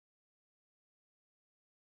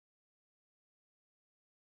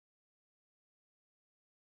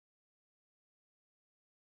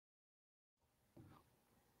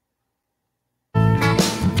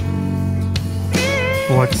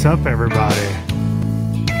What's up, everybody?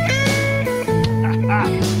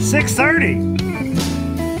 6:30.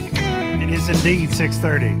 It is indeed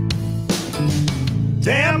 6:30.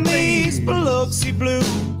 Damn these Biloxi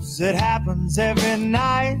blues, it happens every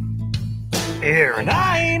night. And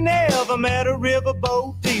I ain't never met a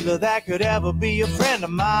riverboat dealer that could ever be a friend of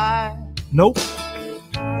mine. Nope.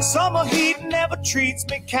 The summer heat never treats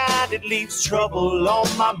me kind, it leaves trouble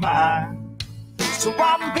on my mind. So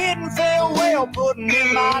I'm bidding farewell, putting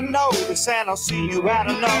in my notice, and I'll see you at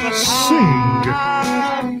another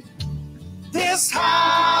time. This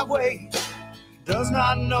highway does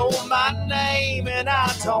not know my name, and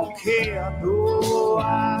I don't care. No,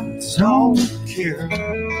 I don't care.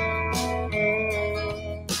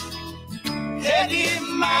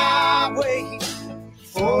 Heading my way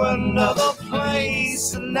for another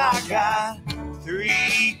place, and I got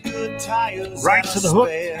 3 good tires right to the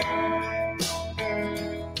hook.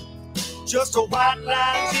 Just a white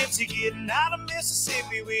line gypsy getting out of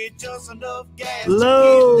Mississippi with just enough gas.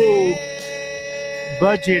 Low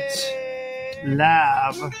budget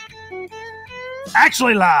live.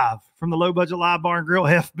 Actually live from the Low Budget Live Bar and Grill,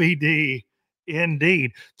 FBD.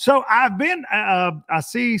 Indeed. So I've been, I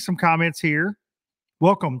see some comments here.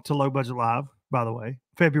 Welcome to Low Budget Live, by the way.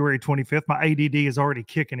 February 25th. My ADD is already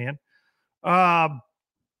kicking in. I'm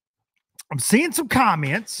seeing some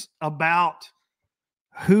comments about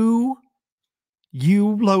who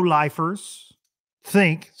you low-lifers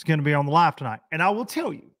think is going to be on the live tonight. And I will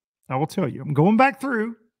tell you, I'm going back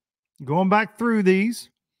through these,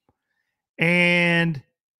 and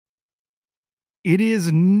it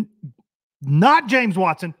is not James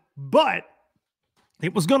Watson, but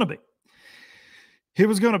it was going to be. It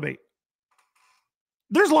was going to be.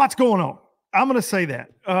 There's lots going on. I'm going to say that.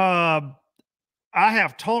 I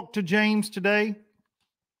have talked to James today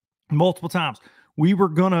multiple times. We were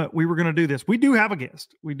gonna do this. We do have a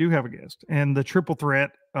guest. And the triple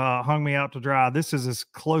threat hung me out to dry. This is as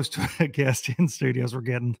close to a guest in studio as we're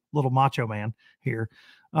getting. Little macho man here.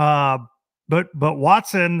 But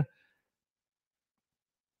Watson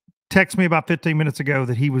texted me about 15 minutes ago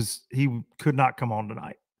that he could not come on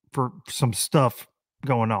tonight for some stuff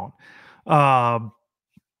going on.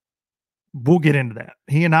 We'll get into that.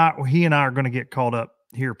 He and I are going to get caught up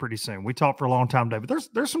here pretty soon. We talked for a long time today, but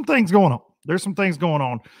there's some things going on. There's some things going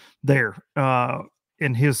on there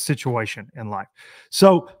in his situation in life.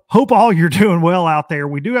 So hope all you're doing well out there.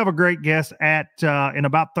 We do have a great guest in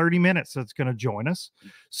about 30 minutes that's going to join us.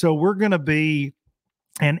 So we're going to be,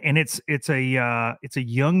 and it's a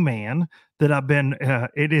young man that I've been.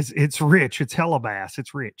 It's Rich. It's hella bass.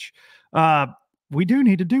 It's Rich. We do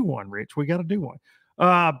need to do one, Rich. We got to do one.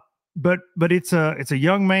 But it's a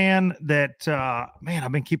young man that man,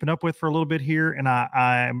 I've been keeping up with for a little bit here, and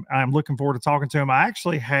I'm looking forward to talking to him. I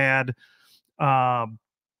actually had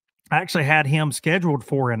him scheduled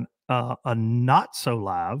for a not so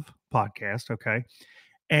live podcast, okay,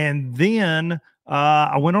 and then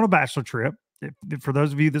I went on a bachelor trip. For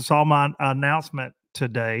those of you that saw my announcement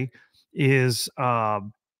today, is I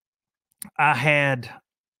had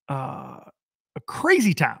a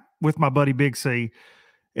crazy time with my buddy Big C.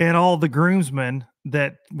 And all the groomsmen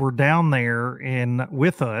that were down there and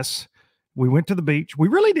with us. We went to the beach. We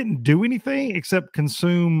really didn't do anything except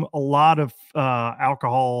consume a lot of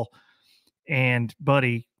alcohol. And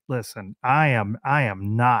buddy, listen, I am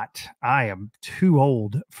too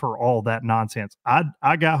old for all that nonsense.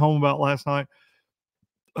 I got home about last night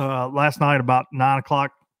about 9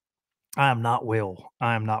 o'clock. I am not well.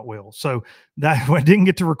 So that I didn't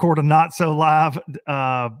get to record a not so live.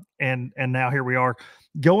 And now here we are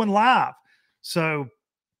going live. So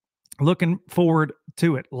looking forward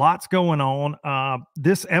to it. Lots going on.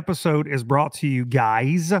 This episode is brought to you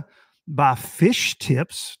guys by Fish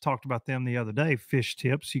Tips. Talked about them the other day. Fish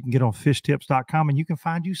Tips. You can get on fishtips.com and you can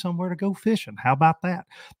find you somewhere to go fishing. How about that?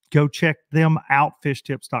 Go check them out,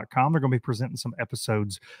 fishtips.com. They're going to be presenting some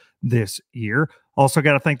episodes this year. Also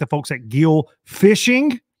got to thank the folks at Gill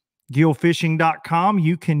Fishing, gillfishing.com.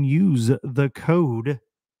 You can use the code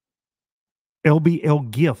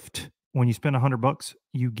LBL gift. When you spend $100,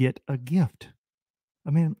 you get a gift.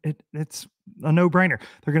 I mean, it's a no-brainer.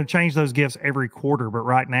 They're going to change those gifts every quarter, but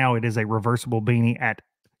right now it is a reversible beanie at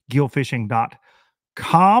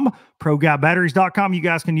gillfishing.com. ProGuyBatteries.com. You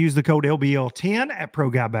guys can use the code LBL10 at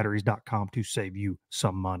ProGuyBatteries.com to save you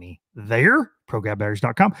some money there.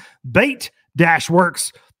 ProGuyBatteries.com.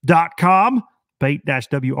 Bait-works.com.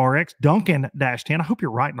 Bait-WRX. Duncan-10. I hope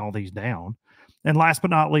you're writing all these down. And last but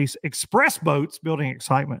not least, Express Boats, building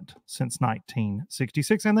excitement since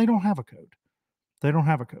 1966. And they don't have a code.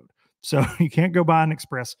 So you can't go buy an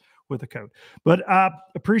Express with a code. But I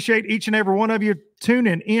appreciate each and every one of you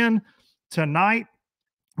tuning in tonight.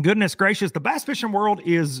 Goodness gracious, the bass fishing world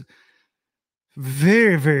is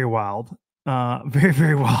very, very wild. Very,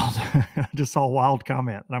 very wild. I just saw a wild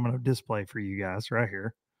comment that I'm going to display for you guys right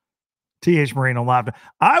here. TH Marine on live.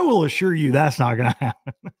 I will assure you that's not going to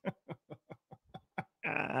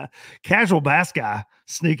happen. Casual bass guy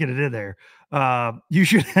sneaking it in there. You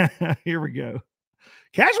should. Here we go.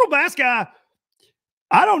 Casual bass guy.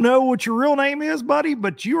 I don't know what your real name is, buddy,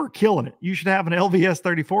 but you are killing it. You should have an LVS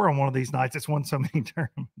 34 on one of these nights. It's won so many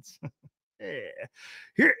tournaments. Yeah.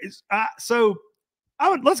 Here is so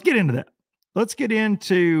let's get into that. Let's get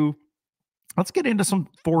into some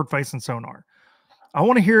forward facing sonar. I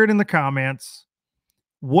want to hear it in the comments.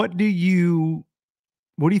 What do you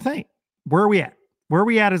think? Where are we at? Where are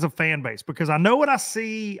we at as a fan base? Because I know what I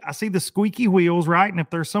see. I see the squeaky wheels, right? And if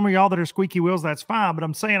there's some of y'all that are squeaky wheels, that's fine. But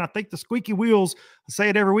I'm saying I think the squeaky wheels, I say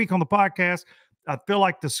it every week on the podcast, I feel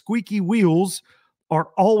like the squeaky wheels are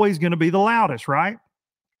always going to be the loudest, right?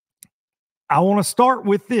 I want to start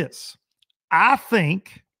with this. I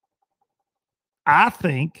think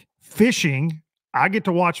fishing, I get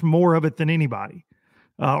to watch more of it than anybody,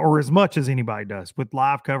 or as much as anybody does with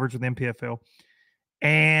live coverage with MPFL.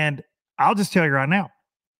 And I'll just tell you right now,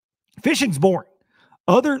 fishing's boring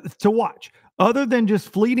to watch, other than just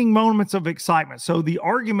fleeting moments of excitement. So the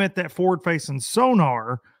argument that forward-facing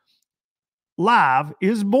sonar live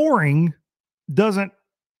is boring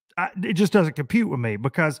it just doesn't compute with me,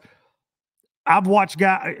 because I've watched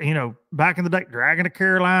guys, back in the day, dragging a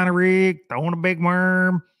Carolina rig, throwing a big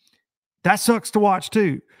worm. That sucks to watch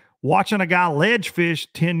too. Watching a guy ledge fish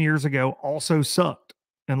 10 years ago also sucked,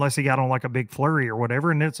 unless he got on like a big flurry or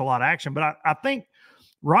whatever, and it's a lot of action. But I think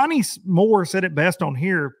Ronnie Moore said it best on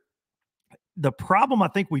here. The problem I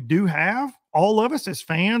think we do have, all of us as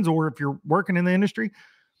fans, or if you're working in the industry,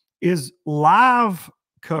 is live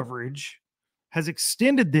coverage has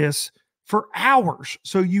extended this for hours.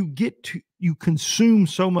 So you consume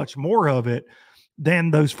so much more of it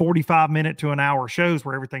than those 45-minute to an hour shows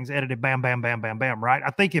where everything's edited, bam, bam, bam, bam, bam, right?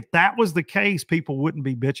 I think if that was the case, people wouldn't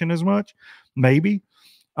be bitching as much, maybe.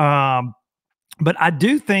 But I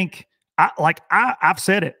do think, I've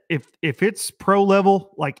said it, if it's pro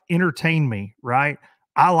level, like, entertain me, right?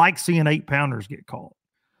 I like seeing 8-pounders get caught.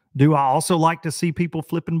 Do I also like to see people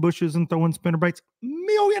flipping bushes and throwing spinnerbaits?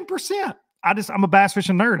 1,000,000%. I'm a bass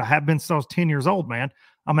fishing nerd. I have been since I was 10 years old, man.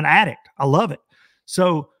 I'm an addict. I love it.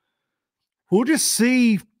 So we'll just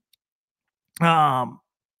see.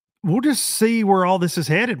 We'll just see where all this is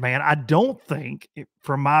headed, man. I don't think,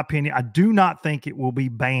 from my opinion, I do not think it will be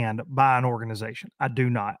banned by an organization. I do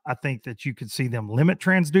not. I think that you could see them limit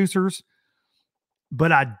transducers,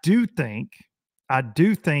 but I do think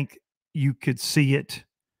you could see it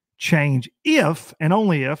change if, and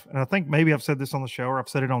only if, and I think maybe I've said this on the show, or I've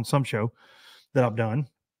said it on some show that I've done,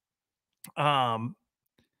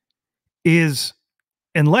 is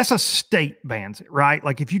unless a state bans it, right?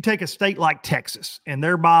 Like if you take a state like Texas and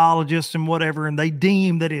their biologists and whatever, and they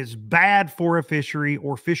deem that is bad for a fishery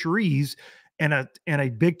or fisheries in a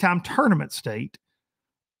big time tournament state,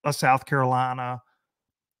 a South Carolina,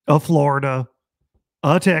 a Florida,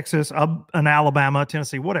 a Texas, an Alabama,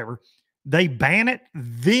 Tennessee, whatever, they ban it,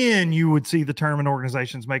 then you would see the tournament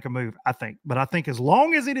organizations make a move, I think. But I think as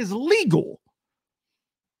long as it is legal,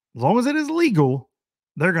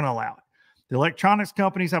 they're going to allow it. The electronics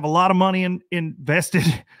companies have a lot of money invested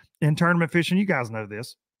in tournament fishing. You guys know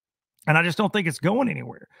this. And I just don't think it's going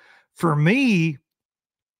anywhere. For me,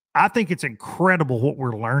 I think it's incredible what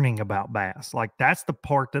we're learning about bass. Like, that's the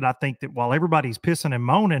part that I think that while everybody's pissing and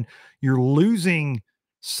moaning, you're losing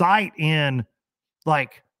sight in,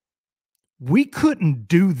 like, we couldn't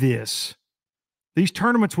do this. These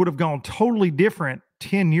tournaments would have gone totally different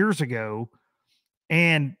 10 years ago.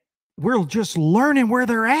 And we're just learning where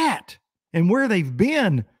they're at and where they've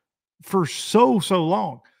been for so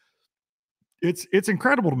long. It's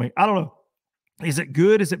incredible to me. I don't know. Is it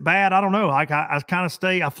good? Is it bad? I don't know. Like I kind of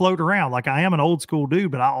I float around. Like, I am an old school dude,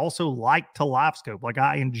 but I also like to live scope. Like,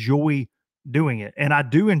 I enjoy doing it. And I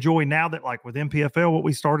do enjoy now that, like, with MPFL, what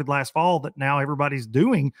we started last fall, that now everybody's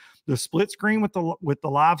doing the split screen with the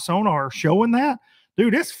live sonar, showing that,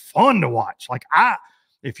 dude, it's fun to watch. Like,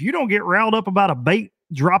 if you don't get riled up about a bait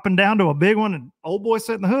dropping down to a big one and old boy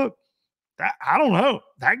setting the hook, I don't know,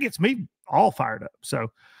 that gets me all fired up. So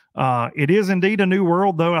it is indeed a new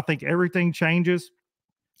world, though. I think everything changes.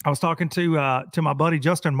 I was talking to my buddy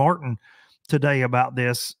Justin Martin today about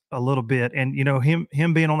this a little bit, and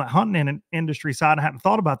him being on that hunting industry side, I hadn't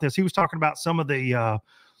thought about this. He was talking about some of the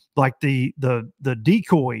like the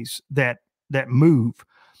decoys that move.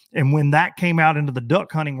 And when that came out into the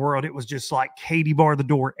duck hunting world, it was just like Katie bar the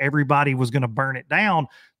door. Everybody was going to burn it down.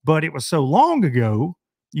 But it was so long ago,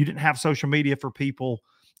 you didn't have social media for people,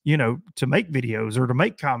 you know, to make videos or to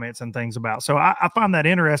make comments and things about. So I find that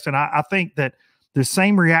interesting. I think that the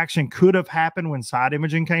same reaction could have happened when side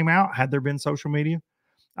imaging came out, had there been social media.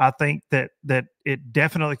 I think that it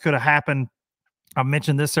definitely could have happened. I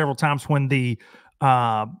mentioned this several times when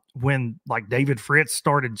when like David Fritz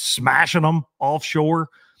started smashing them offshore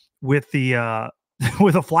with the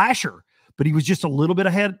with a flasher, but he was just a little bit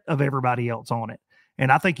ahead of everybody else on it.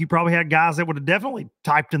 And I think you probably had guys that would have definitely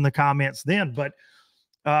typed in the comments then, but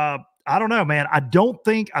I don't know, man. I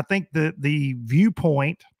think the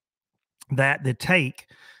viewpoint that the take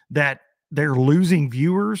that they're losing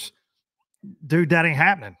viewers, dude, that ain't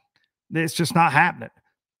happening. It's just not happening.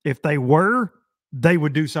 If they were, they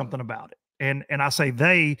would do something about it. And I say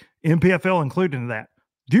they, MPFL included in that.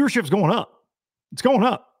 Viewership's going up. It's going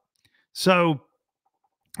up. So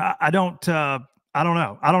I don't know. I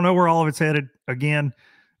don't know where all of it's headed. Again,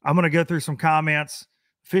 I'm going to go through some comments.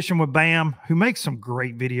 Fishing with Bam, who makes some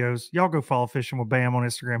great videos. Y'all go follow Fishing with Bam on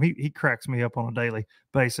Instagram. He cracks me up on a daily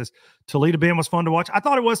basis. Toledo Bend was fun to watch. I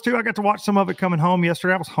thought it was too. I got to watch some of it coming home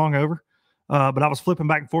yesterday. I was hungover, but I was flipping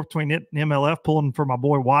back and forth between it and MLF, pulling for my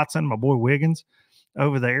boy Watson, my boy Wiggins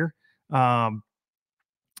over there.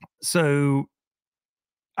 So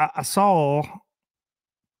I saw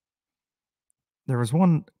there was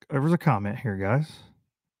a comment here, guys.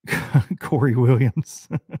 Corey Williams.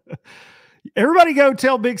 Everybody go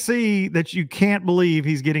tell Big C that you can't believe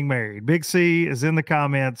he's getting married. Big C is in the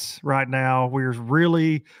comments right now. We're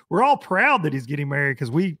all proud that he's getting married because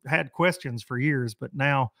we had questions for years, but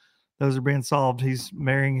now those are being solved. He's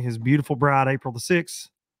marrying his beautiful bride April the 6th.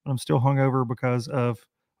 I'm still hungover because of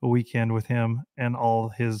a weekend with him and all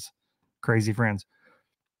his crazy friends.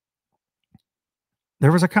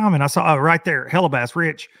 There was a comment I saw right there. Hellabass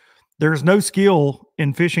Rich, there's no skill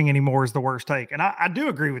in fishing anymore is the worst take. And I do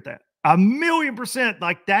agree with that. 1,000,000%.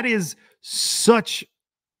 Like, that is such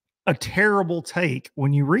a terrible take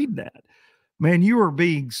when you read that. Man, you are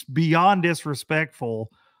being beyond disrespectful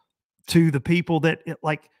to the people that,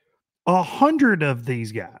 like, 100 of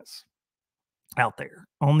these guys out there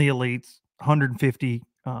on the elites, 150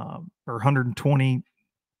 or 120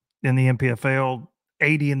 in the MPFL,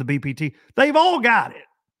 80 in the BPT. They've all got it.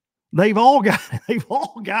 They've all got it. They've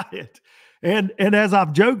all got it. And as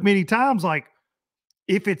I've joked many times, like,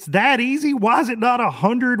 if it's that easy, why is it not a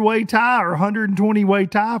 100-way tie or 120-way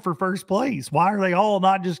tie for first place? Why are they all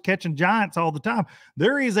not just catching giants all the time?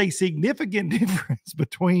 There is a significant difference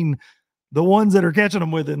between the ones that are catching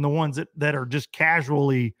them with and the ones that are just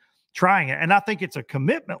casually trying it. And I think it's a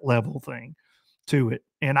commitment level thing to it.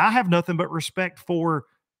 And I have nothing but respect for,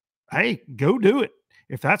 hey, go do it.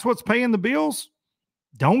 If that's what's paying the bills,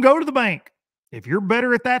 don't go to the bank. If you're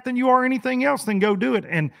better at that than you are anything else, then go do it.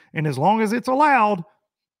 And as long as it's allowed,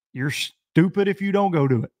 you're stupid if you don't go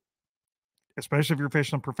do it, especially if you're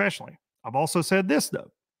fishing professionally. I've also said this,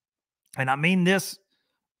 though, and I mean this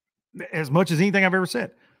as much as anything I've ever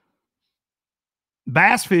said.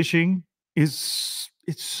 Bass fishing it's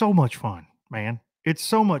so much fun, man. It's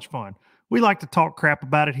so much fun. We like to talk crap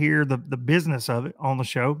about it here, the business of it on the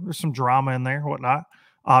show. There's some drama in there, whatnot,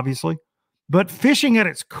 obviously. But fishing at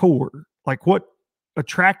its core, like what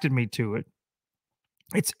attracted me to it,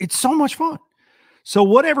 it's so much fun. So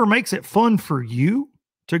whatever makes it fun for you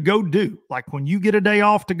to go do, like when you get a day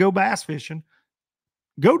off to go bass fishing,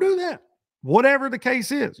 go do that. Whatever the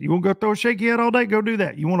case is, you want to go throw a shaky head all day, go do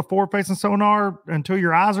that. You want a forward-facing sonar until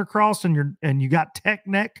your eyes are crossed and you got tech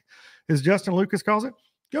neck, as Justin Lucas calls it,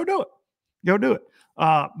 go do it. Go do it.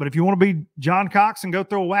 But if you want to be John Cox and go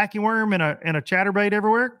throw a wacky worm and a chatterbait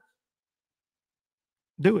everywhere,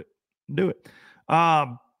 do it. Do it.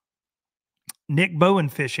 Nick Bowen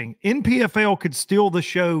fishing. NPFL could steal the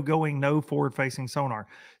show going no forward-facing sonar.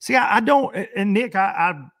 See, I don't, and Nick,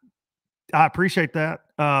 I appreciate that,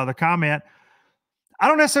 the comment. I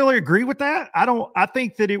don't necessarily agree with that. I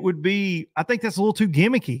think that it would be, I think that's a little too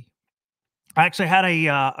gimmicky. I actually had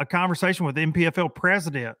a conversation with NPFL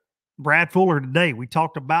president, Brad Fuller, today. We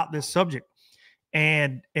talked about this subject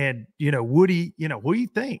and Woody, what do you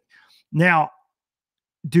think? Now,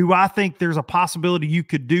 do I think there's a possibility you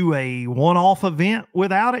could do a one-off event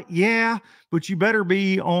without it? Yeah, but you better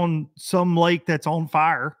be on some lake that's on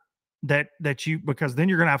fire because then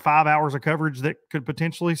you're going to have 5 hours of coverage that could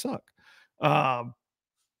potentially suck. I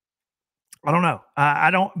don't know.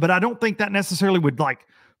 I don't think that necessarily would like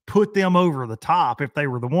put them over the top if they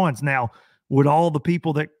were the ones. Now, would all the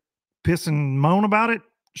people that piss and moan about it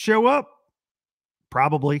show up?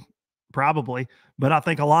 Probably. But I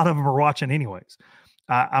think a lot of them are watching anyways.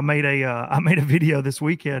 I made a video this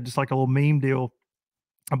weekend, just like a little meme deal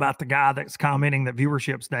about the guy that's commenting that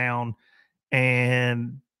viewership's down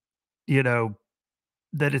and, you know,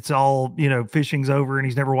 that it's all, you know, fishing's over and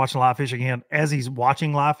he's never watching live fishing again as he's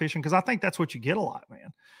watching live fishing. Cause I think that's what you get a lot,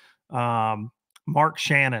 man. Mark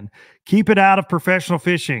Shannon, keep it out of professional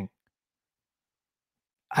fishing.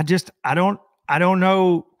 I don't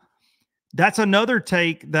know. That's another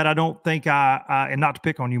take that I don't think and not to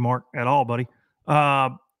pick on you, Mark, at all, buddy.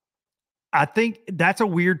 I think that's a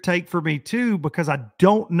weird take for me too, because I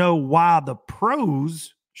don't know why the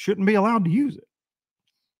pros shouldn't be allowed to use it.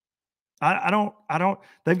 I don't,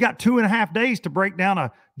 they've got 2.5 days to break down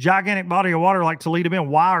a gigantic body of water like Toledo Bend.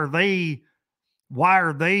 Why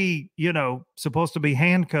are they, you know, supposed to be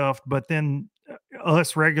handcuffed, but then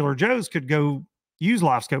us regular Joes could go use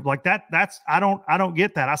live scope like that? I don't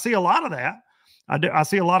get that. I see a lot of that. I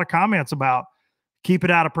see a lot of comments about keep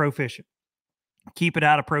it out of pro fishing. Keep it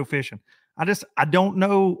out of pro fishing. I don't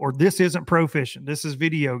know, or this isn't pro fishing. This is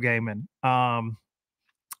video gaming. I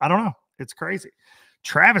don't know. It's crazy.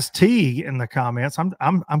 Travis T in the comments.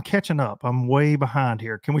 I'm catching up. I'm way behind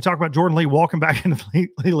here. Can we talk about Jordan Lee walking back into the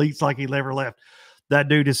elites like he never left? That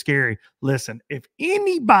dude is scary. Listen, if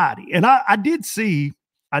anybody, and I did see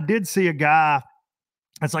a guy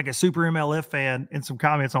that's like a super MLF fan in some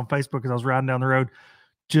comments on Facebook as I was riding down the road,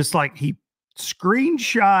 just like he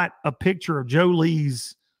screenshot a picture of Joe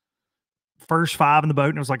Lee's first 5 in the boat,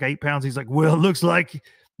 and it was like 8 pounds. He's like, well, looks like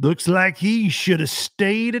he should have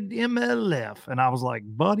stayed at MLF. And I was like,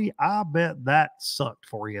 buddy, I bet that sucked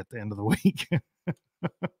for you at the end of the week.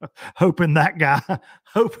 hoping that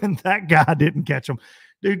guy didn't catch him.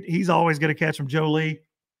 Dude, he's always going to catch him. Joe Lee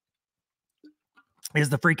is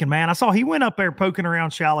the freaking man. I saw he went up there poking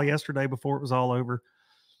around shallow yesterday before it was all over.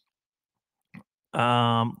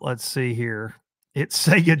 Let's see here. It's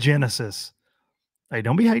Sega Genesis. Hey,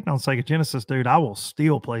 don't be hating on Sega Genesis, dude. I will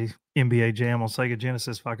still play NBA Jam on Sega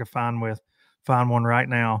Genesis if I could find one right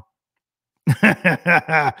now.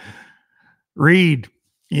 Reed,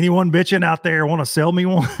 anyone bitching out there want to sell me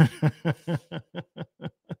one?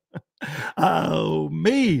 Oh,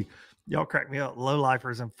 me. Y'all crack me up. Low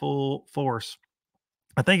lifers in full force.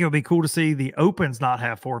 I think it would be cool to see the opens not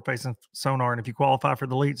have forward-facing sonar, and if you qualify for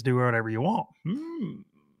the elites, do whatever you want.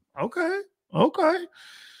 Okay.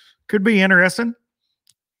 Could be interesting.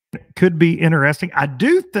 I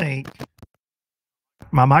do think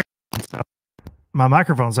my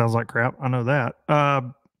microphone sounds like crap. I know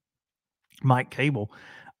that. Mic cable.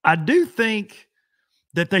 I do think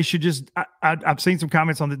that they should just, I've seen some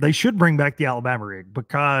comments on that. They should bring back the Alabama rig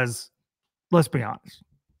because let's be honest.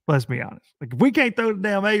 Like if we can't throw the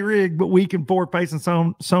damn A rig, but we can forward facing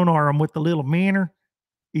sonar them with the little minor,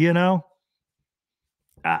 you know,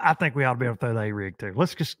 I think we ought to be able to throw the A rig too.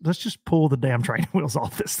 Let's just pull the damn training wheels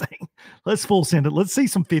off this thing. Let's full send it. Let's see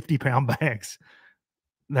some 50-pound bags.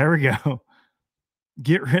 There we go.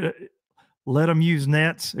 Get rid of, let them use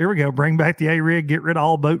nets. Here we go. Bring back the A rig. Get rid of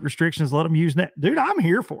all boat restrictions. Let them use net. Dude, I'm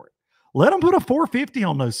here for it. Let them put a 450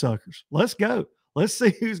 on those suckers. Let's go. Let's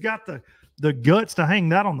see who's got the guts to hang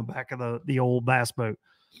that on the back of the old bass boat.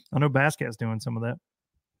 I know Bass Cat's doing some of that.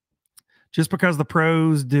 Just because the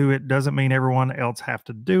pros do it doesn't mean everyone else have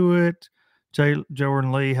to do it.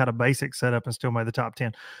 Jordan Lee had a basic setup and still made the top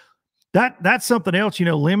 10. That's something else, you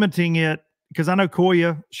know, limiting it, because I know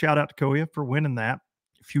Koya, shout out to Koya for winning that.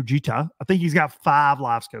 Fujita, I think he's got 5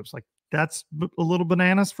 live scopes. Like that's a little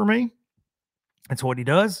bananas for me. That's what he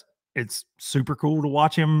does. It's super cool to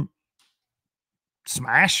watch him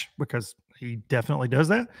smash because he definitely does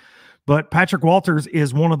that. But Patrick Walters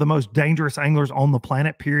is one of the most dangerous anglers on the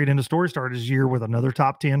planet, period. And the story started this year with another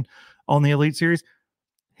top 10 on the Elite Series.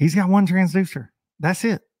 He's got 1 transducer. That's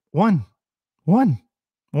it. One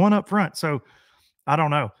up front. So I don't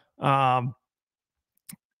know. I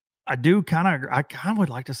kind of would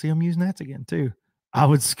like to see him use nets again too. I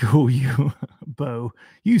would school you, Bo.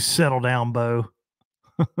 You settle down, Bo.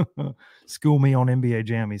 School me on NBA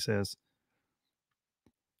Jam, he says.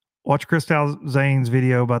 Watch Christal Zane's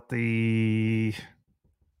video about the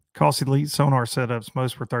cost elite sonar setups.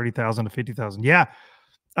 Most were 30,000 to 50,000. Yeah,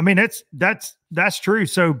 I mean that's true.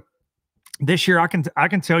 So this year, I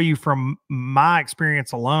can tell you from my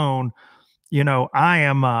experience alone. You know,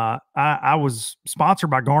 I was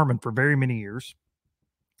sponsored by Garmin for very many years,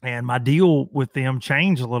 and my deal with them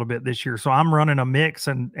changed a little bit this year. So I'm running a mix,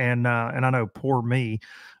 and I know, poor me,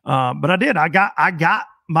 but I got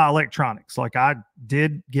my electronics. Like I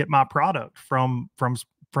did get my product from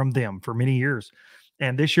them for many years.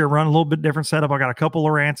 And this year run a little bit different setup. I got a couple of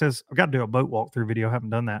Lorances. I've got to do a boat walkthrough video. I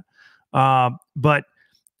haven't done that. But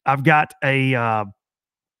I've got a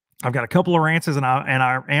I've got a couple of rances, and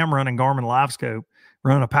I am running Garmin Live Scope,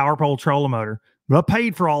 running a power pole trolling motor, but I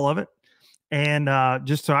paid for all of it. And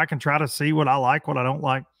just so I can try to see what I like, what I don't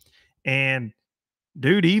like. And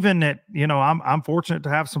dude, even at, I'm fortunate to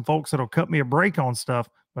have some folks that'll cut me a break on stuff,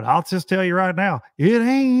 but I'll just tell you right now, it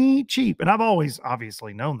ain't cheap. And I've always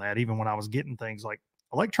obviously known that, even when I was getting things like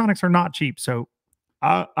electronics are not cheap. So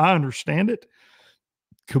I understand it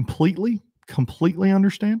completely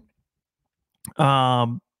understand.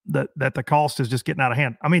 That the cost is just getting out of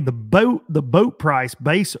hand. I mean, the boat price,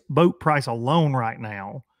 base boat price alone right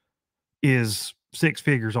now is 6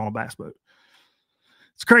 figures on a bass boat.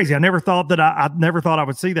 It's crazy. I never thought that I never thought I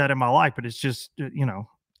would see that in my life, but it's just,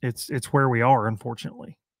 it's where we are,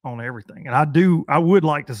 unfortunately, on everything. And I would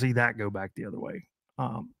like to see that go back the other way.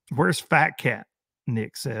 Where's Fat Cat?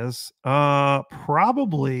 Nick says,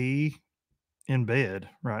 probably in bed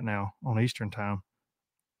right now on Eastern time.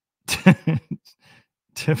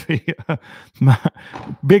 To be my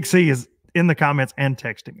Big C is in the comments and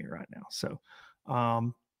texting me right now. So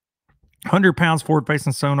 100 pounds forward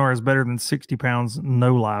facing sonar is better than 60 pounds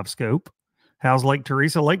no live scope. How's Lake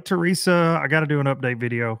Teresa? Lake Teresa, I got to do an update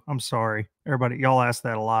video. I'm sorry, everybody. Y'all asked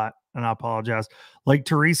that a lot, and I apologize. Lake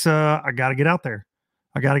Teresa, I got to get out there.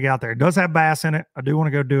 It does have bass in it. I do want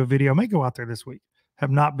to go do a video. I may go out there this week.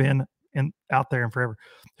 Have not been out there in forever.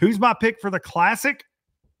 Who's my pick for the Classic?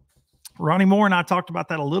 Ronnie Moore and I talked about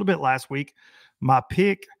that a little bit last week. My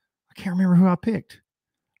pick, I can't remember who I picked.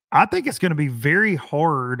 I think it's going to be very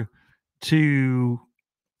hard to,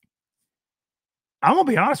 I'm going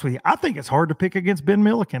to be honest with you. I think it's hard to pick against Ben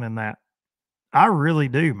Milliken in that. I really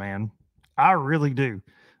do, man. I really do.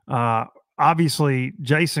 Obviously,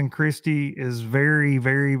 Jason Christie is very,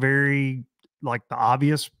 very, very like the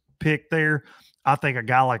obvious pick there. I think a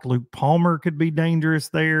guy like Luke Palmer could be dangerous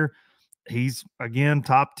there. He's, again,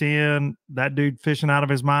 top 10. That dude fishing out of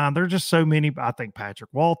his mind. There's just so many. I think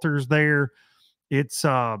Patrick Walters there. It's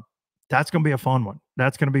that's going to be a fun one.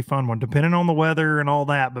 That's going to be a fun one, depending on the weather and all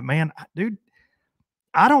that. But, man, dude,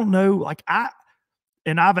 I don't know. Like,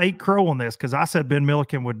 I've ate crow on this because I said Ben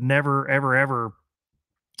Milliken would never, ever, ever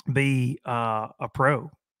be a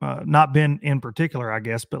pro. Not Ben in particular, I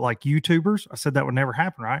guess, but like YouTubers. I said that would never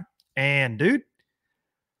happen, right? And, dude,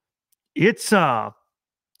 it's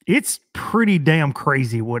pretty damn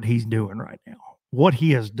crazy what he's doing right now. What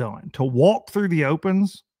he has done to walk through the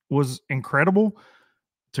opens was incredible.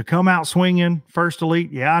 To come out swinging first elite.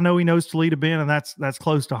 Yeah, I know he knows Toledo Bend, and that's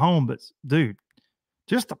close to home, but dude,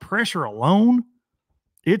 just the pressure alone,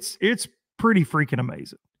 it's pretty freaking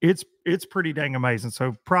amazing. It's pretty dang amazing.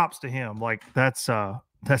 So props to him. Like that's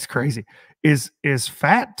crazy. Is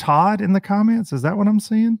Fat Todd in the comments? Is that what I'm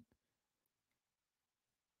seeing?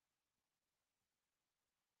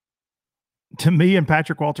 To me and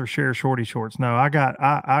Patrick Walter share shorty shorts. No, I got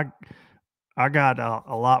a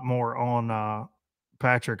lot more on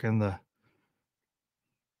Patrick in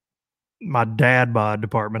my dad bod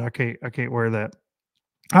department. I can't wear that.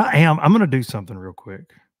 I'm going to do something real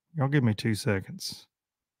quick. Y'all give me 2 seconds.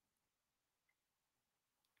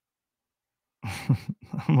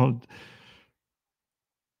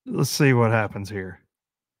 Let's see what happens here.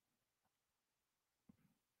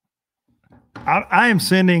 I am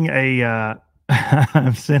sending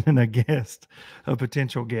I'm sending a guest, a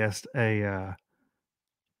potential guest,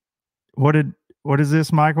 what is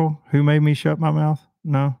this, Michael? Who made me shut my mouth?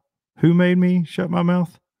 No. Who made me shut my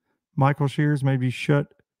mouth? Michael Shears made you shut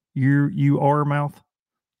your mouth.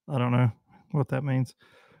 I don't know what that means.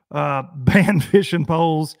 Ban fishing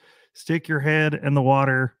poles, stick your head in the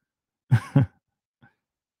water.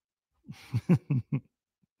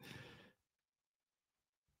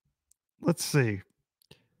 Let's see.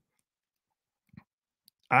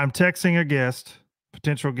 I'm texting a guest,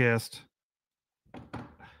 potential guest.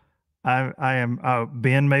 I am.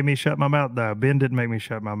 Ben made me shut my mouth. No, Ben didn't make me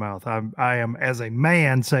shut my mouth. I am, as a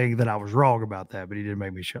man, saying that I was wrong about that, but he didn't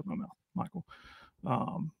make me shut my mouth, Michael.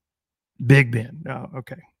 Big Ben. Oh,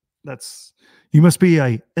 okay. You must be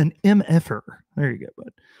an MFer. There you go,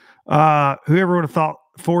 bud. Whoever would have thought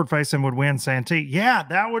forward facing would win Santee. Yeah,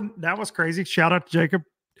 that was crazy. Shout out to Jacob.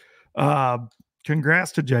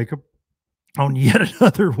 Congrats to Jacob on yet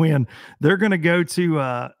another win. They're going to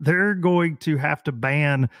have to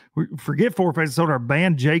ban, forget forward facing sonar,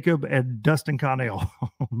 ban Jacob and Dustin Connell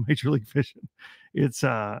on Major League Fishing. It's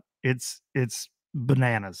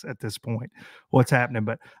bananas at this point, what's happening.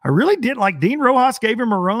 But I really did like Dean Rojas gave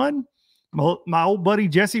him a run. My old buddy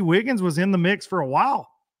Jesse Wiggins was in the mix for a while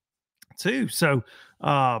too. So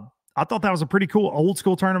I thought that was a pretty cool old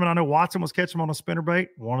school tournament. I know Watson was catching him on a spinnerbait.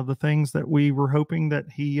 One of the things that we were hoping that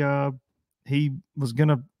he was going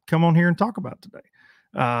to come on here and talk about today.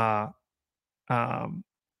 You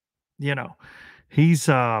know, he's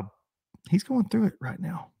going through it right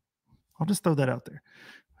now. I'll just throw that out there.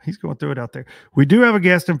 He's going through it out there. We do have a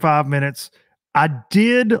guest in 5 minutes. I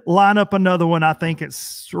did line up another one. I think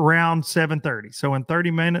it's around 7:30. So in 30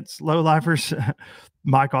 minutes, low lifers,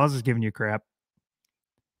 Mike Oz is giving you crap.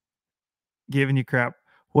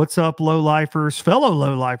 What's up, low lifers, fellow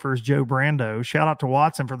low lifers? Joe Brando. Shout out to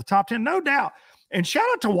Watson for the top 10, no doubt. And shout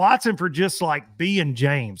out to Watson for just like being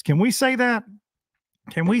James. Can we say that?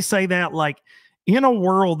 Like in a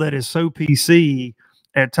world that is so PC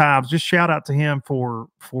at times, just shout out to him for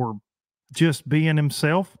just being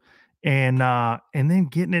himself and then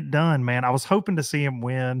getting it done, man. I was hoping to see him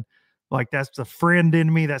win. Like that's the friend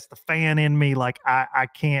in me, that's the fan in me. Like I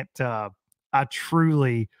can't I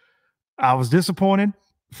was disappointed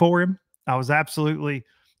for him. I was absolutely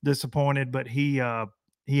disappointed, but he had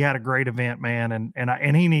a great event, man,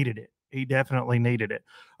 and he needed it. He definitely needed it.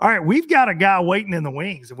 All right, we've got a guy waiting in the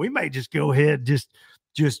wings, and we may just go ahead, just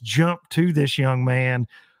jump to this young man.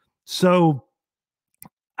 So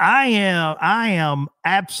I am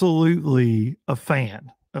absolutely a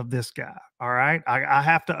fan of this guy. All right. I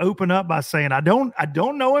have to open up by saying I don't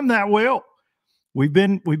know him that well. We've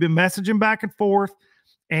been messaging back and forth,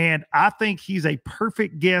 and I think he's a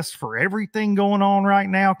perfect guest for everything going on right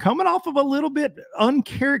now, coming off of a little bit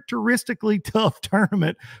uncharacteristically tough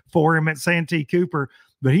tournament for him at Santee Cooper,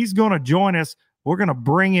 but he's going to join us. We're going to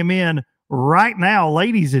bring him in right now,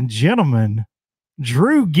 ladies and gentlemen.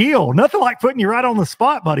 Drew Gill. Nothing like putting you right on the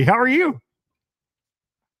spot, buddy. How are you?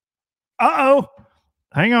 Uh-oh.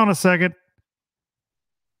 Hang on a second.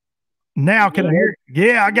 Now can I hear you?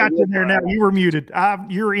 Yeah, I got you in there now. You were muted.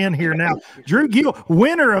 You're in here now. Drew Gill,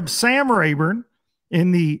 winner of Sam Rayburn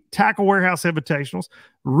in the Tackle Warehouse Invitationals,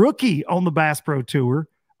 rookie on the Bass Pro Tour.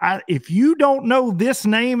 If you don't know this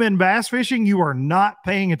name in bass fishing, you are not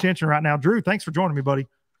paying attention right now. Drew, thanks for joining me, buddy.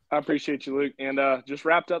 I appreciate you, Luke. And just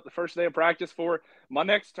wrapped up the first day of practice for my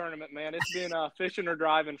next tournament, man. It's been fishing or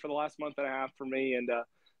driving for the last month and a half for me. And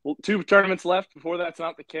 2 tournaments left before that's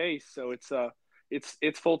not the case. So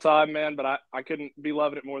it's full time, man. But I couldn't be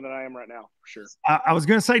loving it more than I am right now, for sure. I was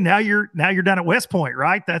going to say, now you're down at West Point,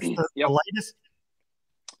 right? That's the latest.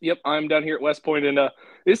 Yep, I'm down here at West Point, and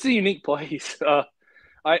it's a unique place.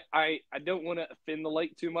 I don't want to offend the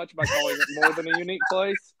lake too much by calling it more than a unique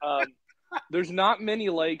place. There's not many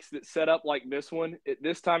lakes that set up like this one at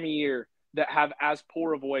this time of year that have as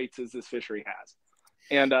poor of weights as this fishery has.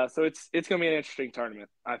 And so it's going to be an interesting tournament.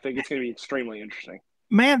 I think it's going to be extremely interesting.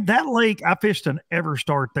 Man, that lake, I fished an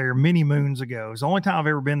Everstart there many moons ago. It's the only time I've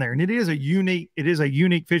ever been there. And it is a unique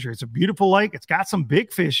fishery. It's a beautiful lake. It's got some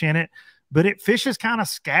big fish in it, but it fishes kind of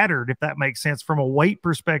scattered, if that makes sense from a weight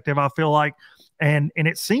perspective, I feel like. And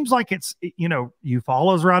it seems like it's,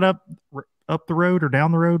 Eufaula's right up the road or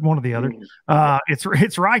down the road, one or the other.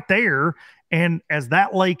 It's right there. And as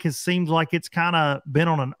that lake seems like it's kind of been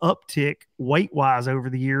on an uptick weight wise over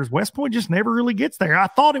the years, West Point just never really gets there. I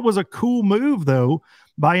thought it was a cool move though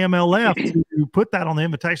by MLF to put that on the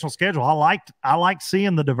invitational schedule. I liked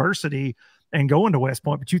seeing the diversity and going to West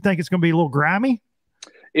Point, but you think it's going to be a little grimy?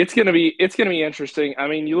 It's going to be interesting. I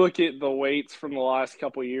mean, you look at the weights from the last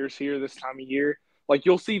couple of years here, this time of year, like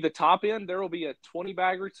you'll see the top end, there will be a 20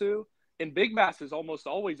 bag or two. And big bass is almost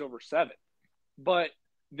always over 7, but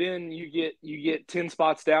then you get 10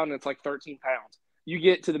 spots down and it's like 13 pounds. You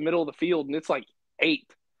get to the middle of the field and it's like 8.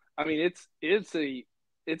 I mean, it's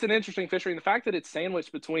an interesting fishery. And the fact that it's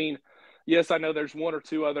sandwiched between, yes, I know there's 1 or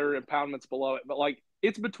 2 other impoundments below it, but like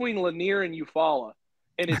it's between Lanier and Eufaula,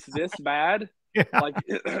 and it's this bad. Yeah. Like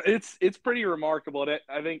it's pretty remarkable. And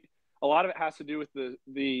I think a lot of it has to do with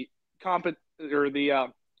the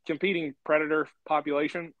competing predator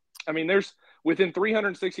population. I mean, there's within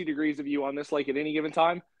 360 degrees of you on this lake at any given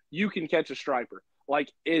time, you can catch a striper.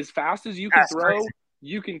 Like as fast as you can throw, crazy.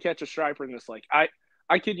 You can catch a striper in this lake.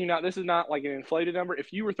 I kid you not, this is not like an inflated number.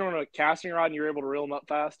 If you were throwing a casting rod and you're able to reel them up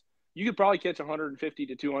fast, you could probably catch 150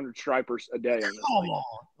 to 200 stripers a day on this lake.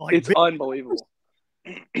 Like it's unbelievable.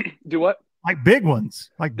 Do what? Like big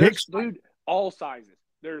ones. Like big. Dude, all sizes.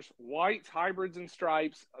 There's whites, hybrids, and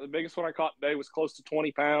stripes. The biggest one I caught today was close to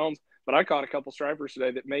 20 pounds. But I caught a couple stripers today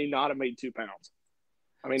that may not have made 2 pounds.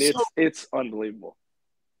 I mean, it's unbelievable.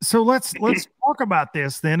 So let's talk about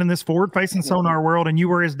this then in this forward-facing sonar world. And you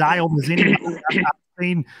were as dialed as anyone.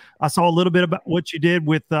 I saw a little bit about what you did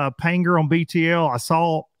with Panger on BTL. I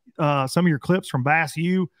saw some of your clips from Bass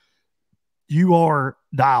U. You are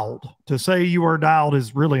dialed. To say you are dialed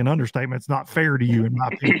is really an understatement. It's not fair to you, in my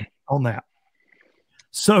opinion, on that.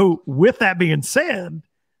 So with that being said,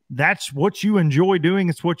 that's what you enjoy doing.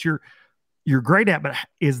 It's what you're you're great at, but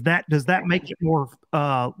does that make it more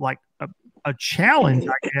like a challenge,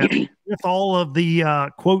 I guess, with all of the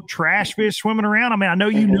quote trash fish swimming around? I mean, I know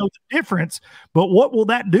you know the difference, but what will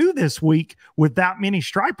that do this week with that many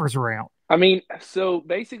stripers around? I mean, so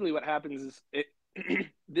basically what happens is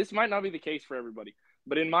this might not be the case for everybody,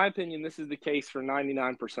 but in my opinion, this is the case for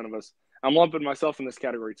 99% of us. I'm lumping myself in this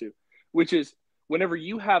category too, which is whenever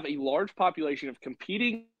you have a large population of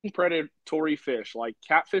competing predatory fish like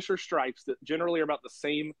catfish or stripes that generally are about the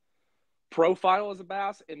same profile as a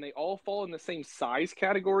bass, and they all fall in the same size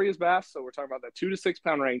category as bass. So we're talking about that 2 to 6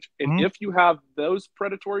 pound range. And if you have those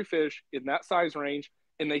predatory fish in that size range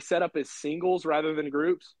and they set up as singles rather than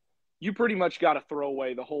groups, you pretty much got to throw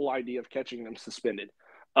away the whole idea of catching them suspended,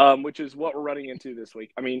 which is what we're running into this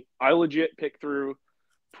week. I mean, I legit picked through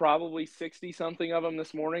probably 60 something of them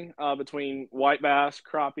this morning between white bass,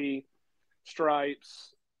 crappie,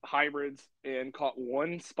 stripes, hybrids, and caught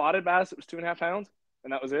one spotted bass that was 2.5 pounds,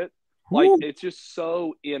 and that was it. Like, it's just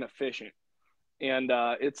so inefficient, and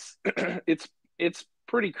it's it's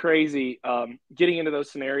pretty crazy getting into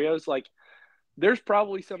those scenarios. Like, there's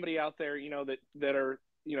probably somebody out there, you know, that are,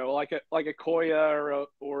 you know, like a Koya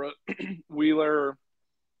or a Wheeler, or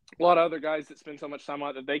a lot of other guys that spend so much time on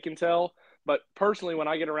it that they can tell. But personally, when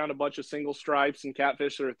I get around a bunch of single stripes and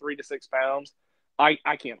catfish that are 3 to 6 pounds, I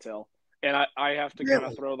can't tell. And I have to kind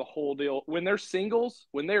of throw the whole deal. When they are singles,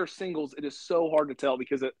 it is so hard to tell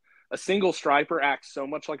because a single striper acts so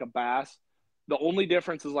much like a bass. The only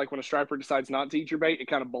difference is like when a striper decides not to eat your bait, it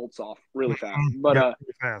kind of bolts off really fast. But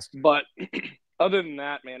but other than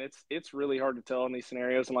that, man, it's really hard to tell in these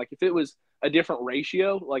scenarios. And like if it was a different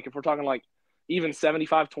ratio, like if we're talking like even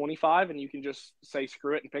 75-25 and you can just say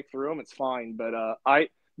screw it and pick through them, it's fine. But I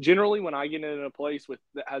generally, when I get into a place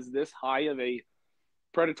that has this high of a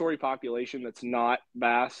predatory population that's not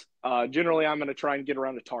bass, generally I'm going to try and get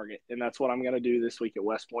around the target, and that's what I'm going to do this week at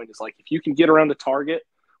West Point. Is like if you can get around the target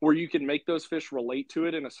where you can make those fish relate to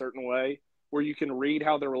it in a certain way, where you can read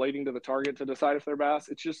how they're relating to the target to decide if they're bass.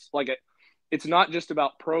 It's just like it's not just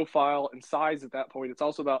about profile and size at that point. It's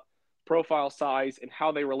also about profile, size, and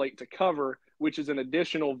how they relate to cover, which is an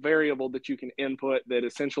additional variable that you can input that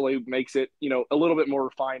essentially makes it, you know, a little bit more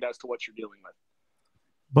refined as to what you're dealing with.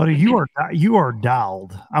 Buddy, you are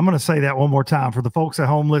dialed. I'm going to say that one more time for the folks at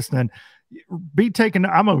home listening.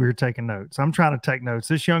 I'm over here taking notes. I'm trying to take notes.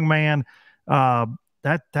 This young man,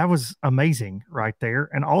 that was amazing right there.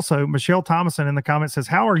 And also Michelle Thomason in the comments says,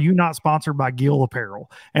 how are you not sponsored by Gill Apparel?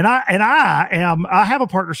 And I have a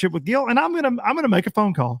partnership with Gill, and I'm going to make a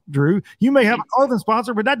phone call. Drew, you may have a clothing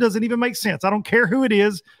sponsor, but that doesn't even make sense. I don't care who it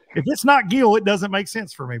is. If it's not Gill, it doesn't make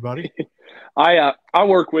sense for me, buddy. I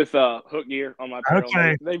work with Hook Gear on my apparel.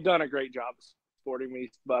 Okay. They've done a great job supporting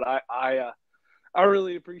me, but I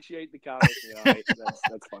really appreciate the comments. You know,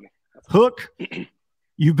 that's funny. Hook,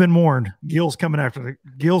 you've been warned. Gill's coming after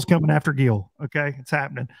Gill. Okay, it's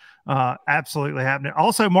happening. Absolutely happening.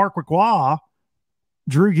 Also, Mark McQuaw,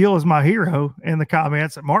 Drew Gill is my hero in the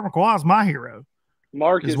comments. Mark McQuaw is my hero.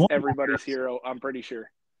 Mark is everybody's hero, I'm pretty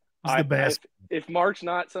sure. He's the best. If Mark's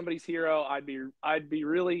not somebody's hero, I'd be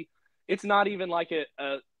really. It's not even like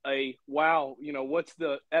a wow, you know, what's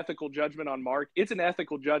the ethical judgment on Mark? It's an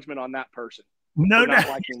ethical judgment on that person. No doubt. Not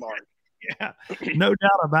liking Mark. Yeah, no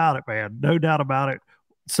doubt about it, man. No doubt about it.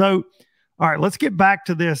 So, all right, let's get back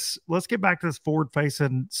to this. Let's get back to this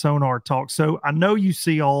forward-facing sonar talk. So I know you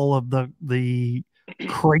see all of the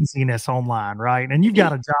craziness online, right? And you've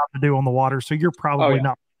got a job to do on the water, so you're probably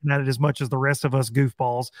not looking at it as much as the rest of us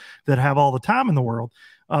goofballs that have all the time in the world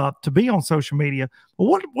to be on social media.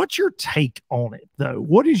 What's your take on it, though?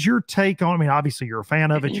 What is your take on? I mean, obviously you're a fan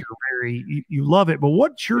of it. You love it, but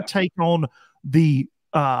what's your take on the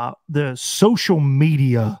social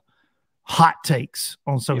media hot takes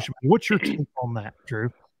on social media? What's your take on that,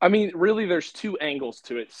 Drew? I mean, really, there's two angles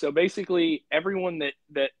to it. So basically, everyone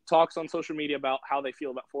that talks on social media about how they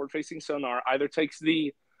feel about forward-facing sonar either takes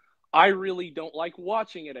the "I really don't like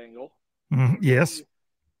watching it" angle, yes,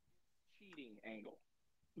 cheating angle.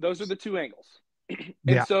 Those are the two angles.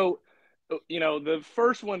 And so, you know, the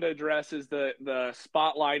first one to address is the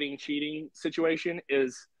spotlighting cheating situation.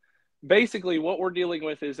 Is basically what we're dealing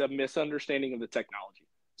with is a misunderstanding of the technology.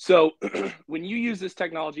 So when you use this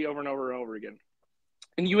technology over and over and over again,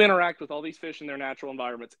 and you interact with all these fish in their natural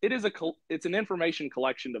environments, it's an information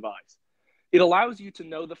collection device. It allows you to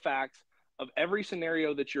know the facts of every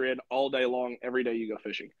scenario that you're in all day long, every day you go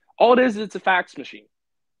fishing. All it is, it's a fax machine.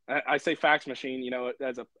 I say fax machine, you know,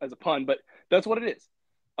 as a pun, but that's what it is.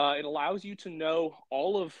 It allows you to know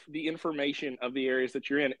all of the information of the areas that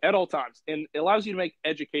you're in at all times, and it allows you to make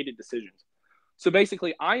educated decisions. So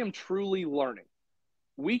basically, I am truly learning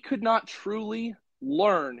we could not truly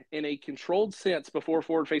learn in a controlled sense before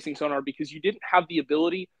forward-facing sonar because you didn't have the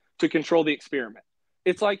ability to control the experiment.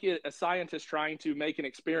 It's like a scientist trying to make an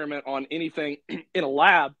experiment on anything in a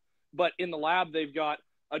lab, but in the lab they've got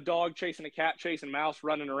a dog chasing a cat, chasing a mouse,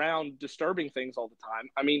 running around, disturbing things all the time.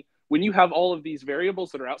 I mean, when you have all of these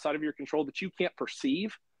variables that are outside of your control that you can't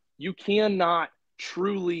perceive, you cannot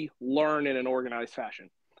truly learn in an organized fashion.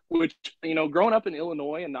 Which, you know, growing up in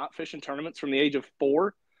Illinois and not fishing tournaments from the age of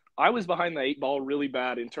 4, I was behind the 8 ball really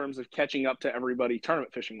bad in terms of catching up to everybody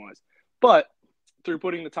tournament fishing wise. But through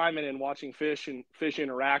putting the time in and watching fish and fish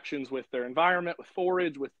interactions with their environment, with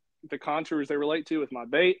forage, with the contours they relate to, with my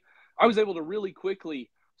bait, I was able to really quickly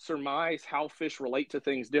surmise how fish relate to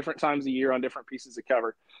things different times a year on different pieces of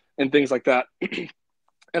cover and things like that.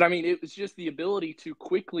 And I mean, it was just the ability to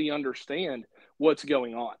quickly understand what's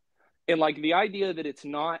going on. And like the idea that it's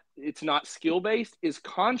not skill-based is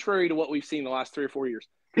contrary to what we've seen the last 3 or 4 years.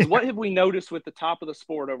 Because what have we noticed with the top of the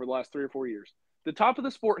sport over the last 3 or 4 years? The top of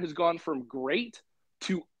the sport has gone from great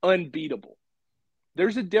to unbeatable.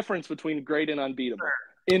 There's a difference between great and unbeatable.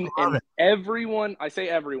 And everyone, I say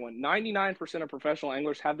everyone, 99% of professional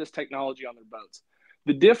anglers have this technology on their boats.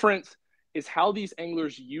 The difference is how these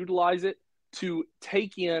anglers utilize it to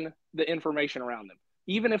take in the information around them.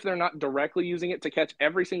 Even if they're not directly using it to catch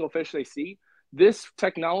every single fish they see, this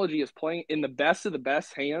technology is playing in the best of the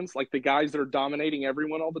best hands, like the guys that are dominating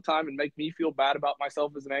everyone all the time and make me feel bad about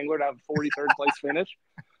myself as an angler to have a 43rd place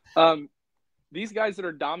finish. These guys that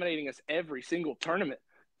are dominating us every single tournament,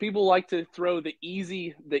 people like to throw the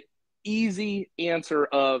easy answer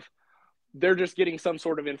of they're just getting some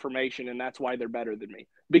sort of information and that's why they're better than me,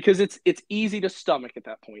 because it's easy to stomach at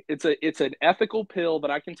that point. It's an ethical pill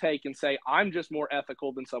that I can take and say I'm just more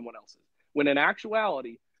ethical than someone else is, when in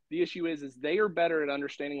actuality the issue is they are better at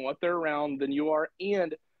understanding what they're around than you are,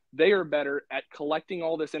 and they are better at collecting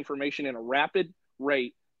all this information in a rapid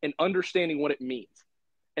rate and understanding what it means.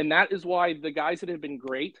 And that is why the guys that have been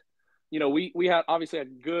great, you know, we had obviously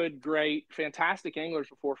had good, great, fantastic anglers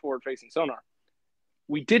before forward-facing sonar.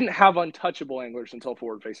 We didn't have untouchable anglers until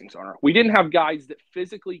forward-facing sonar. We didn't have guys that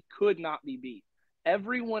physically could not be beat.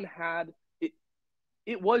 Everyone had it.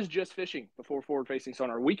 It was just fishing before forward-facing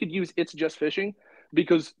sonar. We could use it's just fishing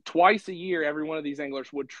because twice a year, every one of these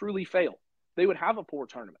anglers would truly fail. They would have a poor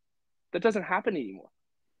tournament. That doesn't happen anymore.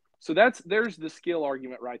 So there's the skill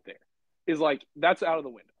argument right there. Is like, that's out of the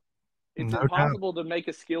window. It's impossible to make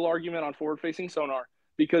a skill argument on forward-facing sonar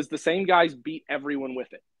because the same guys beat everyone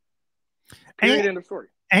with it. Period, end of story.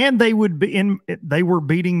 And they were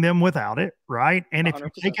beating them without it, right? And 100%. If you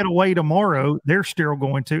take it away tomorrow, they're still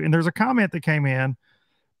going to. And there's a comment that came in,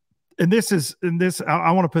 and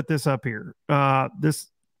I want to put this up here. This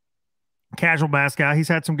Casual Bass guy, he's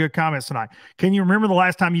had some good comments tonight. Can you remember the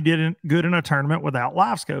last time you did good in a tournament without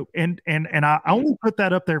live scope? And I only put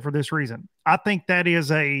that up there for this reason. I think that is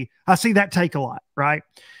I see that take a lot, right?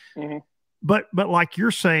 Mm-hmm. But like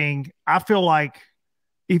you're saying, I feel like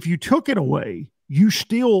if you took it away, you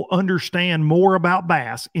still understand more about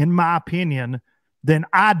bass, in my opinion, than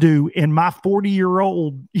I do in my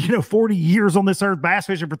 40-year-old, 40 years on this earth, bass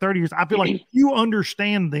fishing for 30 years. I feel like you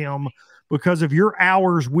understand them because of your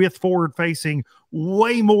hours with forward facing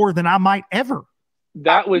way more than I might ever.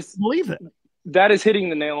 Believe it. That is hitting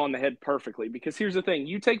the nail on the head perfectly, because here's the thing.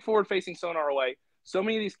 You take forward facing sonar away. So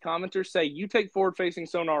many of these commenters say you take forward facing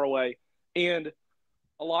sonar away and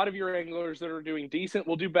a lot of your anglers that are doing decent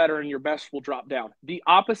will do better and your best will drop down. The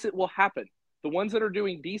opposite will happen. The ones that are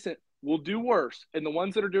doing decent will do worse. And the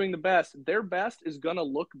ones that are doing the best, their best is going to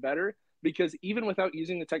look better, because even without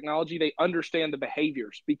using the technology, they understand the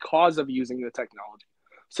behaviors because of using the technology.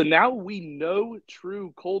 So now we know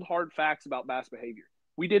true cold hard facts about bass behavior.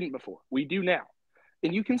 We didn't before. We do now.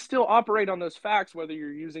 And you can still operate on those facts whether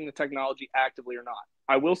you're using the technology actively or not.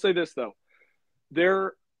 I will say this, though.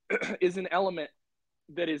 There is an element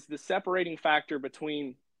that is the separating factor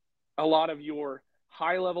between a lot of your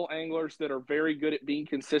high-level anglers that are very good at being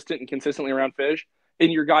consistent and consistently around fish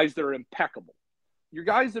and your guys that are impeccable. Your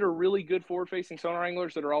guys that are really good forward-facing sonar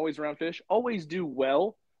anglers that are always around fish always do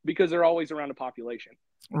well because they're always around a population.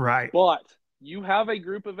 Right. But you have a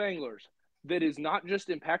group of anglers that is not just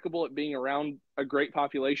impeccable at being around a great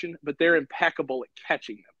population, but they're impeccable at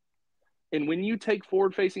catching them. And when you take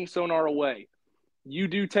forward-facing sonar away, you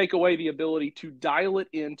do take away the ability to dial it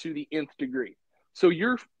into the nth degree. So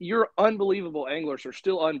your unbelievable anglers are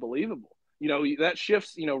still unbelievable. That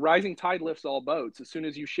shifts, rising tide lifts all boats. As soon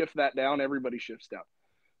as you shift that down, everybody shifts down.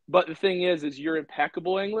 But the thing is your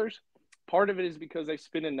impeccable anglers, part of it is because they've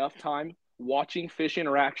spent enough time watching fish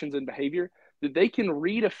interactions and behavior that they can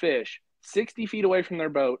read a fish 60 feet away from their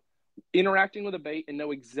boat, interacting with a bait and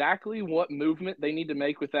know exactly what movement they need to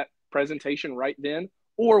make with that presentation right then,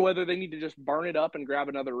 or whether they need to just burn it up and grab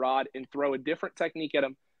another rod and throw a different technique at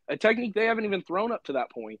them, a technique they haven't even thrown up to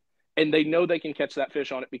that point, and they know they can catch that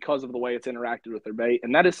fish on it because of the way it's interacted with their bait.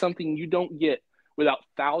 And that is something you don't get without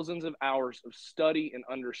thousands of hours of study and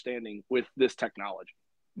understanding with this technology.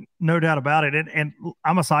 No doubt about it. And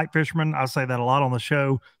I'm a sight fisherman. I say that a lot on the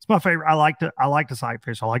show. It's my favorite. I like to sight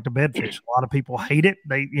fish. I like to bed fish. A lot of people hate it.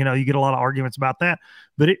 You get a lot of arguments about that,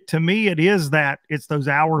 but to me, it's those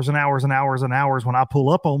hours and hours and hours and hours. When I pull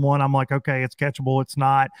up on one, I'm like, okay, it's catchable. It's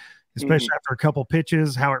not, especially after a couple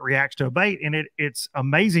pitches, how it reacts to a bait. And it's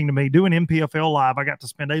amazing to me doing MPFL live. I got to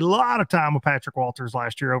spend a lot of time with Patrick Walters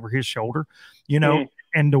last year over his shoulder,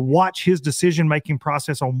 and to watch his decision-making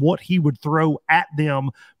process on what he would throw at them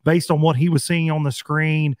based on what he was seeing on the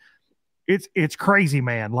screen. It's crazy,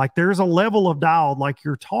 man. Like, there's a level of dial like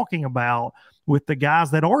you're talking about with the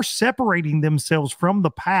guys that are separating themselves from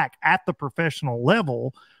the pack at the professional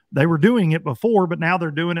level. They were doing it before, but now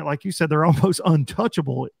they're doing it, like you said, they're almost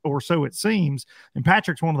untouchable, or so it seems. And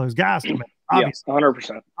Patrick's one of those guys to me, obviously. Yeah,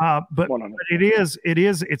 100%. But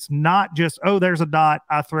it's not just, oh, there's a dot,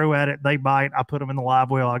 I throw at it, they bite, I put them in the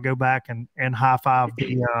live well, I go back and high five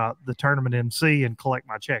the tournament MC and collect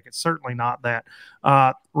my check. It's certainly not that.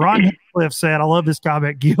 Ron Cliff said, I love this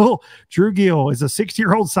comment. Drew Gill is a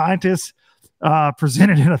 60-year-old scientist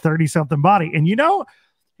presented in a 30-something body. And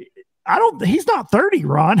he's not 30,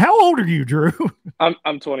 Ron. How old are you, Drew?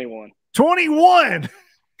 I'm 21. 21.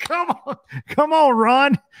 Come on,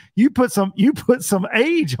 Ron. You put some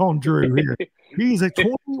age on Drew here. He's a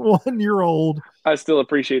 21-year-old. I still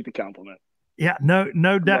appreciate the compliment. Yeah, no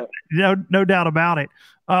doubt, no doubt about it.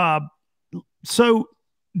 So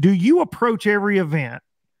do you approach every event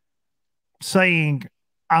saying,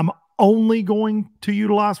 I'm only going to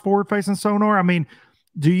utilize forward-facing sonar? I mean,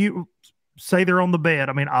 do you say they're on the bed?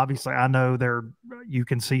 I mean, obviously, I know you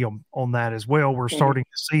can see them on that as well. We're starting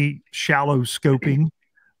to see shallow scoping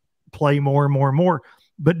play more and more and more.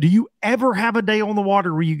 But do you ever have a day on the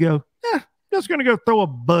water where you go, just going to go throw a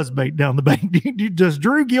buzz bait down the bank? Does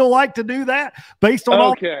Drew Gill like to do that based on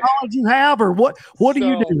all the knowledge you have, or what do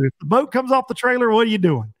you do? If the boat comes off the trailer, what are you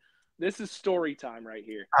doing? This is story time right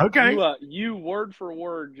here. Okay. You word for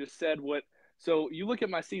word just said what. So you look at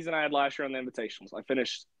my season I had last year on the Invitationals. I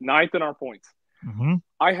finished 9th in our points.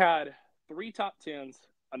 I had 3 top 10s,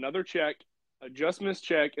 another check, a just missed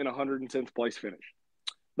check, and a 110th place finish.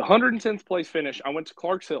 The 110th place finish, I went to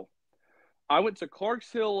Clark's Hill. I went to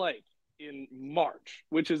Clark's Hill Lake in March,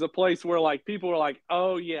 which is a place where, like, people are like,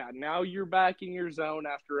 oh, yeah, now you're back in your zone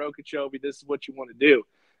after Okeechobee. This is what you want to do.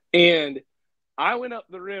 And I went up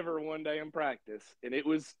the river one day in practice, and it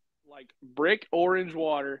was like brick orange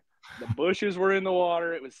water. The bushes were in the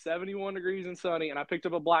water. It was 71 degrees and sunny, and I picked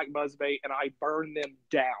up a black buzzbait, and I burned them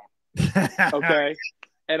down. Okay?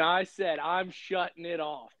 And I said, I'm shutting it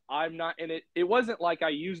off. I'm not – and it wasn't like I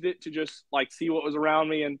used it to just, like, see what was around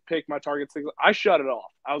me and pick my targets. I shut it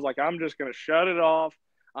off. I was like, I'm just going to shut it off.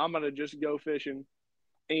 I'm going to just go fishing.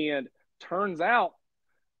 And turns out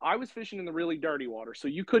I was fishing in the really dirty water, so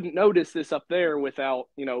you couldn't notice this up there without,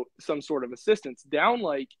 some sort of assistance. Down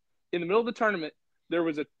lake, in the middle of the tournament, there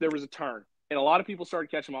was a turn, and a lot of people started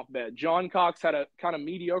catching them off bed. John Cox had a kind of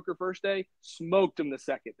mediocre first day, smoked him the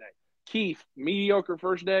second day. Keith, mediocre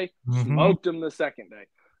first day, smoked him the second day.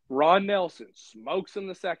 Ron Nelson smokes him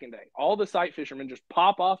the second day. All the sight fishermen just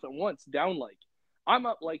pop off at once down lake. I'm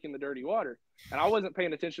up lake in the dirty water, and I wasn't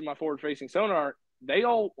paying attention to my forward-facing sonar. They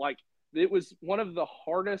all, it was one of the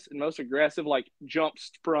hardest and most aggressive,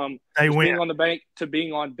 jumps from being on the bank to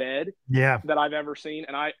being on bed that I've ever seen.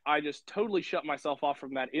 And I just totally shut myself off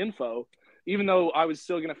from that info. Even though I was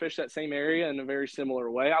still going to fish that same area in a very similar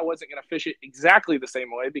way, I wasn't going to fish it exactly the same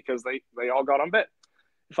way because they all got on bed.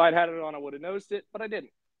 If I'd had it on, I would have noticed it, but I didn't.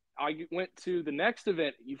 I went to the next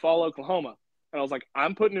event, Eufaula, Oklahoma, and I was like,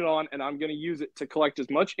 I'm putting it on, and I'm going to use it to collect as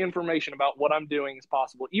much information about what I'm doing as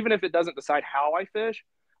possible. Even if it doesn't decide how I fish,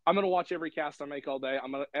 I'm going to watch every cast I make all day.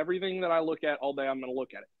 Everything that I look at all day, I'm going to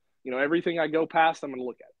look at it. Everything I go past, I'm going to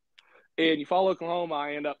look at it. And Eufaula, Oklahoma,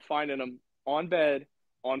 I end up finding them on bed,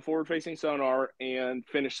 on forward-facing sonar, and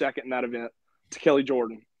finished second in that event to Kelly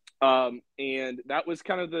Jordan. And that was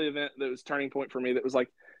kind of the event that was turning point for me. That was like,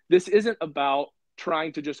 this isn't about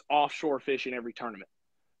trying to just offshore fish in every tournament.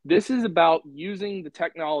 This is about using the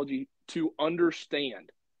technology to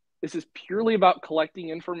understand. This is purely about collecting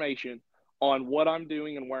information on what I'm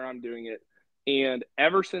doing and where I'm doing it. And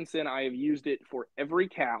ever since then, I have used it for every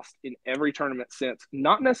cast in every tournament since.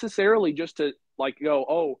 Not necessarily just to go,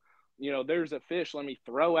 oh, there's a fish. Let me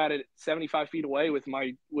throw at it 75 feet away with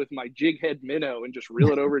my jig head minnow and just reel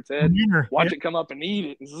it over its head. Watch it come up and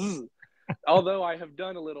eat it. Zzz. Although I have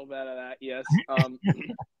done a little bit of that, yes.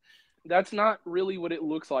 That's not really what it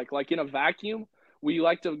looks like. Like in a vacuum, we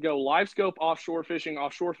like to go live scope, offshore fishing,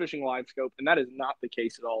 live scope, and that is not the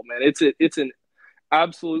case at all, man. It's an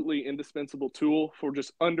absolutely indispensable tool for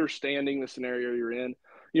just understanding the scenario you're in.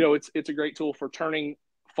 It's a great tool for turning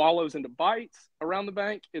follows into bites around the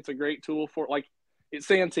bank. It's a great tool for, like, it's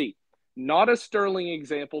Santee. Not a sterling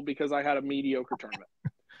example because I had a mediocre tournament.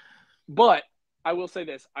 But I will say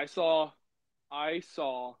this. I saw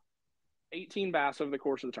 18 bass over the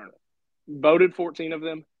course of the tournament. Boated 14 of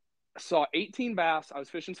them. Saw 18 bass. I was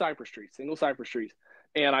fishing cypress trees, single cypress trees.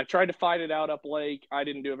 And I tried to fight it out up lake. I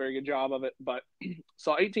didn't do a very good job of it, but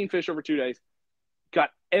saw 18 fish over 2 days.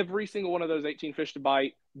 Got every single one of those 18 fish to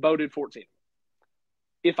bite, boated 14.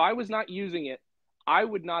 If I was not using it, I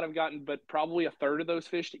would not have gotten but probably a third of those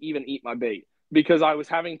fish to even eat my bait, because I was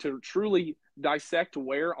having to truly dissect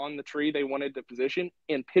where on the tree they wanted to position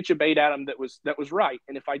and pitch a bait at them that was right.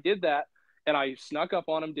 And if I did that and I snuck up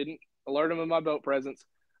on them, didn't alert them of my boat presence,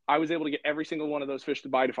 I was able to get every single one of those fish to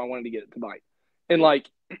bite if I wanted to get it to bite. And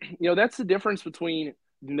that's the difference between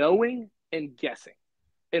knowing and guessing.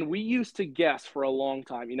 And we used to guess for a long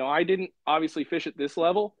time. I didn't obviously fish at this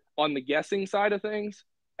level on the guessing side of things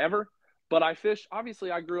ever, but I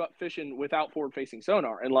grew up fishing without forward facing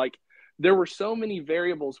sonar. And there were so many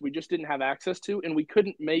variables we just didn't have access to, and we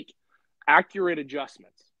couldn't make accurate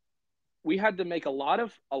adjustments. We had to make a lot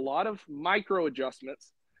of micro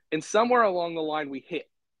adjustments, and somewhere along the line we hit,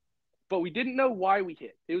 but we didn't know why we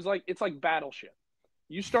hit. It's like Battleship.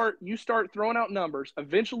 You start throwing out numbers,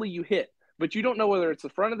 eventually you hit, but you don't know whether it's the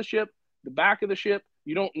front of the ship, the back of the ship.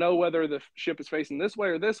 You don't know whether the ship is facing this way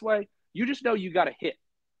or this way. You just know you got a hit.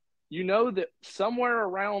 You know that somewhere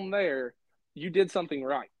around there you did something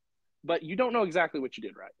right, but you don't know exactly what you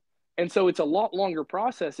did right. And so it's a lot longer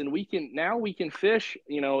process, and we can fish,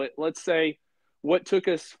 let's say what took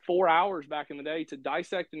us 4 hours back in the day to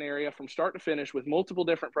dissect an area from start to finish with multiple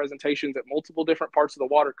different presentations at multiple different parts of the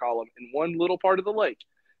water column in one little part of the lake.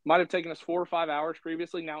 Might have taken us 4 or 5 hours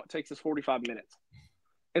previously. Now it takes us 45 minutes.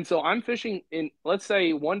 And so I'm fishing in, let's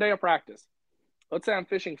say, 1 day of practice. Let's say I'm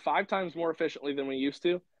fishing 5 times more efficiently than we used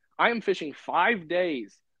to. I am fishing 5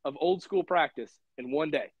 days of old school practice in 1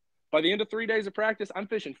 day. By the end of 3 days of practice, I'm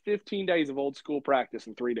fishing 15 days of old school practice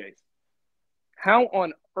in 3 days. How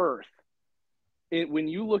on earth, when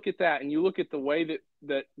you look at that and you look at the way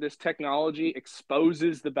that this technology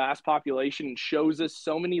exposes the bass population and shows us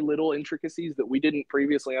so many little intricacies that we didn't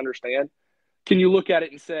previously understand, can you look at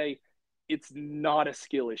it and say, it's not a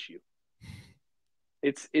skill issue?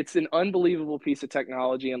 It's an unbelievable piece of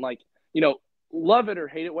technology. And love it or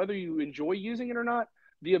hate it, whether you enjoy using it or not,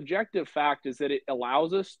 the objective fact is that it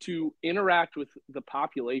allows us to interact with the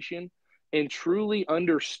population and truly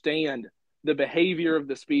understand the behavior of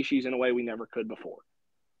the species in a way we never could before.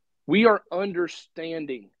 We are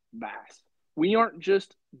understanding bass. We aren't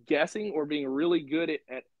just guessing or being really good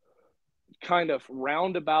at kind of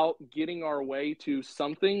roundabout getting our way to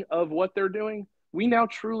something of what they're doing. We now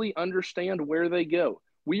truly understand where they go.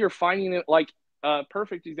 We are finding it. A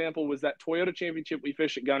perfect example was that Toyota Championship we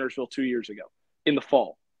fished at Guntersville 2 years ago in the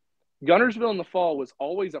fall. Guntersville in the fall was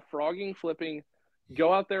always a frogging, flipping,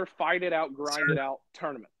 go out there, fight it out, grind it out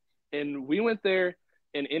tournament. And we went there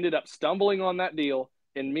and ended up stumbling on that deal.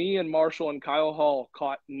 And me and Marshall and Kyle Hall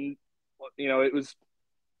caught, it was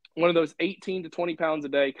one of those 18 to 20 pounds a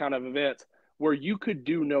day kind of events where you could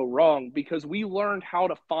do no wrong because we learned how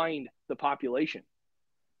to find the population.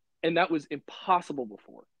 And that was impossible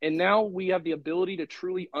before. And now we have the ability to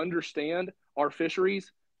truly understand our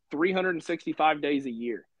fisheries 365 days a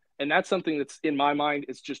year. And that's something that's, in my mind,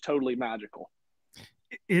 it's just totally magical.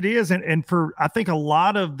 It is. And for, I think a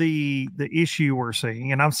lot of the issue we're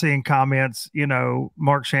seeing, and I'm seeing comments,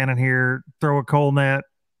 Mark Shannon here, throw a net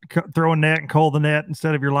and cull the net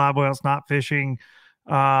instead of your live well. It's not fishing.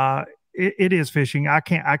 It is fishing. I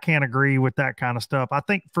can't agree with that kind of stuff. I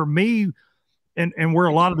think for me, and where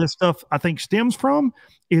a lot of this stuff I think stems from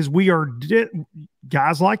is we are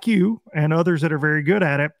guys like you and others that are very good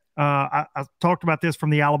at it. I talked about this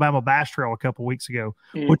from the Alabama Bass Trail a couple weeks ago.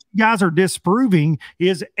 What you guys are disproving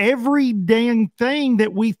is every dang thing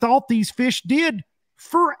that we thought these fish did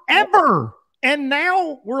forever. And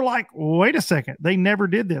now we're like, wait a second, they never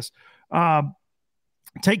did this.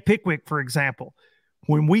 Take Pickwick, for example.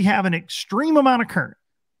 When we have an extreme amount of current,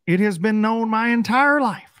 it has been known my entire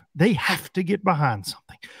life, they have to get behind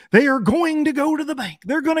something. They are going to go to the bank.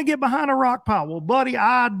 They're going to get behind a rock pile. Well, buddy,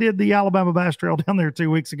 I did the Alabama Bass Trail down there 2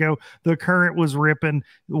 weeks ago. The current was ripping.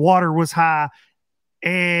 The water was high.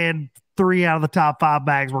 And 3 out of the top 5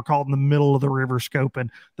 bags were caught in the middle of the river scoping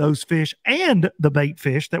those fish and the bait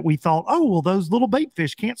fish that we thought, oh, well, those little bait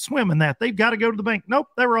fish can't swim in that. They've got to go to the bank. Nope,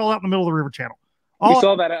 they were all out in the middle of the river channel. We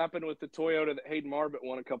saw that happen with the Toyota that Hayden Marbett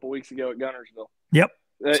won a couple weeks ago at Gunnersville. Yep.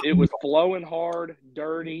 It was flowing hard,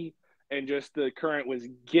 dirty, and just the current was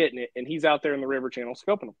getting it, and he's out there in the river channel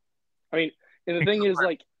scoping them. I mean, and the thing is,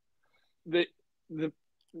 like,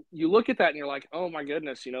 you look at that and you're like, oh my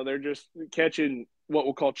goodness, they're just catching what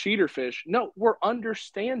we'll call cheater fish. No, we're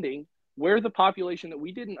understanding where the population that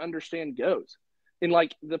we didn't understand goes. And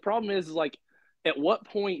like, the problem is like, at what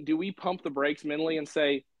point do we pump the brakes mentally and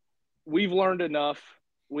say, we've learned enough,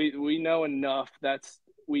 we know enough,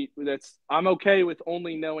 I'm okay with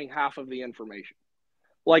only knowing half of the information.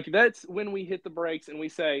 Like, that's when we hit the brakes and we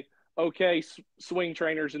say, okay, swing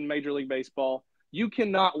trainers in Major League Baseball, you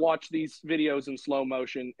cannot watch these videos in slow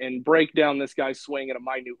motion and break down this guy's swing at a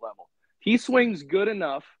minute level. He swings good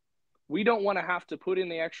enough. We don't want to have to put in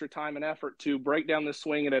the extra time and effort to break down this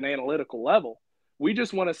swing at an analytical level. We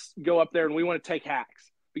just want to go up there and we want to take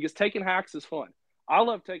hacks, because taking hacks is fun. I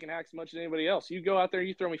love taking hacks as much as anybody else. You go out there,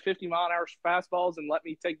 you throw me 50-mile-an-hour fastballs and let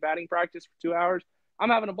me take batting practice for 2 hours, I'm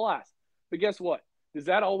having a blast. But guess what? Does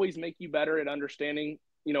that always make you better at understanding,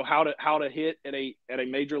 how to hit at a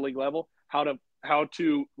major league level, how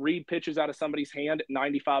to read pitches out of somebody's hand at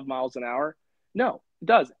 95 miles an hour? No, it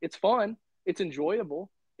doesn't. It's fun. It's enjoyable.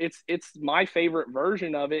 It's my favorite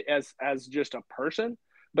version of it as just a person.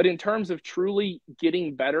 But in terms of truly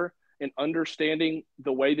getting better and understanding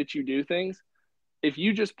the way that you do things, if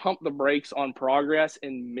you just pump the brakes on progress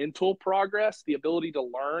and mental progress, the ability to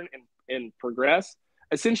learn and progress,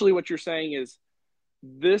 essentially what you're saying is,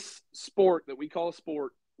 this sport that we call a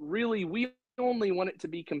sport, really, we only want it to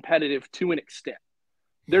be competitive to an extent.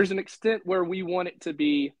 There's an extent where we want it to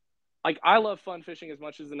be, like, I love fun fishing as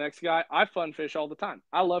much as the next guy. I fun fish all the time.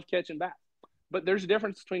 I love catching bass. But there's a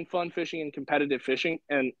difference between fun fishing and competitive fishing.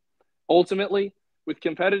 And ultimately, with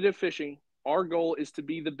competitive fishing, our goal is to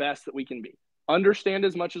be the best that we can be. Understand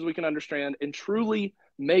as much as we can understand and truly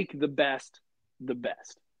make the best the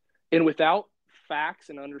best. And without facts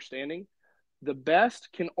and understanding, the best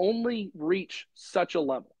can only reach such a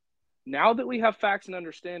level. Now that we have facts and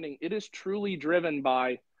understanding, it is truly driven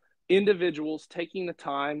by individuals taking the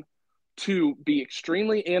time to be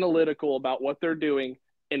extremely analytical about what they're doing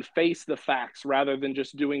and face the facts rather than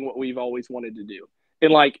just doing what we've always wanted to do.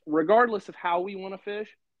 And like, regardless of how we want to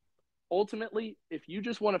fish, ultimately, if you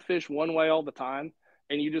just want to fish one way all the time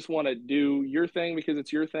and you just want to do your thing because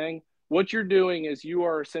it's your thing, what you're doing is you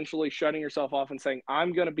are essentially shutting yourself off and saying,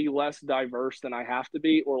 I'm going to be less diverse than I have to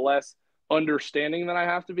be, or less understanding than I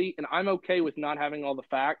have to be. And I'm okay with not having all the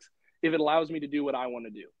facts if it allows me to do what I want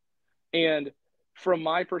to do. And from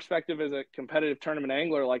my perspective as a competitive tournament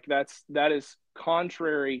angler, like that is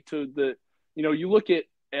contrary to the, you look at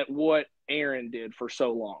what Aaron did for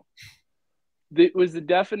so long. It was the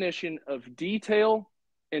definition of detail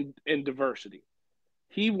and diversity.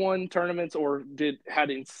 He won tournaments or had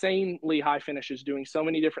insanely high finishes doing so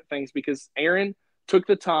many different things because Aaron took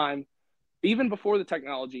the time, even before the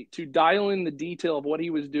technology, to dial in the detail of what he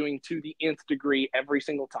was doing to the nth degree every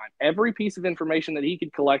single time. Every piece of information that he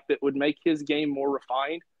could collect that would make his game more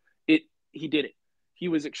refined, he did it. He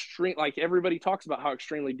was extreme. Like, everybody talks about how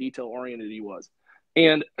extremely detail oriented he was.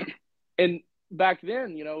 And back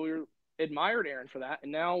then, we were admired Aaron for that.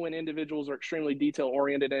 And now when individuals are extremely detail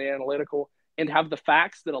oriented and analytical and have the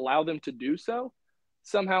facts that allow them to do so,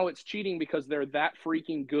 somehow it's cheating because they're that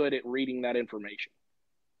freaking good at reading that information.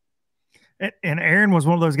 And Aaron was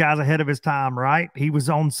one of those guys ahead of his time, right? He was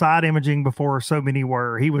on side imaging before so many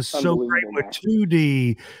were. He was so great with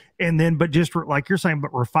 2D. And then, but just like you're saying,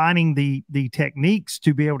 but refining the techniques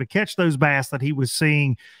to be able to catch those bass that he was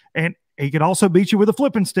seeing. And he could also beat you with a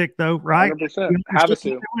flipping stick, though, right? 100%. Have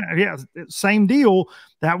to. Yeah, same deal.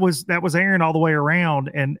 That was Aaron all the way around,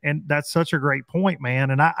 and that's such a great point, man.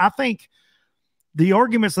 And I think the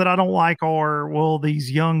arguments that I don't like are, well,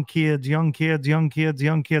 these young kids.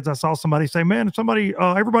 I saw somebody say, man,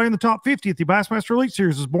 everybody in the top 50 at the Bassmaster Elite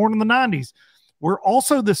Series was born in the 90s. We're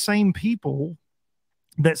also the same people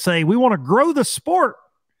that say we want to grow the sport.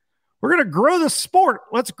 We're going to grow the sport.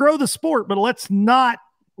 Let's grow the sport, but let's not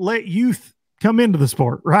let youth come into the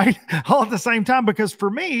sport, right? All at the same time, because for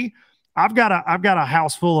me, I've got a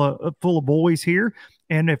house full of boys here.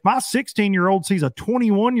 And if my 16-year-old sees a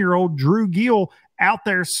 21-year-old Drew Gill out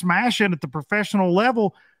there smashing at the professional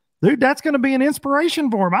level, dude, that's going to be an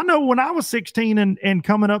inspiration for him. I know when I was 16 and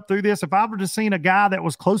coming up through this, if I would have seen a guy that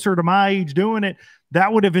was closer to my age doing it,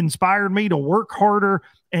 that would have inspired me to work harder.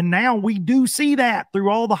 And now we do see that through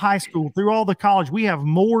all the high school, through all the college. We have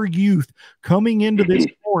more youth coming into this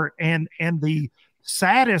sport. And the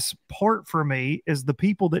saddest part for me is the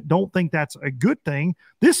people that don't think that's a good thing.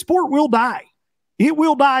 This sport will die. It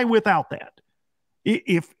will die without that.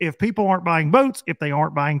 If people aren't buying boats, if they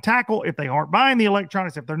aren't buying tackle, if they aren't buying the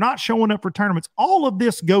electronics, if they're not showing up for tournaments, all of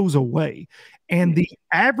this goes away. And the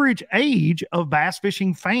average age of bass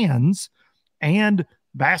fishing fans and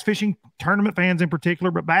bass fishing tournament fans in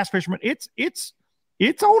particular, but bass fishermen, it's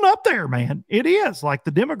on up there, man. It is. Like,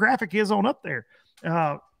 the demographic is on up there.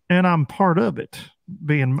 And I'm part of it,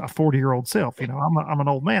 being a 40-year-old self. You know, I'm an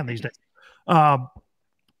old man these days.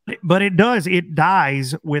 But it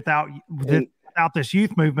dies without this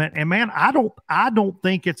youth movement. And man, I don't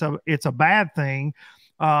think it's a bad thing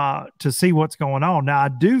to see what's going on. Now, I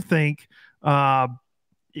do think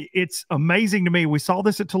it's amazing to me. We saw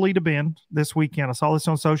this at Toledo Bend this weekend. I saw this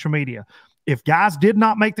on social media. If guys did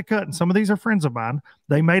not make the cut, and some of these are friends of mine,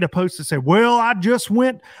 they made a post that said, well, I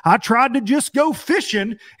tried to just go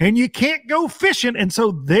fishing, and you can't go fishing. And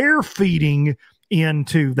so they're feeding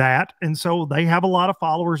into that. And so they have a lot of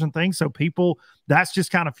followers and things. So people, that's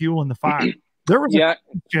just kind of fueling the fire. There was a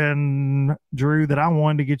question, Drew, that I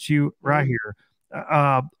wanted to get you right here.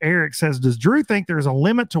 Eric says, does Drew think there's a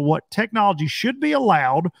limit to what technology should be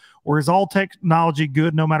allowed, or is all technology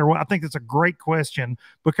good no matter what? I think that's a great question,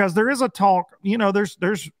 because there is a talk, you know,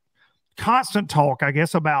 there's constant talk, I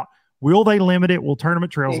guess, about will they limit it? Will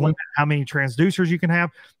tournament trails limit how many transducers you can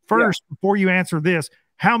have? First, before you answer this,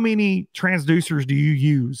 how many transducers do you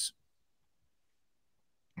use?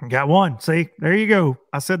 Got one. See, there you go.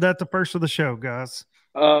 I said that the first of the show, guys.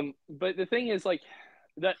 But the thing is, like,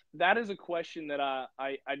 that is a question that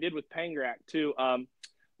I did with Pangrak too.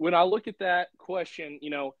 When I look at that question, you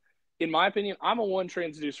know, in my opinion, I'm a one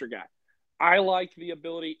transducer guy. I like the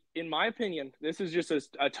ability, in my opinion, this is just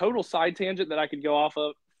a total side tangent that I could go off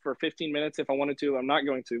of for 15 minutes if I wanted to. I'm not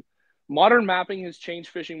going to. Modern mapping has changed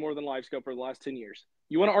fishing more than live scope over the last 10 years.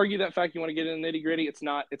 You want to argue that fact? You want to get in the nitty gritty? It's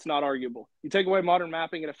not arguable. You take away modern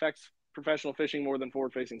mapping, it affects professional fishing more than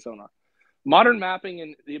forward-facing sonar. Modern mapping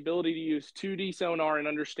and the ability to use 2D sonar and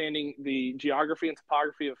understanding the geography and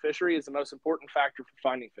topography of fishery is the most important factor for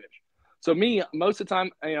finding fish. So me, most of the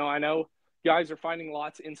time, you know, I know guys are finding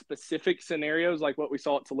lots in specific scenarios like what we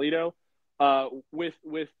saw at Toledo with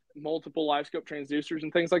multiple live scope transducers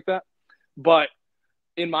and things like that. But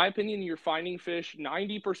in my opinion, you're finding fish,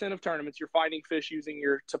 90% of tournaments, you're finding fish using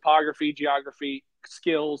your topography, geography,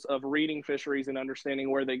 skills of reading fisheries and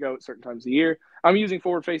understanding where they go at certain times of the year. I'm using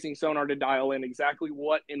forward-facing sonar to dial in exactly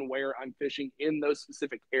what and where I'm fishing in those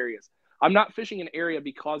specific areas. I'm not fishing an area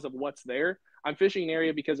because of what's there. I'm fishing an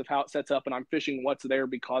area because of how it sets up, and I'm fishing what's there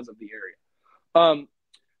because of the area.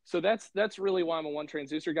 So that's really why I'm a one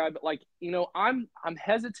transducer guy. But, like, you know, I'm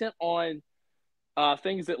hesitant on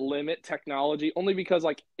things that limit technology, only because,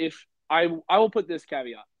 like, if I will put this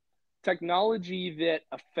caveat: technology that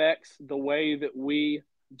affects the way that we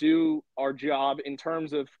do our job in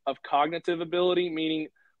terms of cognitive ability, meaning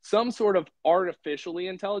some sort of artificially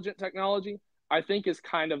intelligent technology, I think is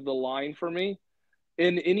kind of the line for me.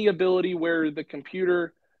 In any ability where the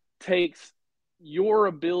computer takes your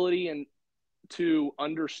ability and to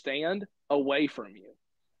understand away from you.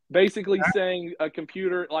 Basically saying a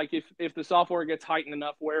computer, like if the software gets heightened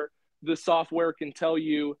enough where the software can tell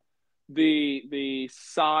you the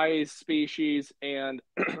size, species, and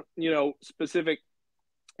you know, specific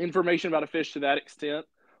information about a fish to that extent,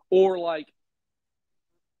 or like,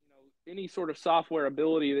 you know, any sort of software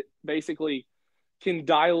ability that basically can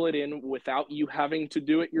dial it in without you having to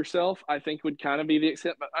do it yourself, I think would kind of be the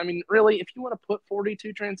extent. But I mean, really, if you want to put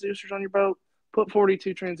 42 transducers on your boat, put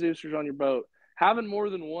 42 transducers on your boat. Having more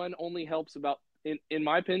than one only helps about, in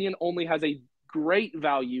my opinion, only has a great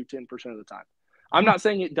value 10% of the time. I'm not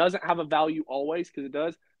saying it doesn't have a value always, because it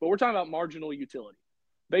does, but we're talking about marginal utility.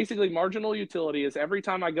 Basically, marginal utility is every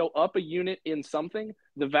time I go up a unit in something,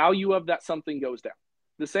 the value of that something goes down.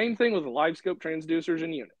 The same thing with live scope transducers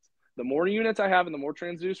and units. The more units I have and the more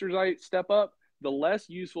transducers I step up, the less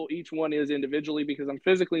useful each one is individually, because I'm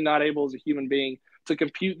physically not able as a human being to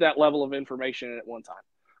compute that level of information at one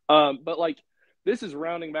time. But like, this is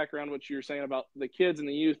rounding back around what you were saying about the kids and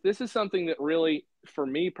the youth. This is something that really, for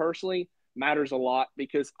me personally, matters a lot,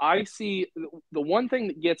 because I see the one thing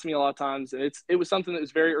that gets me a lot of times, and it was something that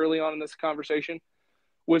was very early on in this conversation,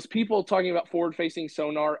 was people talking about forward-facing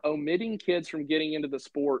sonar, omitting kids from getting into the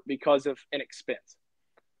sport because of an expense.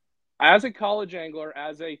 As a college angler,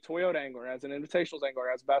 as a Toyota angler, as an Invitationals angler,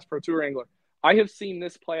 as a Bass Pro Tour angler, I have seen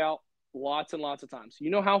this play out lots and lots of times. You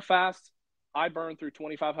know how fast I burn through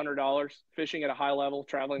 $2,500 fishing at a high level,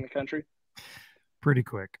 traveling the country? Pretty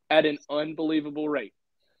quick. At an unbelievable rate.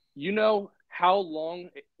 You know how long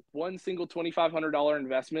one single $2,500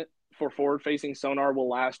 investment for forward-facing sonar will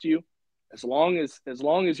last you? As long as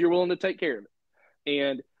you're willing to take care of it.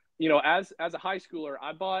 And you know, as a high schooler,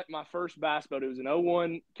 I bought my first bass boat. It was an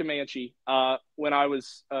 '01 Comanche when I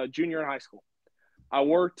was a junior in high school. I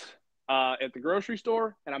worked at the grocery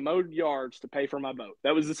store, and I mowed yards to pay for my boat.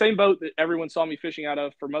 That was the same boat that everyone saw me fishing out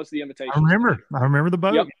of for most of the invitations. I remember the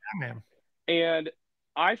boat. Yep. Yeah, man. And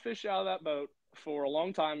I fished out of that boat for a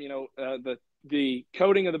long time. You know, the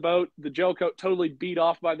coating of the boat, the gel coat, totally beat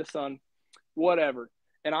off by the sun, whatever.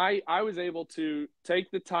 And I was able to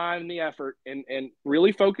take the time and the effort and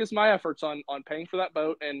really focus my efforts on paying for that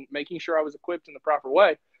boat and making sure I was equipped in the proper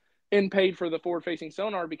way and paid for the forward-facing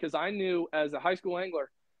sonar, because I knew as a high school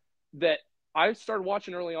angler that I started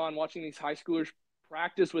watching early on, watching these high schoolers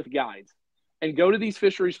practice with guides and go to these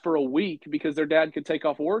fisheries for a week because their dad could take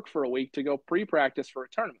off work for a week to go pre-practice for a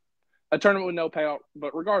tournament with no payout.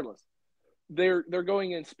 But regardless, they're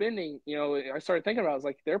going and spending, you know, I started thinking about it, I was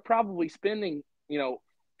like, they're probably spending, you know,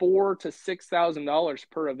 $4,000 to $6,000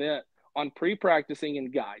 per event on pre-practicing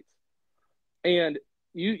and guides. And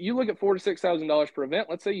you look at $4,000 to $6,000 per event.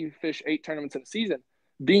 Let's say you fish 8 tournaments in a season.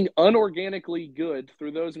 Being unorganically good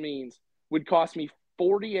through those means would cost me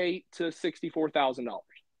 $48,000 to $64,000.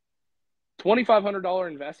 $2,500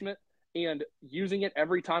 investment, and using it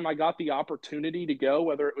every time I got the opportunity to go,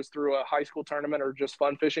 whether it was through a high school tournament or just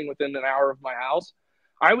fun fishing within an hour of my house,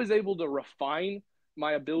 I was able to refine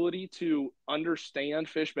my ability to understand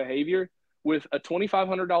fish behavior with a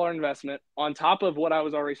 $2,500 investment on top of what I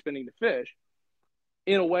was already spending to fish,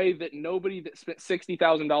 in a way that nobody that spent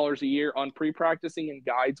 $60,000 a year on pre-practicing and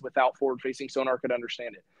guides without forward-facing sonar could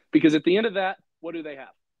understand it. Because at the end of that, what do they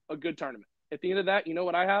have? A good tournament. At the end of that, you know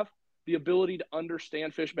what I have? The ability to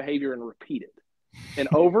understand fish behavior and repeat it. And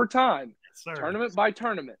over time, Yes, tournament by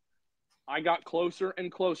tournament, I got closer and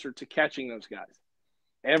closer to catching those guys.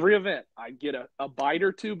 Every event, I get a bite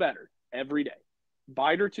or two better every day.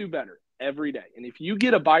 Bite or two better every day. And if you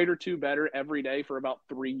get a bite or two better every day for about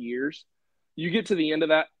 3 years, you get to the end of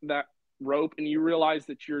that rope and you realize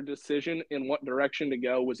that your decision in what direction to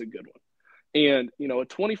go was a good one. And, you know, a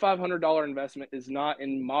 $2,500 investment is not,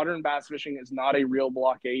 in modern bass fishing, is not a real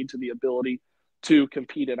blockade to the ability to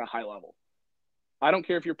compete at a high level. I don't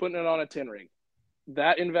care if you're putting it on a 10 ring.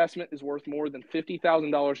 That investment is worth more than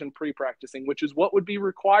 $50,000 in pre-practicing, which is what would be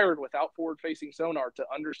required without forward-facing sonar to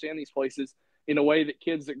understand these places in a way that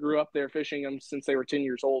kids that grew up there fishing them since they were 10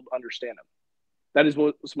 years old understand them. That is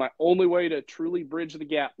what was my only way to truly bridge the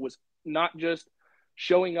gap, was not just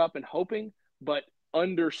showing up and hoping, but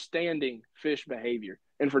understanding fish behavior.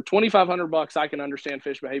 And for $2,500, I can understand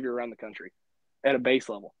fish behavior around the country at a base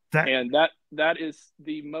level. That is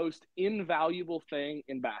the most invaluable thing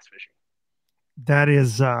in bass fishing. That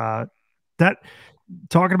is that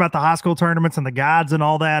talking about the high school tournaments and the guides and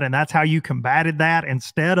all that, and that's how you combated that,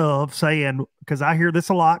 instead of saying, because I hear this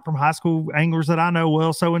a lot from high school anglers that I know,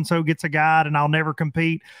 well, so-and-so gets a guide and I'll never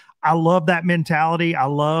compete. I love that mentality. I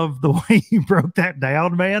love the way you broke that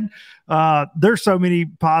down, man. There's so many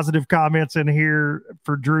positive comments in here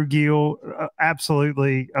for Drew Gill.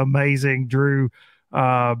 Absolutely amazing, Drew.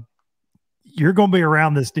 You're going to be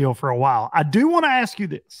around this deal for a while. I do want to ask you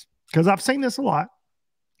this, because I've seen this a lot.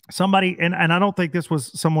 Somebody, and I don't think this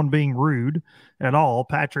was someone being rude at all.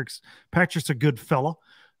 Patrick's a good fella.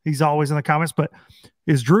 He's always in the comments, but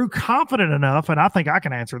is Drew confident enough? And I think I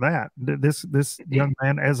can answer that. This young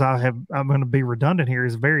man, I'm going to be redundant here,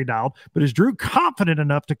 is very dialed, but is Drew confident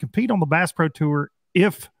enough to compete on the Bass Pro Tour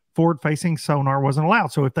if forward-facing sonar wasn't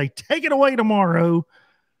allowed? So if they take it away tomorrow,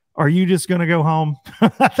 are you just going to go home?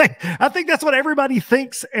 I think that's what everybody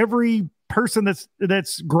thinks every person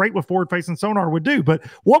that's great with forward-facing sonar would do. But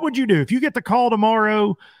what would you do if you get the call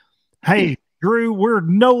tomorrow? Hey, Drew, we're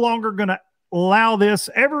no longer going to allow this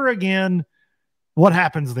ever again. What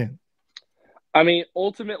happens then? I mean,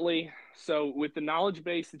 ultimately, so with the knowledge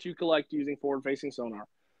base that you collect using forward-facing sonar,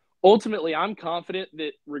 ultimately, I'm confident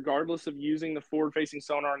that regardless of using the forward-facing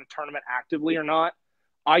sonar in a tournament actively or not,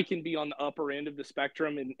 I can be on the upper end of the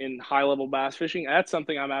spectrum in high-level bass fishing. That's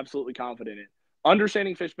something I'm absolutely confident in.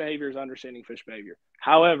 Understanding fish behavior is understanding fish behavior.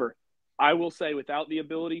 However, I will say, without the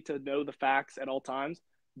ability to know the facts at all times,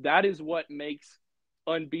 that is what makes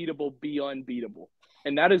unbeatable be unbeatable.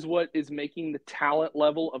 And that is what is making the talent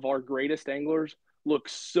level of our greatest anglers look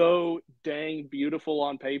so dang beautiful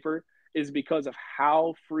on paper is because of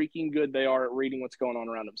how freaking good they are at reading what's going on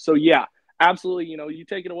around them. So yeah, absolutely. You know, you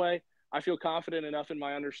take it away, I feel confident enough in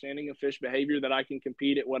my understanding of fish behavior that I can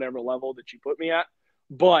compete at whatever level that you put me at.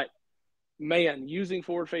 But man, using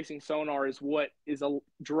forward-facing sonar is what is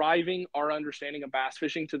driving our understanding of bass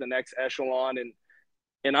fishing to the next echelon.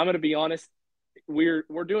 And I'm going to be honest, we're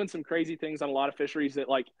doing some crazy things on a lot of fisheries that,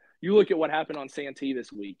 like, you look at what happened on Santee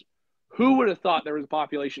this week. Who would have thought there was a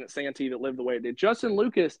population at Santee that lived the way it did? Justin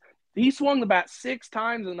Lucas, he swung the bat 6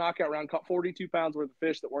 times in the knockout round, caught 42 pounds worth of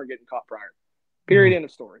fish that weren't getting caught prior. Period. End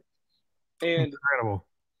of story. And incredible,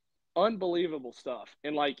 unbelievable stuff.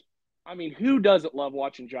 And, like, I mean, who doesn't love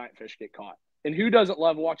watching giant fish get caught? And who doesn't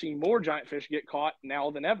love watching more giant fish get caught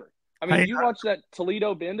now than ever? I mean, you watch that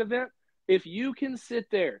Toledo Bend event, if you can sit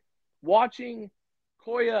there watching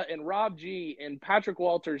Koya and Rob G and Patrick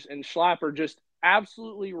Walters and Schlapper just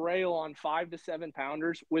absolutely rail on 5 to 7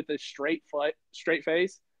 pounders with a straight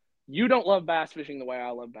face, you don't love bass fishing the way I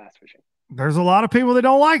love bass fishing. There's a lot of people that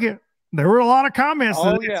don't like it. There were a lot of comments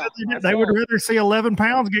that they would rather see 11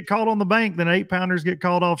 pounds get caught on the bank than 8 pounders get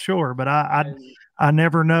caught offshore. But I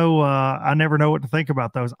never know. I never know what to think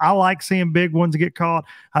about those. I like seeing big ones get caught.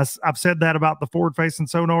 I've said that about the forward-facing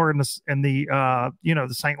sonar and the you know,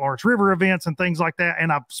 the St. Lawrence River events and things like that.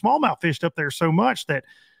 And I've smallmouth fished up there so much that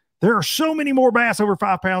there are so many more bass over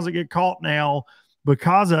 5 pounds that get caught now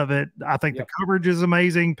because of it. I think the coverage is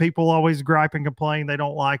amazing. People always gripe and complain they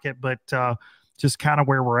don't like it, but just kind of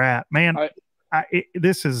where we're at, man.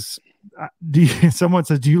 This is. Someone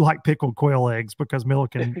says, do you like pickled quail eggs? Because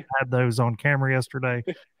Milliken had those on camera yesterday.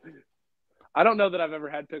 I don't know that I've ever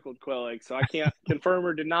had pickled quail eggs, so I can't confirm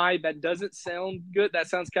or deny. That doesn't sound good. That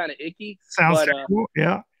sounds kind of icky. Sounds cool.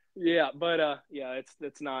 Yeah, but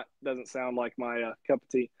it's not, doesn't sound like my cup of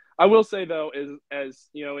tea. I will say though, as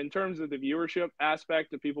you know, in terms of the viewership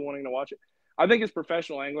aspect of people wanting to watch it, I think as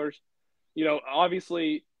professional anglers, you know,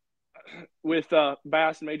 obviously with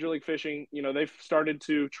bass and Major League Fishing, you know, they've started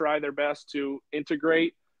to try their best to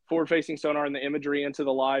integrate forward-facing sonar and the imagery into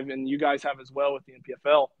the live, and you guys have as well with the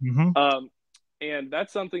NPFL. And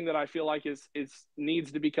that's something that I feel like is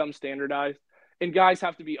needs to become standardized, and guys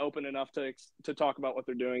have to be open enough to talk about what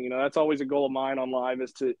they're doing. You know, that's always a goal of mine on live,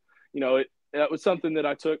 is to, you know, that was something that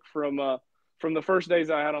I took from the first days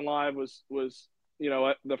I had on live was, you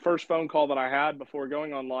know, the first phone call that I had before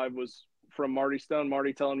going on live was from Marty Stone.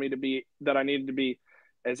 Marty telling me that I needed to be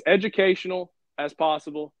as educational as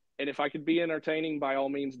possible, and if I could be entertaining, by all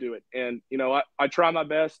means do it. And, you know, I try my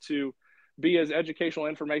best to be as educational,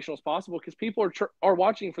 informational as possible, because people are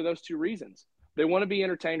watching for those two reasons. They want to be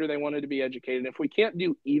entertained or they wanted to be educated. If we can't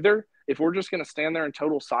do either, if we're just going to stand there in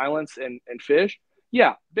total silence and fish,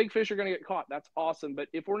 yeah, big fish are going to get caught. That's awesome. But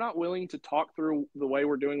if we're not willing to talk through the way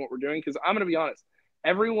we're doing what we're doing, because I'm going to be honest,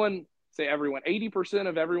 80%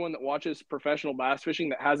 of everyone that watches professional bass fishing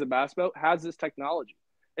that has a bass boat has this technology,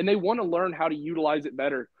 and they want to learn how to utilize it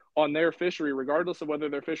better on their fishery, regardless of whether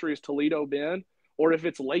their fishery is Toledo Bend or if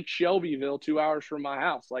it's Lake Shelbyville 2 hours from my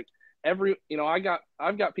house. Like, you know, I've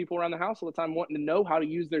got people around the house all the time wanting to know how to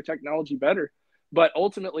use their technology better. But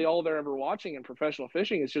ultimately, all they're ever watching in professional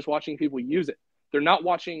fishing is just watching people use it. They're not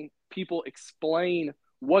watching people explain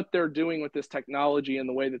what they're doing with this technology and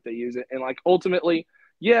the way that they use it. And, like, ultimately,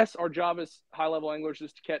 yes, our job as high-level anglers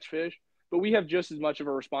is to catch fish, but we have just as much of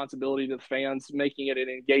a responsibility to the fans, making it an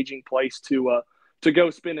engaging place to go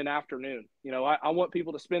spend an afternoon. You know, I want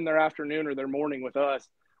people to spend their afternoon or their morning with us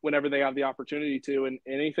whenever they have the opportunity to, and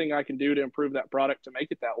anything I can do to improve that product to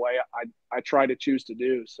make it that way, I try to choose to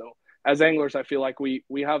do. So as anglers, I feel like we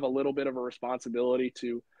have a little bit of a responsibility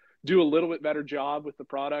to do a little bit better job with the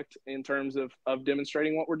product in terms of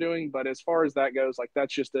demonstrating what we're doing. But as far as that goes, like,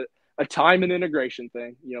 that's just a time and integration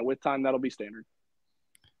thing. You know, with time, that'll be standard.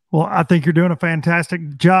 Well, I think you're doing a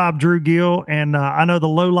fantastic job, Drew Gill. And I know the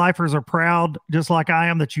low lifers are proud, just like I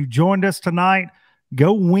am, that you joined us tonight.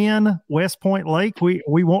 Go win West Point Lake. We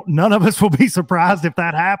won't, none of us will be surprised if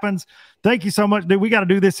that happens. Thank you so much, dude. We got to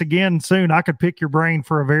do this again soon. I could pick your brain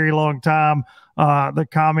for a very long time. The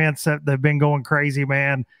comments that they've been going crazy,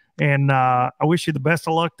 man. And I wish you the best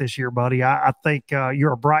of luck this year, buddy. I think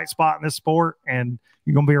you're a bright spot in this sport, and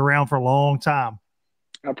you're going to be around for a long time.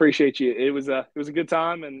 I appreciate you. It was a good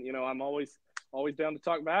time, and, you know, I'm always down to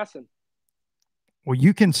talk bassing. Well,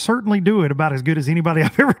 you can certainly do it about as good as anybody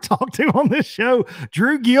I've ever talked to on this show.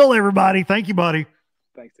 Drew Gill, everybody. Thank you, buddy.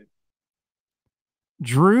 Thanks, dude.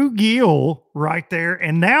 Drew Gill right there.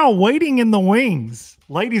 And now waiting in the wings,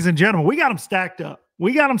 ladies and gentlemen, we got them stacked up.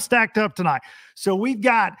 We got them stacked up tonight. So we've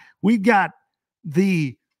got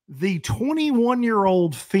the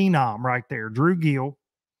 21-year-old phenom right there, Drew Gill.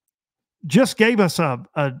 Just gave us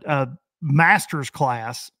a master's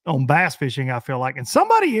class on bass fishing, I feel like, and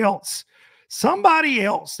somebody else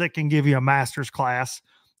that can give you a master's class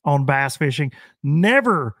on bass fishing.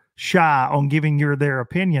 Never shy on giving their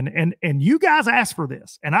opinion. And you guys asked for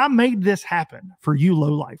this, and I made this happen for you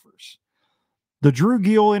low-lifers. The Drew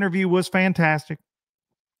Gill interview was fantastic.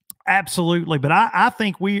 Absolutely. But I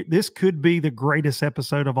think this could be the greatest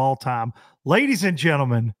episode of all time. Ladies and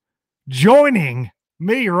gentlemen, joining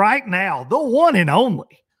me right now, the one and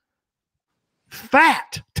only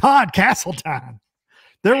Fat Todd Castledine.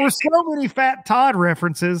 There were so many Fat Todd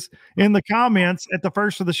references in the comments at the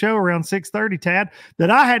first of the show around 6:30, Tad,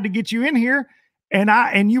 that I had to get you in here,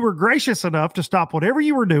 and you were gracious enough to stop whatever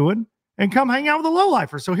you were doing and come hang out with the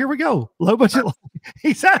low-lifer. So here we go. Low budget.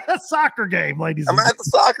 He's at a soccer game, ladies. I'm at the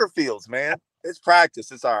soccer fields, man. It's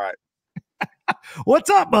practice. It's all right.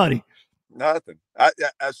 What's up, buddy? Nothing.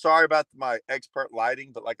 I'm sorry about my expert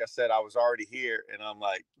lighting, but like I said, I was already here, and I'm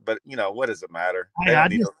like, but what does it matter?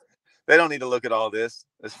 They don't need to look at all this.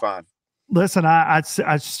 It's fine. Listen, I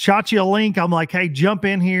shot you a link. I'm like, hey, jump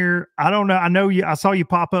in here. I don't know. I know you. I saw you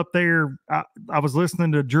pop up there. I was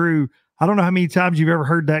listening to Drew. I don't know how many times you've ever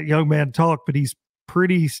heard that young man talk, but he's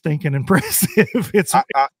pretty stinking impressive. I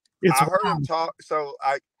heard him talk. So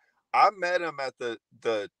I met him at the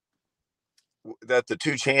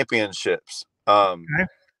 2 championships. Okay.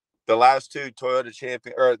 The last 2 Toyota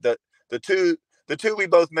champion, or the two we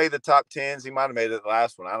both made the top 10s. He might have made it the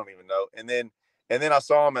last one. I don't even know. And then I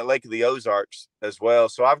saw him at Lake of the Ozarks as well.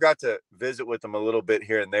 So I've got to visit with him a little bit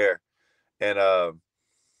here and there. And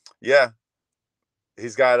yeah,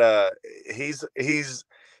 he's got he's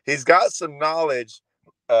got some knowledge.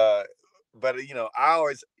 But I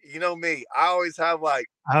always, me, I always have like,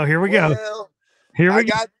 oh, here we go. Here we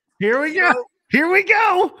go. Here we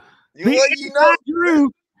go.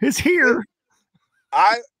 Drew is here.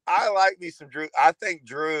 I like me some Drew. I think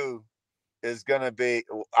Drew is going to be,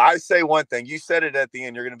 I say one thing, you said it at the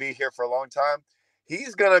end, you're going to be here for a long time.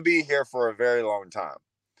 He's going to be here for a very long time.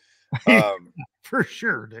 For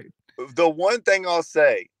sure, dude. The one thing I'll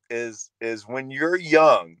say is when you're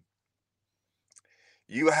young,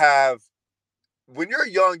 you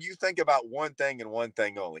think about one thing and one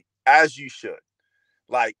thing only, as you should,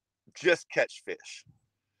 like just catch fish,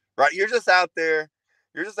 right? You're just out there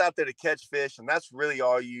to catch fish. And that's really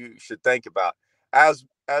all you should think about. As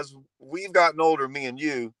we've gotten older, me and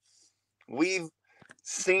you, we've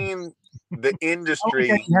seen the industry.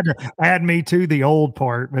 You had to add me to the old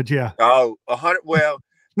part, but yeah. Oh, 100. Well,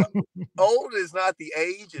 old is not the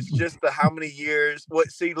age; it's just the how many years.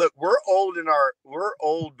 See, look, we're old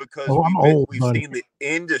because we've seen the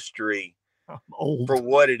industry for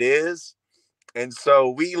what it is, and so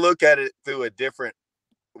we look at it differently.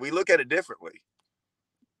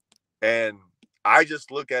 And I just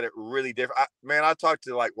look at it really different. I talked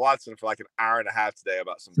to like Watson for like an hour and a half today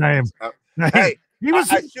about some things. Hey,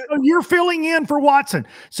 you're filling in for Watson.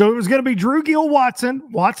 So it was going to be Drew Gill Watson.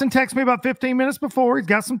 Watson texted me about 15 minutes before. He's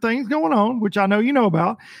got some things going on, which I know you know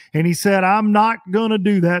about. And he said, I'm not going to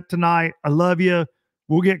do that tonight. I love you.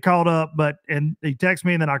 We'll get caught up. And he texted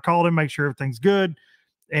me, and then I called him, make sure everything's good.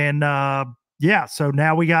 And yeah, so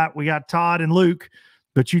now we got Todd and Luke,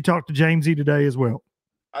 but you talked to Jamesy today as well.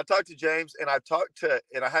 I talked to James, and I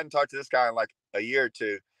hadn't talked to this guy in like a year or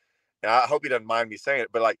two. And I hope he doesn't mind me saying it,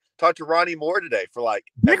 but like talked to Ronnie Moore today for like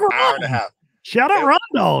an hour and a half. Shout out Ron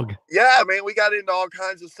Dog. Yeah, man, we got into all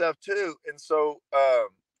kinds of stuff too. And so,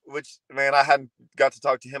 which, man, I hadn't got to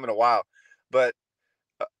talk to him in a while, but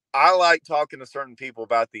I like talking to certain people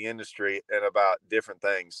about the industry and about different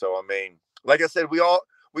things. So, I mean, like I said,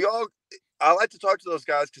 I like to talk to those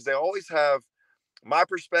guys because they always have my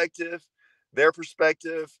perspective, their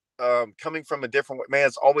perspective, coming from a different way. Man,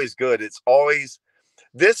 it's always good.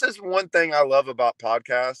 This is one thing I love about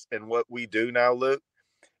podcasts and what we do now, Luke,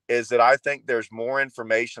 is that I think there's more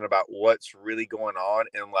information about what's really going on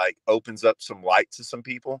and like opens up some light to some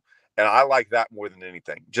people. And I like that more than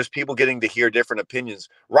anything. Just people getting to hear different opinions,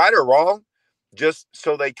 right or wrong, just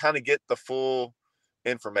so they kind of get the full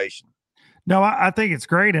information. No, I think it's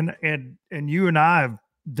great. And you and I have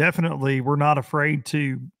definitely, we're not afraid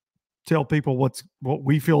to tell people what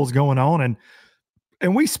we feel is going on.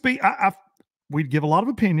 And we speak, we'd give a lot of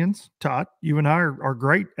opinions. Todd, you and I are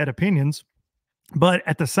great at opinions, but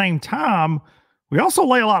at the same time, we also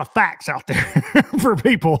lay a lot of facts out there for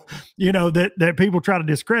people, that people try to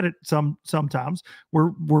discredit sometimes.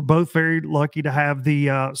 We're both very lucky to have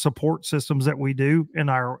the support systems that we do in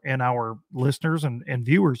our listeners and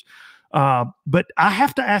viewers. But I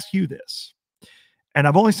have to ask you this, and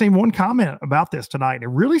I've only seen one comment about this tonight. It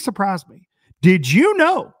really surprised me. Did you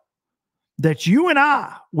know that you and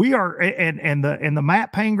we are, and the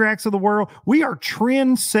Matt Pangracs of the world, we are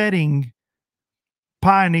trend setting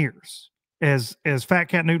pioneers, as Fat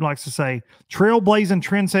Cat Newton likes to say, trailblazing,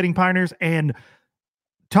 trend setting pioneers. And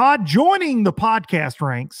Todd joining the podcast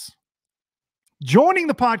ranks,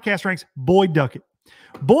 Boyd Duckett.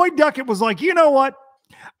 Boyd Duckett was like, you know what?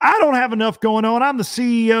 I don't have enough going on. I'm the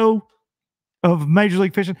CEO of Major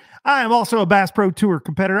League Fishing. I am also a Bass Pro Tour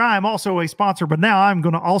competitor. I am also a sponsor, but now I'm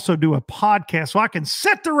going to also do a podcast so I can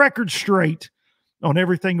set the record straight on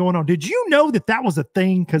everything going on. Did you know that was a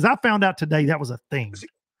thing? Because I found out today that was a thing.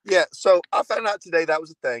 Yeah, so I found out today that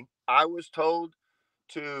was a thing. I was told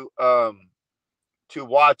to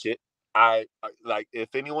watch it. I like,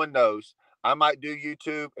 if anyone knows, I might do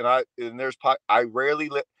YouTube, and I've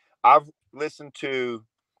listened to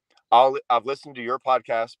your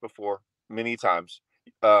podcast before many times.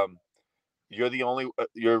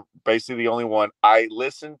 You're basically the only one. I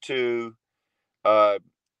listened to the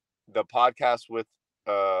podcast with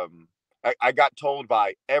I got told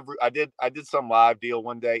by I did some live deal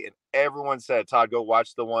one day, and everyone said, Todd, go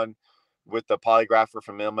watch the one with the polygrapher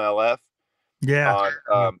from MLF. Yeah.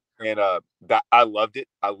 That I loved it.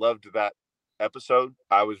 I loved that episode.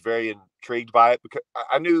 I was very intrigued by it because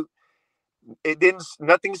I knew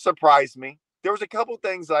nothing surprised me. There was a couple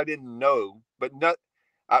things that I didn't know, but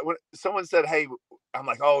when someone said, hey, I'm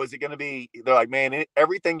like, oh, is it going to be, they're like, man,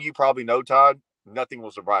 everything you probably know, Todd, nothing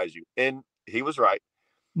will surprise you. And he was right.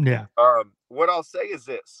 Yeah. What I'll say is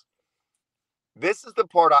this. This is the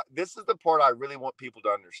part I really want people to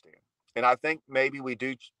understand. And I think maybe we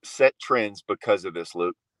do set trends because of this,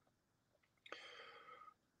 Luke.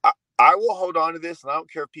 I will hold on to this, and I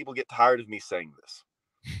don't care if people get tired of me saying this.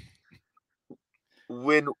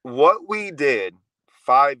 When what we did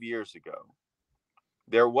 5 years ago,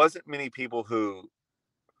 there wasn't many people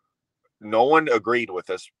no one agreed with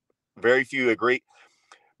us. Very few agreed.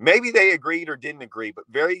 Maybe they agreed or didn't agree, but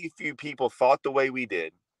very few people thought the way we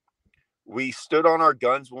did. We stood on our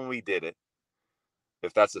guns when we did it.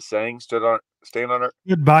 If that's a saying, stand on our.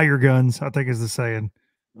 You'd buy your guns, I think is the saying.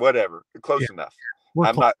 Whatever, close enough.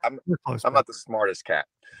 I'm not the smartest cat.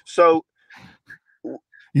 So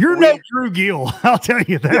you're no Drew Gill. I'll tell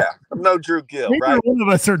you that. Yeah, I'm no Drew Gill. Neither right? One of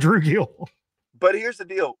us are Drew Gill. But here's the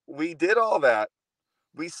deal: we did all that.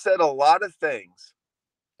 We said a lot of things,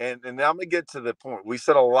 and now I'm gonna get to the point. We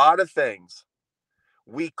said a lot of things.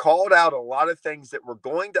 We called out a lot of things that were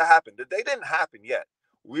going to happen. That they didn't happen yet.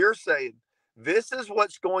 We're saying this is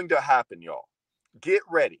what's going to happen, y'all. Get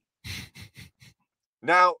ready.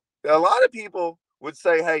 Now, a lot of people would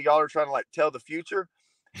say, hey, y'all are trying to tell the future.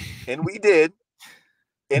 And we did.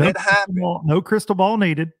 And it happened. No crystal ball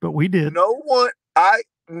needed, but we did. No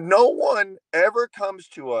one ever comes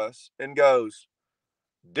to us and goes,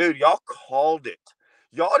 dude, y'all called it.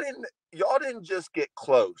 Y'all didn't just get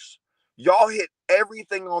close. Y'all hit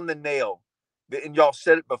everything on the nail. And y'all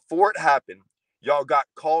said it before it happened. Y'all got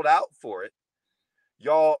called out for it.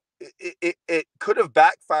 Y'all, it could have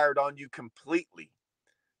backfired on you completely,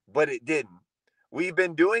 but it didn't. We've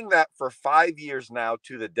been doing that for 5 years now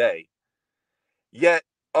to the day. Yet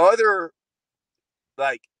other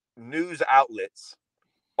news outlets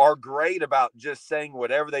are great about just saying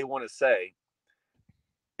whatever they want to say.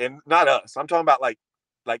 And not us. I'm talking about like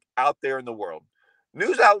out there in the world.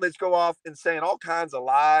 News outlets go off and saying all kinds of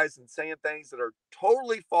lies and saying things that are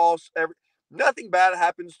totally false. Nothing bad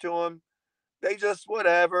happens to them. They just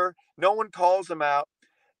whatever. No one calls them out.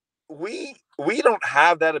 We don't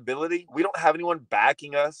have that ability. We don't have anyone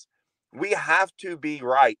backing us. We have to be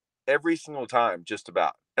right every single time, just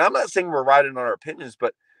about. And I'm not saying we're right in our opinions,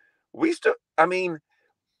 but we did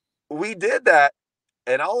that.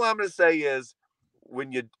 And all I'm going to say is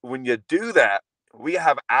when you do that, we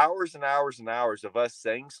have hours and hours and hours of us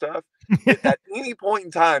saying stuff. At any point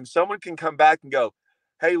in time, someone can come back and go,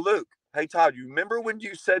 hey, Luke, hey, Todd, you remember when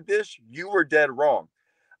you said this? You were dead wrong.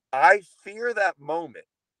 I fear that moment,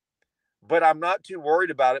 but I'm not too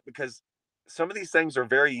worried about it because some of these things are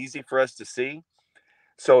very easy for us to see.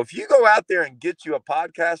 So if you go out there and get you a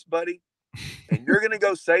podcast, buddy, and you're going to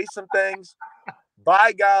go say some things,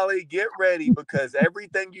 by golly, get ready, because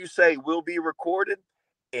everything you say will be recorded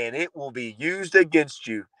and it will be used against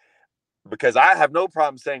you, because I have no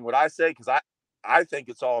problem saying what I say, because I think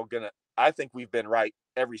I think we've been right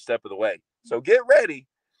every step of the way. So get ready,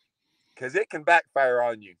 because it can backfire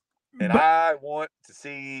on you. And I want to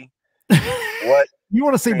see what you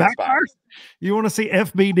want to see backfire. You want to see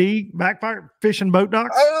FBD backfire, fishing boat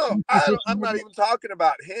docks? I'm not even talking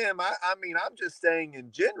about him. I mean, I'm just saying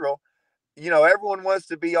in general, everyone wants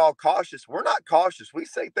to be all cautious. We're not cautious. We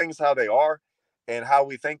say things how they are. and how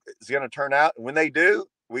we think it's going to turn out. And when they do,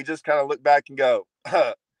 we just kind of look back and go,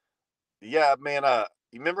 yeah, man,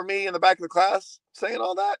 you remember me in the back of the class saying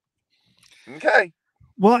all that? Okay.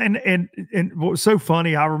 Well, and what was so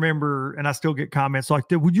funny, I remember, and I still get comments like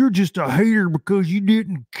that, well, you're just a hater because you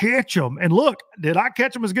didn't catch them. And look, did I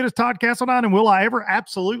catch them as good as Todd Castledine? And will I ever?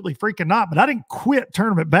 Absolutely freaking not. But I didn't quit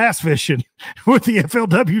tournament bass fishing with the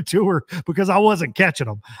FLW tour because I wasn't catching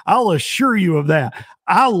them. I'll assure you of that.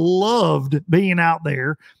 I loved being out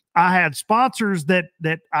there. I had sponsors that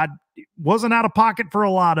I wasn't out of pocket for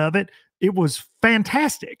a lot of it. It was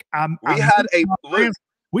fantastic. We had a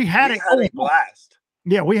blast.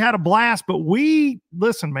 Yeah, we had a blast, but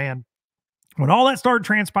listen, man, when all that started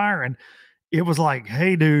transpiring, it was like,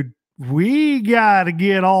 hey, dude, we got to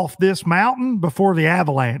get off this mountain before the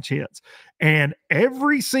avalanche hits. And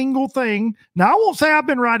every single thing, now I won't say I've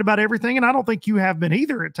been right about everything, and I don't think you have been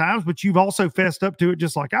either at times, but you've also fessed up to it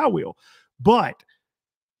just like I will. But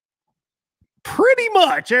pretty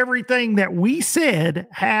much everything that we said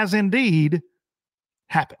has indeed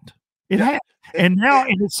happened. It has. And now,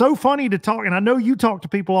 and it's so funny to talk, and I know you talk to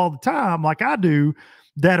people all the time, like I do,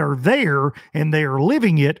 that are there and they are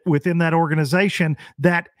living it within that organization,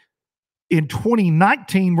 that in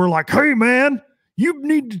 2019, we're like, hey, man, you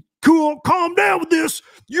need to calm down with this.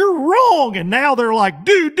 You're wrong. And now they're like,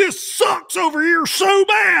 dude, this sucks over here so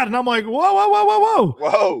bad. And I'm like,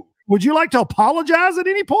 whoa. Would you like to apologize at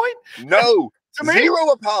any point? No.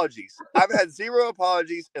 Zero apologies. I've had zero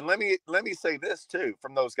apologies. And let me say this too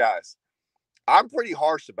from those guys. I'm pretty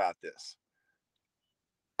harsh about this.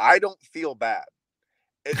 I don't feel bad.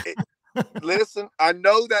 Listen, I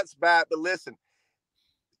know that's bad, but listen,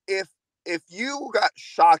 if you got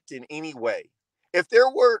shocked in any way, if there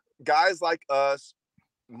were guys like us,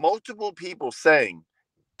 multiple people saying,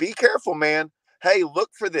 be careful, man. Hey,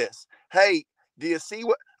 look for this. Hey, do you see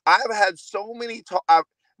what I've had so many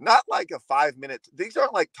not like a 5-minute. These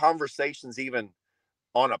aren't like conversations even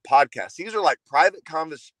on a podcast. These are like private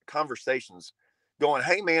conversations going,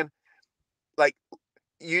 hey, man, like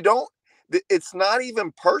it's not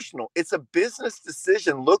even personal. It's a business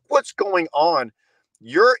decision. Look what's going on.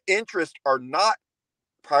 Your interests are not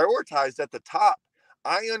prioritized at the top.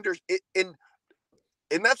 I understand.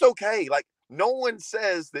 And that's okay. Like, no one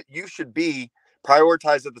says that you should be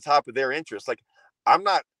prioritized at the top of their interests. Like, I'm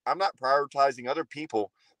not prioritizing other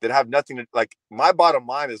people that have nothing to, like, my bottom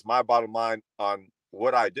line is my bottom line on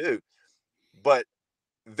what I do. But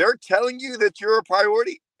they're telling you that you're a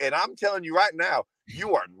priority, and I'm telling you right now,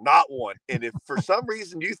 you are not one. And if for some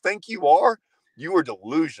reason you think you are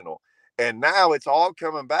delusional. And now it's all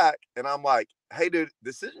coming back. And I'm like, hey, dude,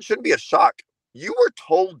 this shouldn't be a shock. You were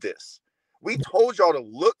told this. We told y'all to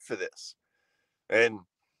look for this. And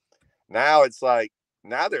now it's like,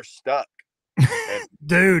 now they're stuck. And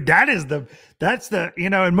dude, that's the,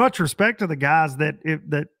 in much respect to the guys that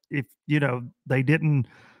if they didn't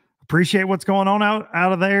appreciate what's going on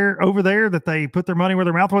out of there, over there, that they put their money where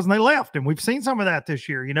their mouth was and they left. And we've seen some of that this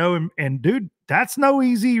year, and dude, that's no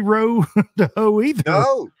easy row to hoe either.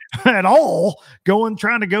 No. At all,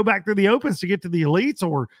 trying to go back through the opens to get to the elites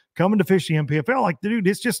or coming to fish the MPFL. Like, dude,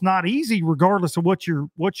 it's just not easy regardless of what your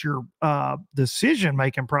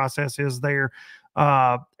decision-making process is there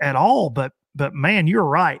at all. But man, you're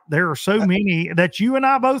right. There are so many that you and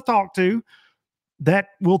I both talk to that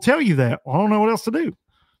will tell you that. I don't know what else to do.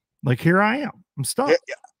 Like, here I am. I'm stuck. Yeah,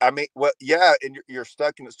 I mean, well, yeah, and you're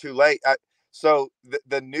stuck and it's too late. So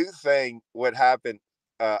the new thing, what happened,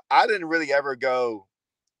 I didn't really ever go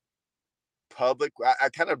public. I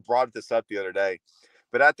kind of brought this up the other day,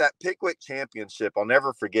 but at that Pickwick Championship, I'll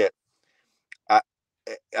never forget, I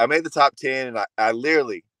made the top 10, and I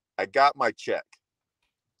got my check.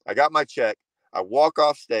 I walk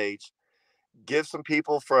off stage, give some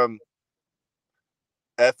people from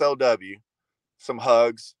FLW some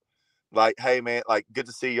hugs, like, hey, man, like, good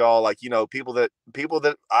to see y'all. Like, people that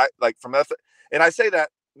I like from and I say that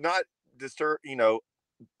not disturb,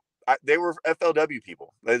 they were FLW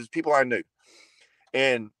people. There's people I knew.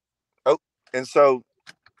 And so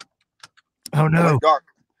oh no, dark.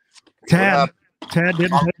 Tad didn't pay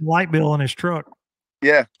the light bill on his truck.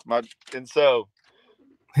 Yeah, and so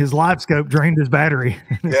his live scope drained his battery.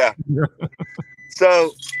 Yeah.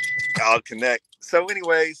 So I'll connect. So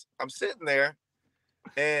anyways, I'm sitting there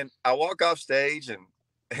and I walk off stage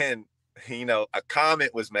and a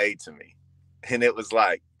comment was made to me, and it was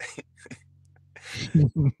like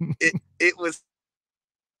it was.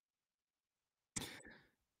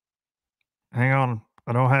 Hang on.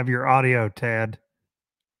 I don't have your audio, Tad.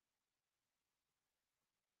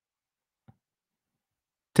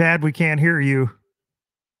 Tad, we can't hear you.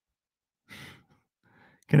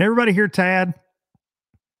 Can everybody hear Tad?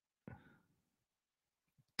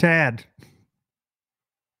 Tad.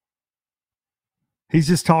 He's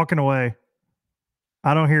just talking away.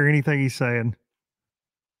 I don't hear anything he's saying.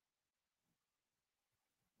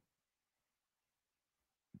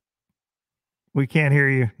 We can't hear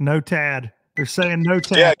you. No Tad. They're saying no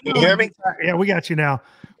Tad. Yeah, can you hear me? Yeah, we got you now.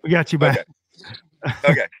 We got you back.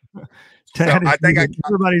 Okay. Tad, So I think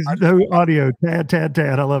everybody's no audio. Tad.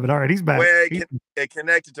 I love it. All right, he's back. Well, it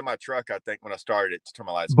connected to my truck, I think, when I started it to turn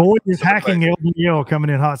my lights. Boyd is hacking LBL coming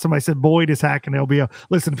in hot. Somebody said Boyd is hacking LBL.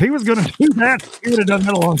 Listen, if he was going to do that, he would have done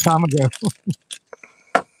that a long time ago.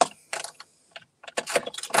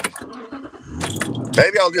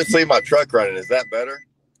 Maybe I'll just leave my truck running. Is that better?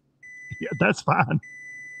 Yeah, that's fine.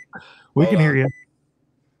 We can hear you.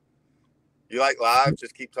 You like live?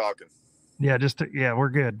 Just keep talking. Yeah, we're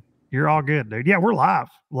good. You're all good, dude. Yeah, we're live.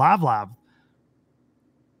 Live.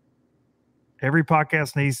 Every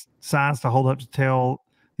podcast needs signs to hold up to tell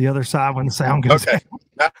the other side when the sound goes out.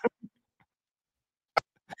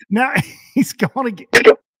 Now he's going to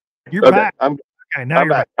get. You're back. I'm now you're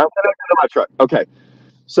back. I'm connected to my truck. Okay.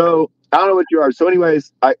 So I don't know what you are. So,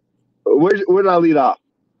 anyways, where did I lead off?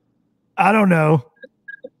 I don't know.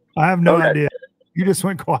 I have no idea. You just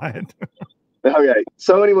went quiet. Okay.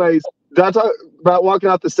 So, anyways, did I talk about walking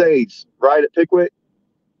out the stage right at Pickwick?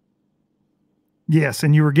 Yes,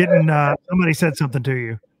 and you were getting somebody said something to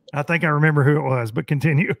you. I think I remember who it was, but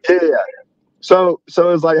continue. Yeah. So it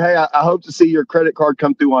was like, hey, I hope to see your credit card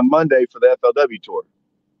come through on Monday for the FLW tour,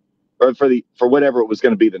 or for whatever it was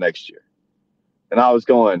going to be the next year. And I was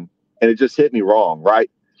going, and it just hit me wrong,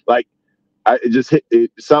 right? Like, it just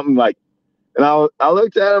hit something like, and I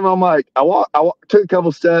looked at him. I'm like, I took a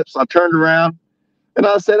couple steps. I turned around, and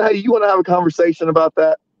I said, hey, you want to have a conversation about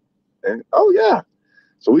that? And oh yeah.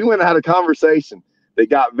 So we went and had a conversation that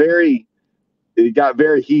got very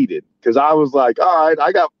heated because I was like, all right,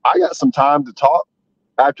 I got some time to talk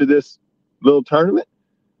after this little tournament,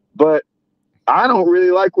 but I don't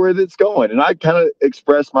really like where it's going. And I kind of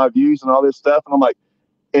expressed my views and all this stuff. And I'm like,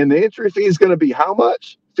 and the entry fee is going to be how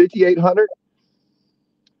much? $5,800.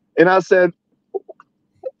 And I said,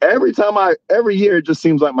 every year, it just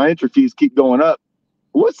seems like my entry fees keep going up.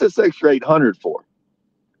 What's this extra $800 for?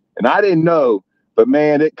 And I didn't know, but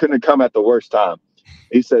man, it couldn't have come at the worst time.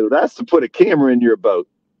 He said, well, that's to put a camera in your boat.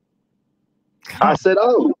 I said,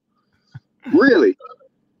 oh, really?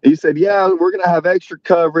 He said, yeah, we're going to have extra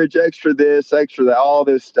coverage, extra this, extra that, all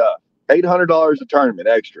this stuff. $800 a tournament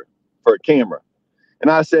extra for a camera. And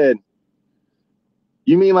I said,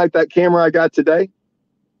 you mean like that camera I got today?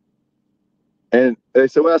 And they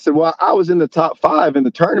said, well, I said, well, I was in the top 5 in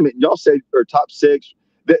the tournament. And y'all said, or top 6.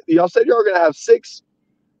 Y'all said y'all were going to have 6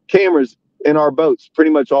 cameras in our boats pretty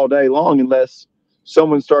much all day long unless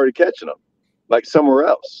someone started catching them, like somewhere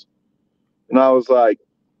else. And I was like,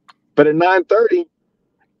 but at 9:30,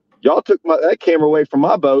 y'all took that camera away from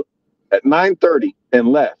my boat at 9:30 and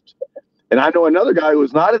left. And I know another guy who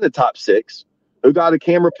was not in the top 6 who got a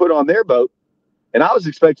camera put on their boat. And I was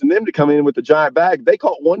expecting them to come in with a giant bag. They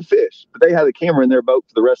caught 1 fish, but they had a camera in their boat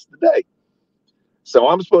for the rest of the day. So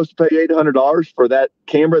I'm supposed to pay $800 for that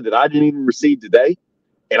camera that I didn't even receive today.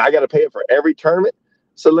 And I got to pay it for every tournament.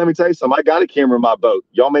 So let me tell you something. I got a camera in my boat.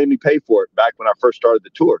 Y'all made me pay for it back when I first started the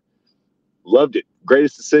tour. Loved it.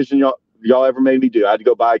 Greatest decision y'all ever made me do. I had to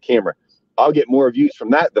go buy a camera. I'll get more views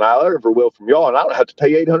from that than I ever will from y'all, and I don't have to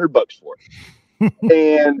pay $800 for it.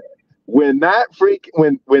 And when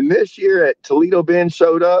this year at Toledo Bend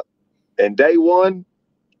showed up, and day 1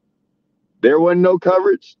 there wasn't no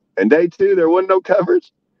coverage, and day 2 there wasn't no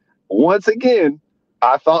coverage. Once again,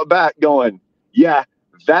 I thought back, going, yeah,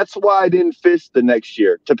 that's why I didn't fish the next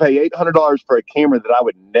year, to pay $800 for a camera that I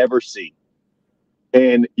would never see.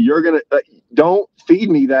 And you're going to don't feed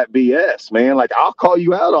me that BS, man. Like, I'll call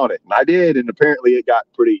you out on it. And I did. And apparently it got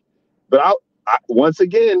pretty, but I once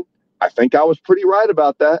again, I think I was pretty right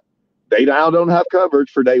about that. They now don't have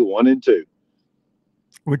coverage for day 1 and 2.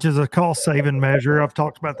 Which is a cost saving measure. I've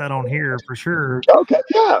talked about that on here for sure. Okay.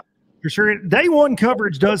 Yeah. For sure. Day 1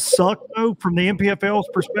 coverage does suck, though, from the MPFL's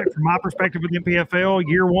perspective. From my perspective with the MPFL,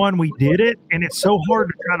 year 1, we did it, and it's so hard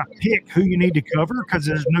to try to pick who you need to cover because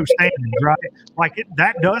there's no standings, right? Like,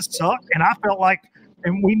 that does suck, and I felt like,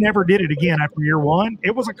 and we never did it again after year 1.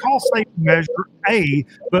 It was a cost-saving measure, A,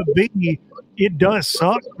 but B, it does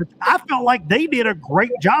suck. But I felt like they did a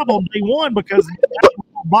great job on day 1 because in that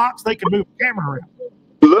box, they could move the camera around.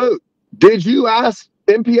 Luke, did you ask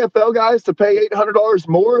MPFL guys to pay $800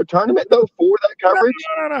 more a tournament though for that coverage?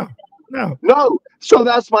 No. So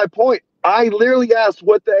that's my point. I literally asked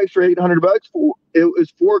what the extra $800 for.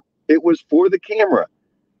 It was for the camera,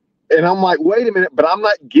 and I'm like, wait a minute, but I'm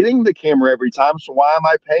not getting the camera every time, so why am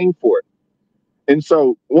I paying for it? And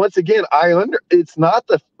so once again, it's not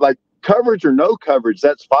the like coverage or no coverage.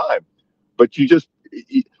 That's fine. But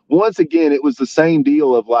once again, it was the same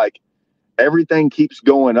deal of like everything keeps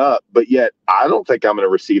going up, but yet I don't think I'm going to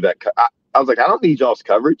receive that. I was like, I don't need y'all's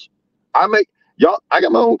coverage. I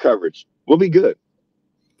got my own coverage. We'll be good.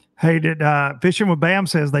 Hey, did Fishing with Bam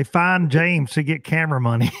says they fined James to get camera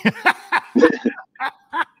money.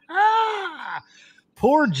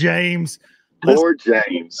 Poor James. Poor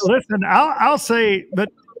James. Listen, I'll say, but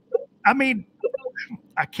I mean,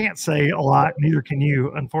 I can't say a lot. Neither can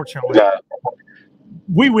you, unfortunately. Yeah.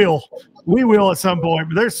 We will at some point.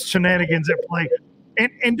 But there's shenanigans at play.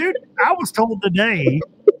 And dude, I was told today,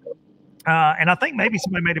 and I think maybe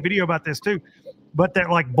somebody made a video about this too, but that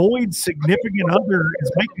like Boyd's significant other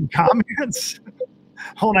is making comments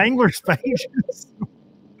on anglers' pages.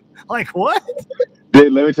 Like what?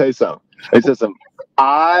 Dude, let me tell you something. It's just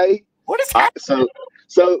what is happening?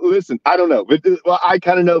 So listen, I don't know, but well, I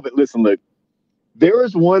kind of know, but listen, look, there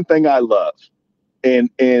is one thing I love, and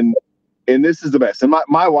this is the best. And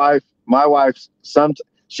my wife,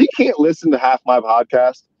 she can't listen to half my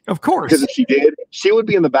podcast. Of course. Because if she did, she would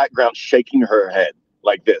be in the background shaking her head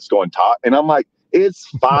like this, going, Todd. And I'm like, it's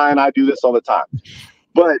fine. I do this all the time.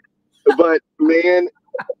 But man,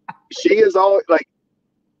 she is always like,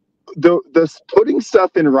 the putting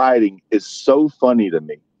stuff in writing is so funny to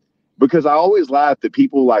me, because I always laugh that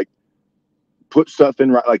people like put stuff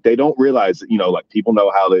in, like they don't realize that, like people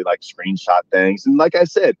know how they like screenshot things. And like I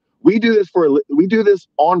said, we do this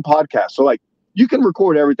on podcast. So like you can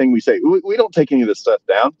record everything we say. We don't take any of this stuff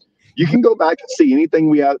down. You can go back and see anything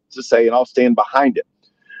we have to say, and I'll stand behind it.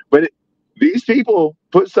 But these people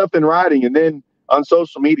put stuff in writing and then on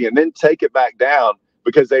social media and then take it back down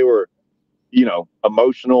because they were,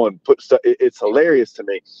 emotional and put stuff. It's hilarious to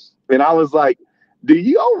me. And I was like, do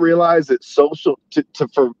you all realize that social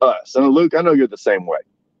for us, and Luke, I know you're the same way.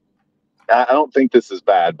 I don't think this is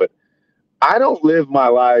bad, but I don't live my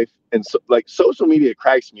life. And so, like, social media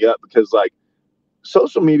cracks me up because like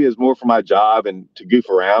social media is more for my job and to goof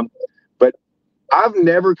around. But I've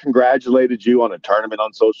never congratulated you on a tournament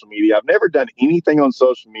on social media. I've never done anything on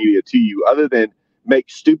social media to you other than make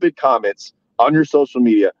stupid comments on your social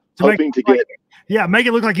media, hoping to get. Yeah, make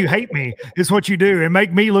it look like you hate me is what you do, and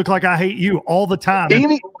make me look like I hate you all the time.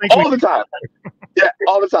 All the time. Yeah,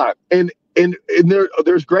 all the time. And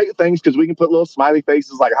there's great things because we can put little smiley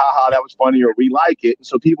faces like, haha, that was funny, or we like it. And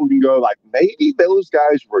so people can go like, maybe those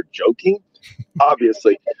guys were joking,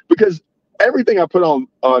 obviously, because everything I put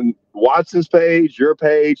on Watson's page, your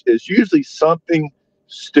page, is usually something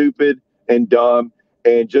stupid and dumb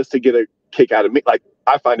and just to get a kick out of me. Like,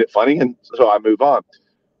 I find it funny, and so I move on.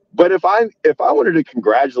 But if I wanted to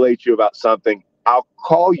congratulate you about something, I'll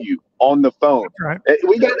call you on the phone. Right.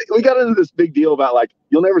 We got into this big deal about like,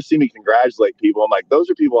 you'll never see me congratulate people. I'm like, those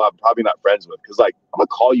are people I'm probably not friends with, because like I'm gonna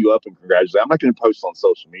call you up and congratulate. I'm not gonna post on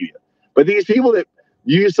social media. But these people that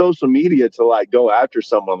use social media to like go after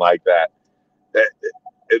someone like that,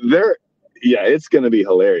 it's gonna be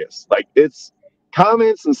hilarious. Like, it's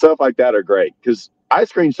comments and stuff like that are great because I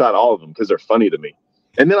screenshot all of them because they're funny to me,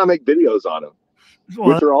 and then I make videos on them.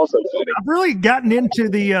 Which are also funny. I've really gotten into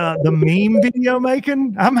the meme video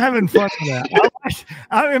making. I'm having fun with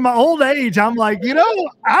that. In my old age, I'm like,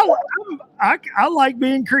 I like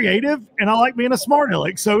being creative and I like being a smart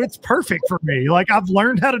aleck, so it's perfect for me. Like, I've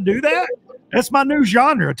learned how to do that. That's my new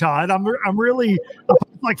genre, Todd. I'm really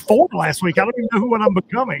like 4 last week. I don't even know what I'm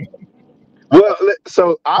becoming. Well,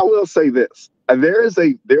 so I will say this: there's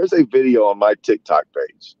a video on my TikTok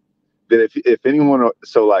page that if anyone,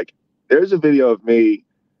 so like. There's a video of me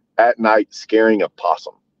at night scaring a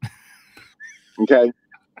possum. Okay.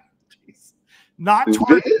 Not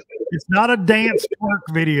twerk. It's not a dance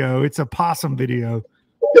twerk video. It's a possum video.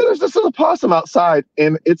 Yeah, there's this little possum outside,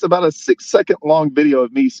 and it's about a 6-second long video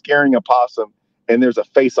of me scaring a possum, and there's a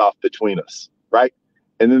face-off between us, right?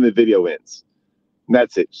 And then the video ends. And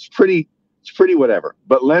that's it. It's pretty whatever.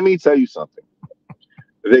 But let me tell you something.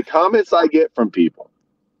 The comments I get from people,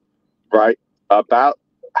 right, about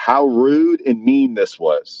how rude and mean this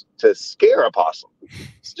was to scare a possum.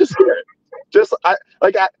 Just scare it. Just I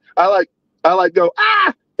go,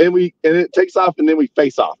 ah, and it takes off, and then we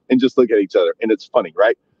face off and just look at each other, and it's funny,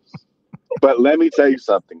 right? But let me tell you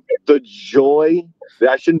something. The joy,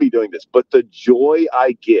 I shouldn't be doing this, but the joy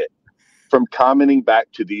I get from commenting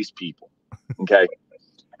back to these people, okay?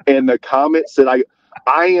 And the comments that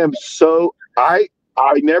I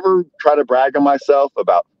never try to brag on myself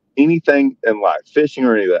about anything in life, fishing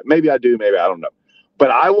or any of that. Maybe I do, maybe I don't know.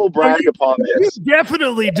 But I will brag upon this. You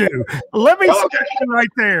definitely do. Let me say right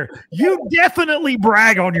there. You definitely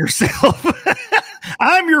brag on yourself.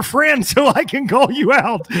 I'm your friend, so I can call you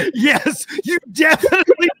out. Yes, you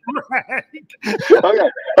definitely brag.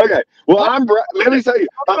 Okay. Well, let me tell you,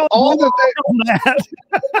 of all the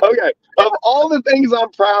things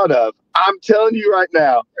I'm proud of, I'm telling you right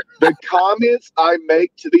now, the comments I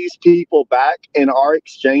make to these people back in our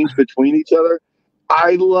exchange between each other,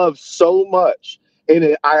 I love so much, and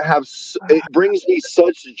it brings me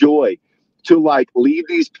such joy to like lead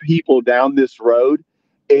these people down this road.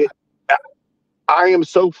 I am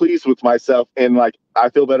so pleased with myself, and like I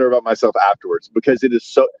feel better about myself afterwards because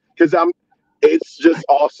it's just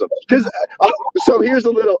awesome. So here's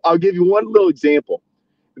I'll give you one little example.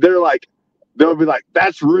 They'll be like,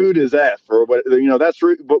 that's rude as F, or what, that's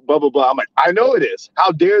rude, blah, blah, blah. I'm like, I know it is.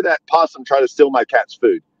 How dare that possum try to steal my cat's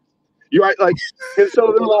food? You're right. Like, and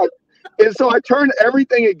so they're like, and so I turn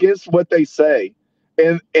everything against what they say,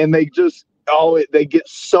 and they just, they get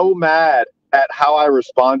so mad at how I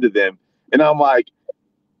respond to them. And I'm like,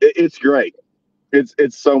 it's great.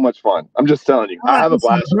 It's so much fun. I'm just telling you. I have a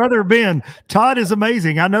blast. Brother Ben, Todd is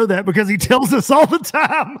amazing. I know that because he tells us all the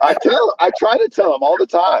time. I try to tell him all the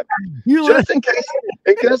time. Just in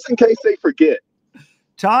case they forget.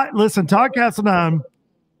 Todd Castledine,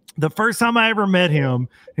 the first time I ever met him,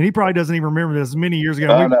 and he probably doesn't even remember this, many years ago.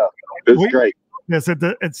 I know. It's great. Yes,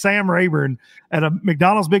 at Sam Rayburn at a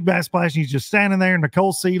McDonald's Big Bass Splash. And he's just standing there.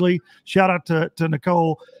 Nicole Seeley, shout out to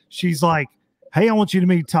Nicole. She's like, hey, I want you to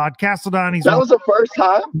meet Todd Castledine. That was the first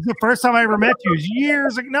time? The first time I ever met you. It was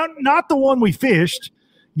years ago. Not the one we fished.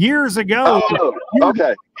 Years ago. Oh,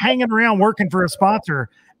 okay. Hanging around working for a sponsor.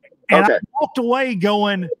 And I walked away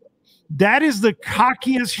going, that is the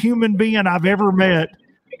cockiest human being I've ever met,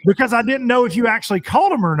 because I didn't know if you actually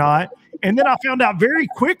called him or not. And then I found out very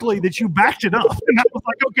quickly that you backed it up. And I was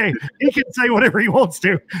like, okay, he can say whatever he wants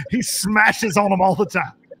to. He smashes on them all the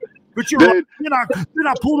time. But you're like, then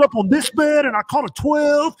I pulled up on this bed and I caught a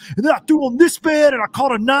 12, and then I threw on this bed and I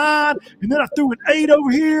caught a 9, and then I threw an 8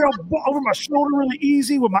 over here over my shoulder really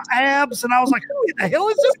easy with my abs, and I was like, who the hell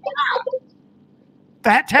is this guy?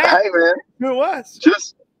 Fat Tap? Hey man, who it was?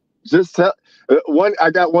 Just tell one. I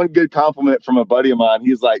got one good compliment from a buddy of mine.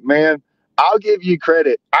 He's like, man, I'll give you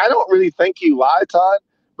credit. I don't really think you lie, Todd,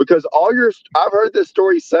 because I've heard this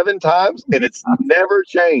story 7 times and it's never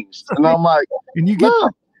changed. And I'm like, and you get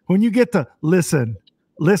when you get to listen.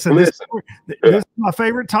 This is my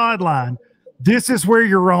favorite Todd line. This is where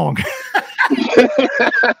you're wrong. You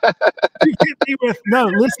get me with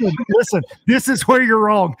listen. This is where you're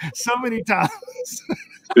wrong. So many times.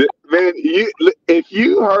 Man, if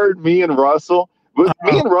you heard me and Russell, me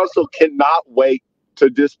and Russell cannot wait to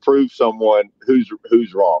disprove someone who's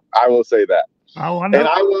wrong. I will say that. Oh, I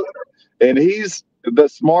know. And he's the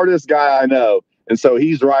smartest guy I know, and so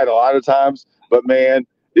he's right a lot of times. But man,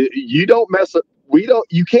 you can't mess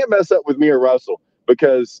up with me or Russell,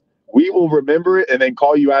 because we will remember it and then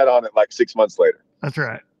call you out on it like 6 months later. That's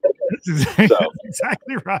right. That's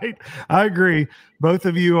exactly right. I agree. Both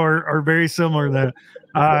of you are very similar to that.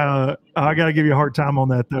 I got to give you a hard time on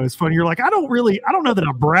that, though. It's funny. You're like, I don't know that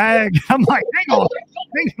I brag. I'm like, hang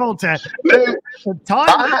on, Ted.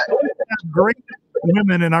 Todd has great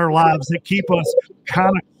women in our lives that keep us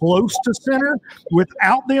kind of close to center.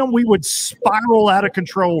 Without them, we would spiral out of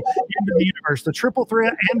control into the universe. The triple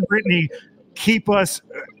threat and Brittany keep us,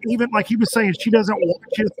 even like he was saying, she doesn't watch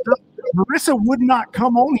his stuff. Marissa would not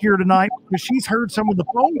come on here tonight because she's heard some of the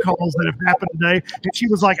phone calls that have happened today, and she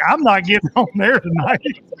was like, I'm not getting on there tonight.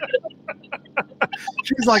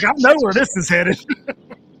 She's like, I know where this is headed.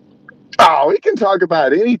 Oh, we can talk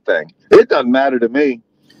about anything. It doesn't matter to me.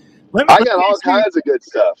 I got all kinds of good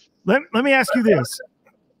stuff. Let me ask you this.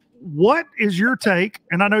 What is your take?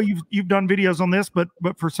 And I know you've done videos on this, but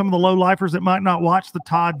for some of the low lifers that might not watch the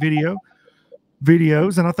Todd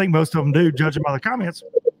videos, and I think most of them do, judging by the comments.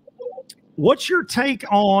 What's your take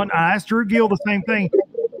on, I asked Drew Gill the same thing,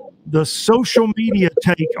 the social media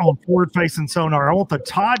take on forward facing sonar? I want the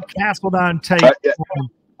Todd Castledine take.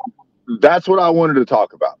 That's what I wanted to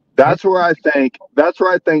talk about. That's where I think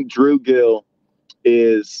Drew Gill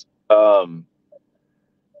is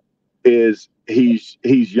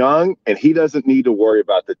he's young, and he doesn't need to worry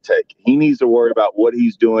about the take. He needs to worry about what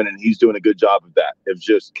he's doing, and he's doing a good job of that. Of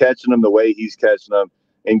just catching them the way he's catching them,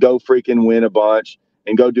 and go freaking win a bunch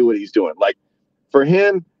and go do what he's doing. Like, for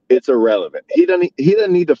him, it's irrelevant. He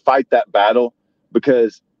doesn't need to fight that battle,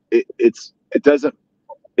 because it's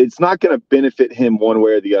not going to benefit him one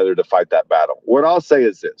way or the other to fight that battle. What I'll say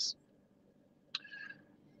is this.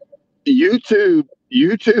 YouTube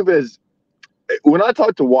is, when I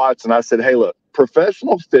talked to Watts and I said, hey, look,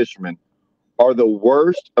 professional fishermen are the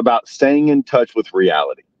worst about staying in touch with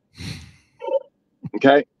reality.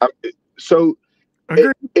 Okay. So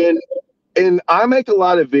Agreed. And I make a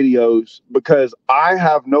lot of videos because I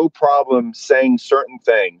have no problem saying certain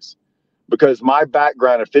things, because my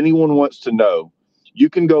background, if anyone wants to know, you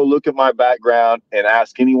can go look at my background and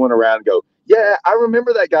ask anyone around and go, yeah, I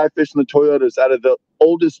remember that guy fishing the Toyotas out of the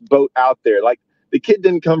oldest boat out there. Like, the kid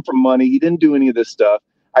didn't come from money. He didn't do any of this stuff.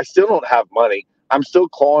 I still don't have money. I'm still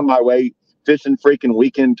clawing my way fishing freaking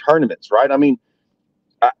weekend tournaments, right? I mean,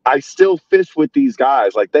 I still fish with these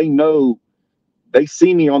guys. Like, they know, they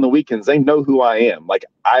see me on the weekends. They know who I am. Like,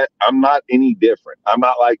 I'm not any different. I'm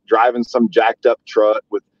not like driving some jacked up truck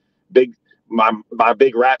with my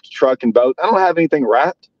big wrapped truck and boat. I don't have anything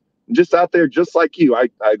wrapped. I'm just out there just like you. I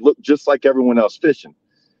look just like everyone else fishing.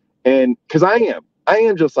 And because I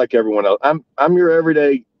am just like everyone else. I'm your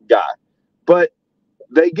everyday guy. But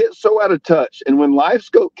they get so out of touch. And when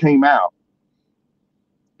LiveScope came out,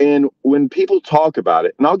 and when people talk about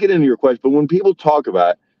it, and I'll get into your question, but when people talk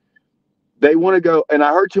about it, they want to go, and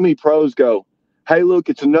I heard too many pros go, hey, look,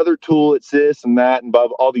 it's another tool, it's this and that, and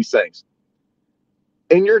above all these things.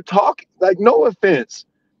 And you're talking, like, no offense,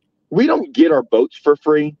 we don't get our boats for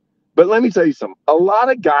free, but let me tell you something. A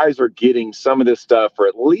lot of guys are getting some of this stuff for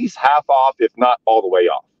at least half off, if not all the way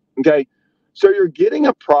off, okay? So you're getting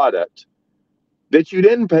a product that you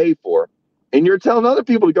didn't pay for, and you're telling other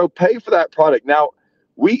people to go pay for that product. Now,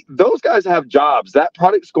 those guys have jobs. That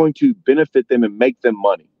product's going to benefit them and make them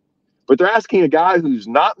money. But they're asking a guy who's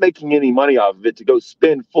not making any money off of it to go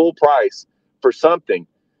spend full price for something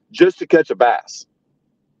just to catch a bass.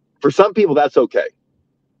 For some people, that's okay.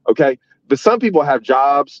 Okay. But some people have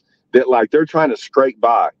jobs that, like, they're trying to scrape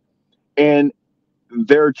by, and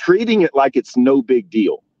they're treating it like it's no big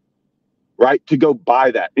deal, right? To go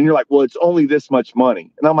buy that. And you're like, well, it's only this much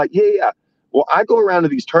money. And I'm like, yeah. Well, I go around to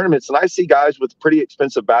these tournaments and I see guys with pretty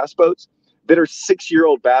expensive bass boats that are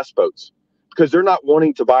 6-year-old bass boats, because they're not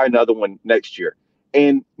wanting to buy another one next year.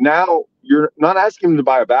 And now you're not asking them to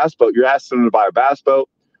buy a bass boat. You're asking them to buy a bass boat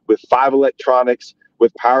with 5 electronics,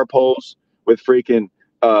 with power poles, with freaking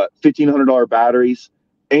 $1,500 batteries,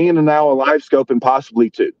 and now a LiveScope, and possibly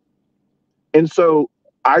 2. And so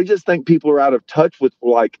I just think people are out of touch with,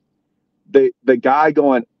 like, the guy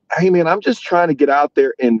going, hey, man, I'm just trying to get out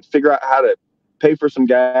there and figure out how to pay for some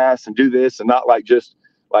gas and do this, and not like just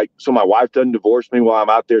like so my wife doesn't divorce me while I'm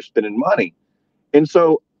out there spending money. And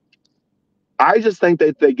so I just think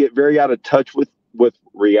that they get very out of touch with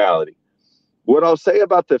reality. What I'll say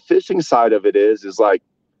about the fishing side of it is like,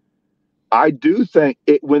 I do think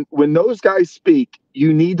when those guys speak,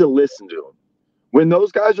 you need to listen to them. When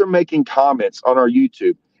those guys are making comments on our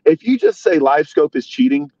YouTube, if you just say LiveScope is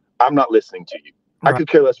cheating, I'm not listening to you. Right. I could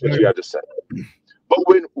care less what you have to say. But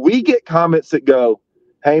when we get comments that go,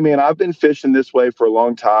 hey, man, I've been fishing this way for a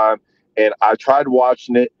long time, and I tried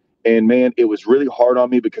watching it, and, man, it was really hard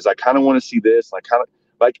on me because I kind of want to see this. And I kind of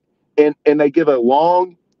like, and they give a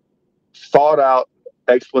long, thought out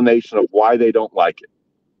explanation of why they don't like it.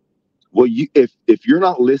 Well, if you're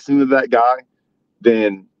not listening to that guy,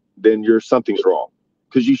 then something's wrong,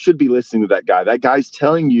 because you should be listening to that guy. That guy's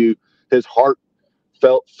telling you his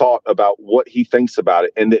heartfelt thought about what he thinks about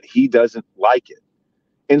it and that he doesn't like it.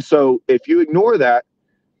 And so if you ignore that,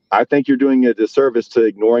 I think you're doing a disservice to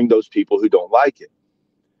ignoring those people who don't like it.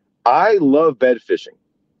 I love bed fishing.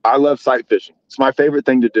 I love sight fishing. It's my favorite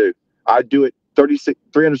thing to do. I do it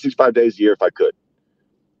 365 days a year if I could.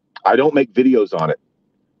 I don't make videos on it,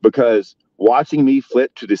 because watching me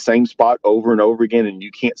flip to the same spot over and over again and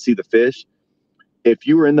you can't see the fish, if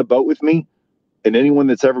you were in the boat with me, and anyone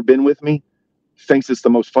that's ever been with me thinks it's the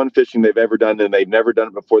most fun fishing they've ever done, and they've never done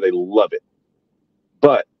it before, they love it.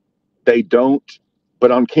 But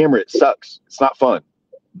on camera, it sucks. It's not fun.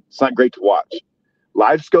 It's not great to watch.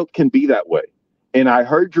 LiveScope can be that way. And I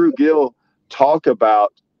heard Drew Gill talk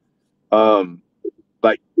about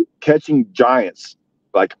like catching giants,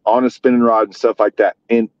 like on a spinning rod and stuff like that.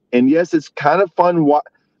 And yes, it's kind of fun.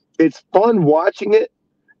 It's fun watching it.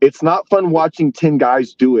 It's not fun watching 10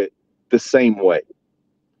 guys do it the same way.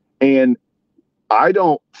 And I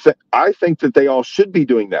think that they all should be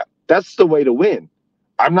doing that. That's the way to win.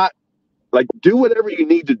 I'm not like, do whatever you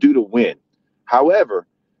need to do to win. However,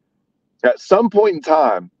 at some point in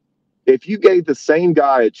time, if you gave the same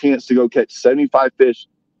guy a chance to go catch 75 fish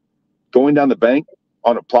going down the bank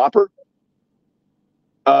on a plopper,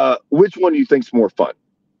 which one do you think's more fun?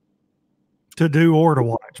 To do or to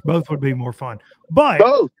watch. Both would be more fun. But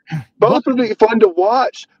both would be fun to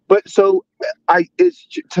watch. But so it's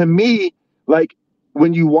to me, like,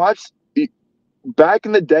 when you watch, back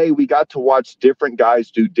in the day, we got to watch different guys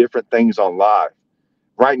do different things on live.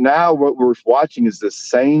 Right now, what we're watching is the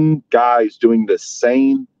same guys doing the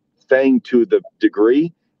same thing to the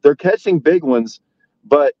degree. They're catching big ones,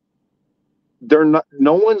 but they're not.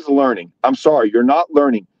 No one's learning. I'm sorry, you're not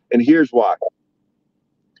learning, and here's why.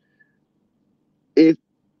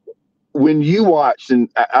 When you watched, and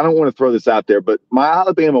I don't want to throw this out there, but my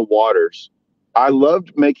Alabama waters, I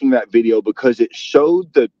loved making that video because it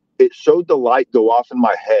showed the light go off in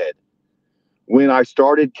my head when I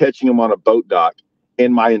started catching them on a boat dock,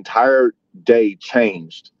 and my entire day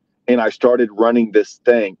changed, and I started running this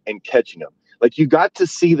thing and catching them. Like, you got to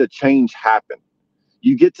see the change happen.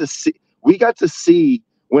 We got to see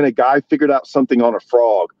when a guy figured out something on a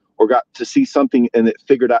frog, or got to see something and it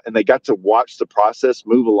figured out, and they got to watch the process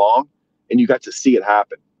move along, and you got to see it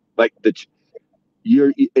happen. Like,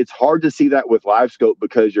 it's hard to see that with live scope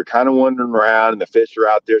because you're kind of wandering around and the fish are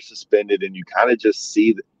out there suspended, and you kind of just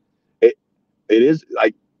see it. It is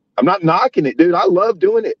like, I'm not knocking it, dude. I love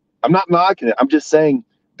doing it. I'm not knocking it. I'm just saying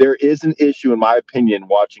there is an issue, in my opinion,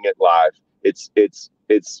 watching it live.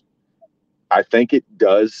 I think it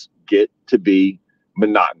does get to be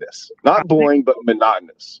monotonous, not boring, but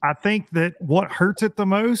monotonous. I think that what hurts it the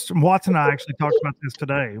most, and Watson and I actually talked about this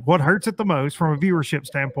today, what hurts it the most from a viewership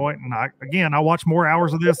standpoint, and I watch more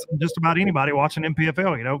hours of this than just about anybody watching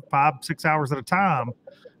MPFL, 5-6 hours at a time,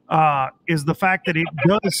 is the fact that it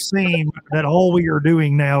does seem that all we are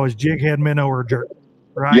doing now is jig head, minnow, or jerk.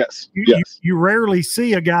 Right? Yes. You rarely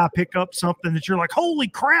see a guy pick up something that you're like, holy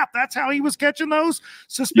crap, that's how he was catching those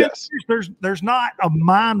suspenders. Yes. There's not a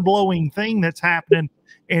mind-blowing thing that's happening.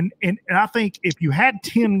 And I think if you had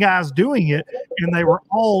 10 guys doing it and they were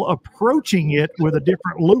all approaching it with a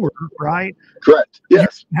different lure, right? Correct.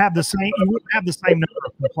 Yes. You wouldn't have the same number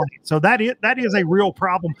of complaints. So that is a real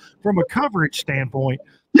problem from a coverage standpoint.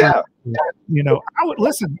 Yeah. I would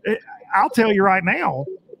listen. I'll tell you right now.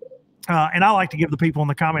 And I like to give the people in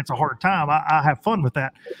the comments a hard time. I have fun with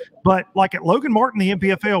that. But like at Logan Martin, the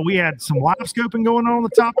MPFL, we had some live scoping going on the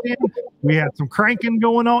top 10. We had some cranking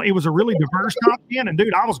going on. It was a really diverse top 10. And,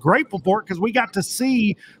 dude, I was grateful for it because we can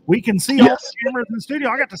see all the cameras in the studio.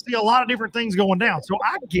 I got to see a lot of different things going down. So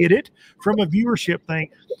I get it from a viewership thing.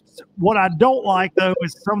 What I don't like, though,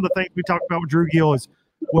 is some of the things we talked about with Drew Gill is,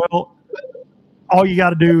 well, all you got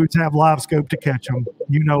to do is have live scope to catch them.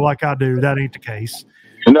 Like I do. That ain't the case.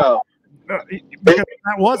 No. Because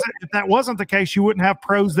if that wasn't the case, you wouldn't have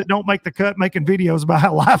pros that don't make the cut making videos about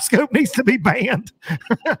how live scope needs to be banned.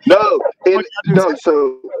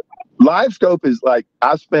 So live scope is like,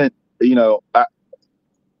 I spent,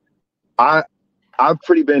 I've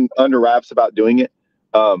pretty been under wraps about doing it.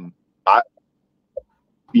 I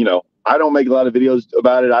don't make a lot of videos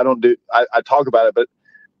about it. I talk about it, but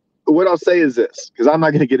what I'll say is this, because I'm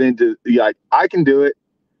not going to get into I can do it.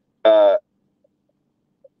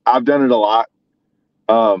 I've done it a lot.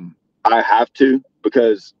 I have to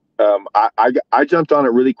because I jumped on it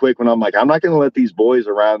really quick when I'm like, I'm not going to let these boys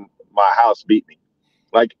around my house beat me.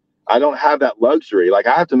 Like, I don't have that luxury. Like,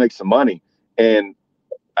 I have to make some money, and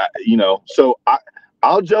so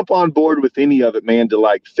I'll jump on board with any of it, man.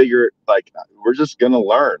 To figure it. We're just gonna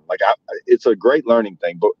learn. It's a great learning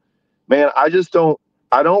thing. But man, I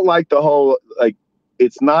don't like the whole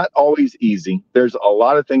it's not always easy. There's a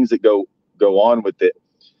lot of things that go on with it.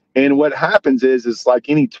 And what happens is like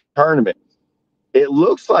any tournament, it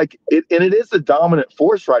looks like it, and it is the dominant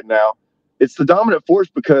force right now. It's the dominant force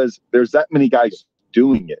because there's that many guys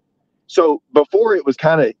doing it. So before it was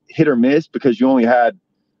kind of hit or miss because you only had,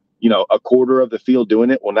 a quarter of the field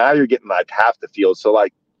doing it. Well, now you're getting like half the field. So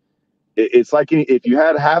it's like if you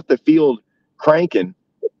had half the field cranking,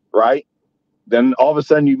 right, then all of a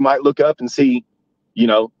sudden you might look up and see,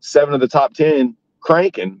 7 of the top 10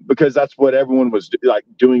 cranking because that's what everyone was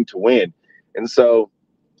doing to win. And so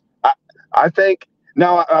I think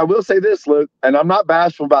now I will say this, Luke, and I'm not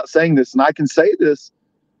bashful about saying this, and I can say this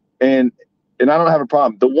and I don't have a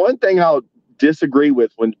problem. The one thing I'll disagree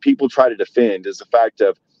with when people try to defend is the fact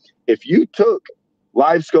of if you took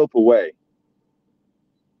live scope away,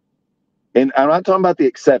 and I'm not talking about the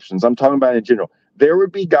exceptions, I'm talking about in general, there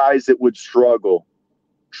would be guys that would struggle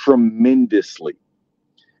tremendously.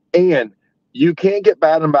 And you can't get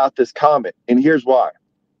bad about this comment, and here's why.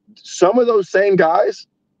 Some of those same guys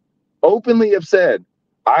openly have said,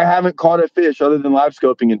 I haven't caught a fish other than live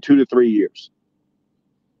scoping in 2 to 3 years.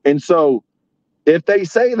 And so if they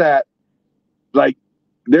say that,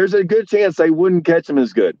 there's a good chance they wouldn't catch them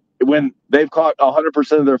as good when they've caught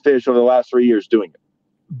 100% of their fish over the last 3 years doing it.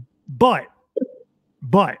 But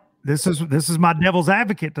this is my devil's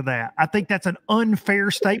advocate to that. I think that's an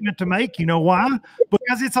unfair statement to make. You know why?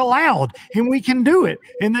 Because it's allowed and we can do it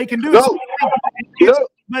and they can do it.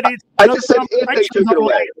 But I just said if they took it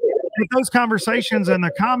away. But those conversations and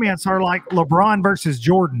the comments are like LeBron versus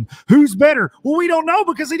Jordan. Who's better? Well, we don't know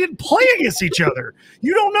because they didn't play against each other.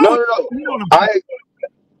 You don't know. No. You don't know.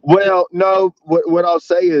 Well, no. What I'll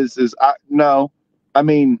say is no. I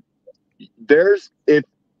mean,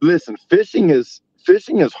 listen, fishing is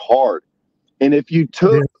hard, and if you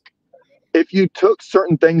took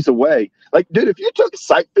certain things away, like, dude, if you took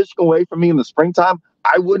sight fishing away from me in the springtime,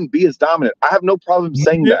 I wouldn't be as dominant. I have no problem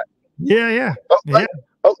saying that. Yeah.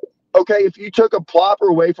 Okay, if you took a plopper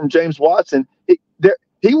away from James Watson, he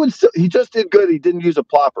just did good. He didn't use a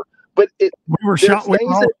plopper. But we were shocked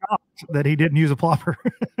that he didn't use a plopper.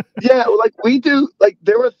 Yeah, like we do. Like,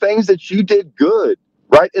 there were things that you did good,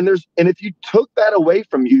 right? And if you took that away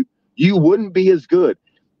from you, you wouldn't be as good.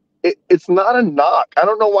 It's not a knock. I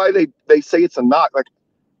don't know why they say it's a knock. Like,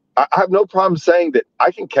 I have no problem saying that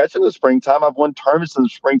I can catch in the springtime. I've won tournaments in the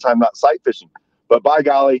springtime, not sight fishing. But by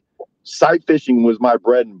golly, sight fishing was my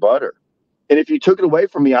bread and butter. And if you took it away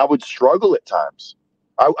from me, I would struggle at times.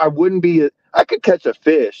 I wouldn't be. I could catch a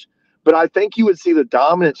fish, but I think you would see the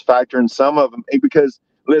dominance factor in some of them. Because,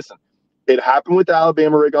 listen, it happened with the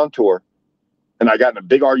Alabama rig on tour, and I got in a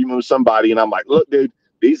big argument with somebody, and I'm like, look, dude,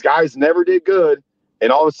 these guys never did good.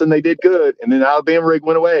 And all of a sudden they did good. And then the Alabama rig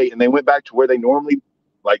went away, and they went back to where they normally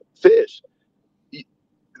fish.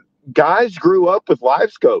 Guys grew up with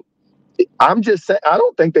live scope. I'm just saying, I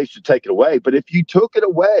don't think they should take it away. But if you took it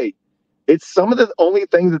away, it's some of the only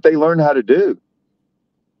things that they learn how to do.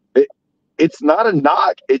 It's not a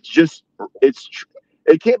knock. It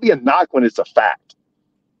can't be a knock when it's a fact.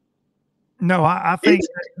 No, I think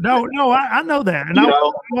I know that, and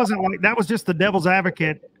I wasn't like that. Was just the devil's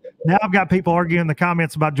advocate. Now I've got people arguing in the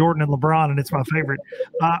comments about Jordan and LeBron, and it's my favorite.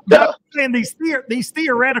 But I'm saying these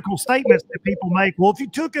theoretical statements that people make. Well, if you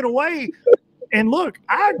took it away, and look,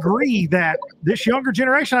 I agree that this younger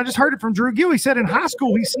generation. I just heard it from Drew Gill. He said in high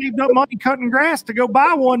school he saved up money cutting grass to go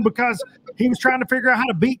buy one because he was trying to figure out how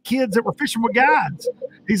to beat kids that were fishing with guides.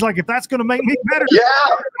 He's like, if that's going to make me better,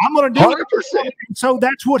 I'm going to do 100%. It. And so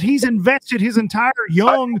that's what he's invested his entire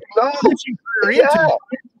young fishing career into.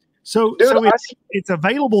 So it's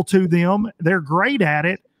available to them. They're great at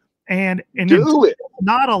it. And it's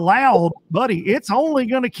not allowed, buddy. It's only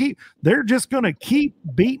going to keep, they're just going to keep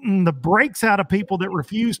beating the brakes out of people that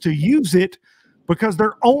refuse to use it because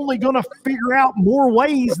they're only going to figure out more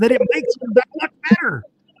ways that it makes them that much better.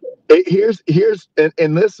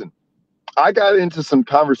 And listen, I got into some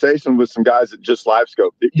conversation with some guys that just live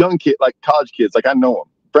scope, young kids, like college kids, like I know them,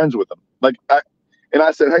 friends with them. And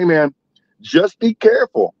I said, hey man, just be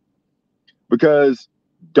careful because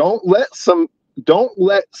don't let some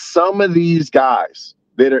of these guys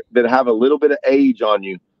that have a little bit of age on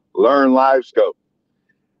you learn live scope.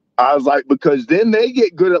 I was like, because then they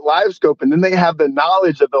get good at live scope and then they have the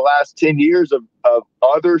knowledge of the last 10 years of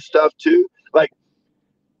other stuff too.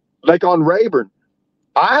 Like on Rayburn,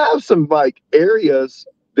 I have some areas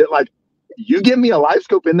that you give me a live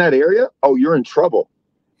scope in that area, oh, you're in trouble.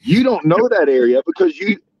 You don't know that area because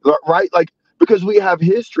because we have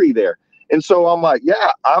history there. And so I'm like,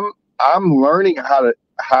 yeah, I'm learning how to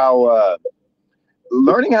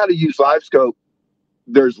use live scope.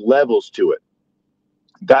 There's levels to it.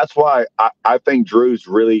 That's why I think Drew's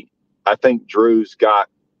got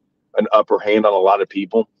an upper hand on a lot of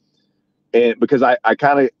people. And because I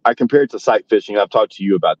compare it to sight fishing, I've talked to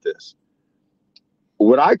you about this.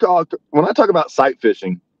 When I talk about sight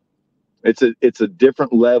fishing, it's a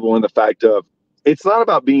different level in the fact of it's not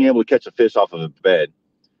about being able to catch a fish off of a bed.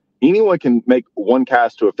 Anyone can make one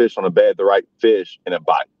cast to a fish on a bed, the right fish, and it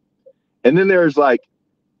bite. And then there's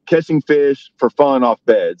catching fish for fun off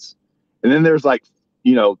beds. And then there's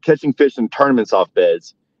catching fish in tournaments off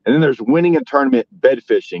beds. And then there's winning a tournament bed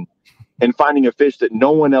fishing and finding a fish that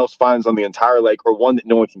no one else finds on the entire lake or one that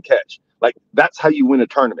no one can catch. That's how you win a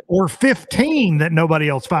tournament. Or 15 that nobody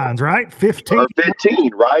else finds, right? 15. Or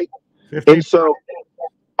 15, right? 15. And so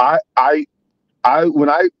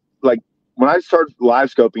when I started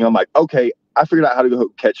live scoping, I'm like, okay, I figured out how to go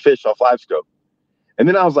catch fish off live scope. And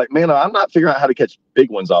then I was like, man, I'm not figuring out how to catch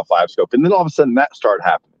big ones off live scope. And then all of a sudden that started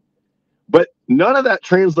happening. But none of that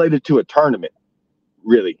translated to a tournament,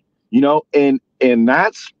 really, and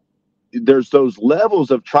there's those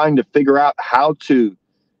levels of trying to figure out how to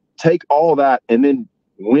take all that and then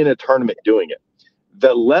win a tournament doing it.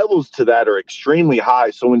 The levels to that are extremely high.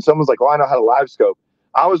 So when someone's like, oh, I know how to live scope,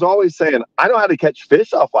 I was always saying, I know how to catch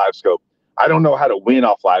fish off live scope. I don't know how to win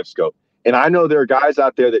off live scope. And I know there are guys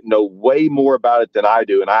out there that know way more about it than I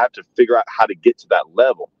do. And I have to figure out how to get to that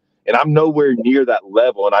level. And I'm nowhere near that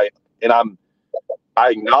level. And I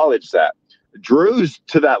acknowledge that. Drew's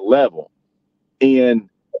to that level. And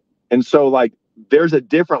so there's a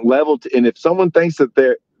different level to, and if someone thinks that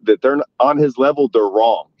they're on his level, they're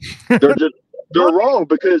wrong. They're wrong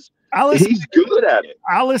because he's good at it.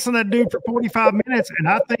 I listened to that dude for 45 minutes, and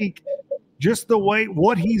I think just the way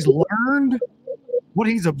what he's learned, what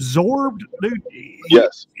he's absorbed, dude.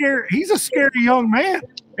 He's a scary young man,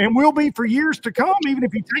 and will be for years to come, even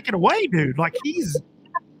if you take it away, dude. Like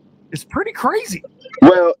it's pretty crazy.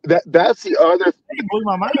 Well, that's the other. It blew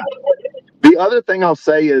my mind. The other thing I'll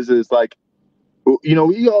say is like, you know,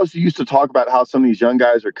 we also used to talk about how some of these young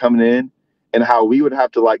guys are coming in and how we would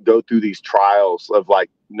have to like go through these trials of like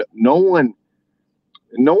no one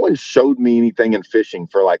showed me anything in fishing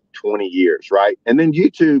for like 20 years, right? And then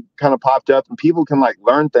YouTube kind of popped up and people can like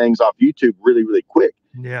learn things off YouTube really, really quick.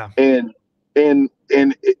 Yeah. And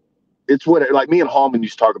it's what, like me and Hallman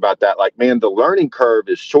used to talk about that. Like, man, the learning curve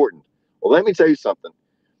is shortened. Well, let me tell you something.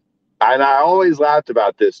 And I always laughed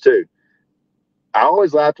about this too. I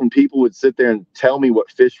always laughed when people would sit there and tell me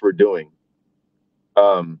what fish were doing.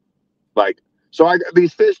 Like, so I got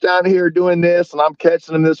these fish down here doing this and I'm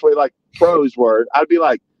catching them this way, like pros were. I'd be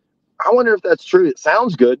like, I wonder if that's true. It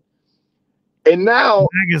sounds good. And now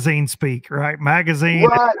magazine speak, right? Magazine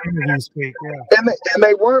speak. Yeah. And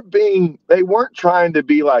they weren't trying to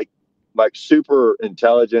be like super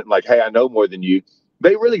intelligent, like, hey, I know more than you.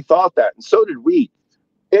 They really thought that. And so did we.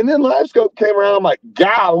 And then LiveScope came around. I'm like,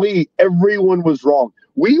 golly, everyone was wrong.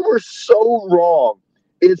 We were so wrong.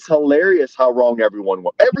 It's hilarious how wrong everyone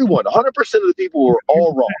was. Everyone, 100% of the people were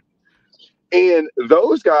all wrong. And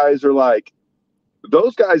those guys are like,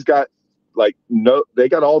 those guys got like, no, they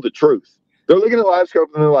got all the truth. They're looking at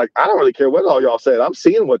LiveScope and they're like, I don't really care what all y'all said. I'm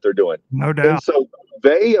seeing what they're doing. No doubt. And so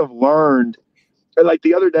they have learned. Like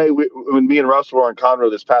the other day when me and Russell were on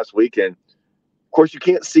Conroe this past weekend, of course, you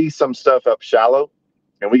can't see some stuff up shallow.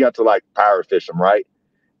 And we got to like power fish them, right?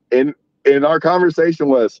 And our conversation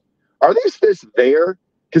was, are these fish there?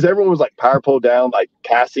 Because everyone was like power pole down, like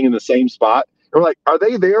casting in the same spot. And we're like, are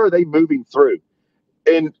they there or are they moving through?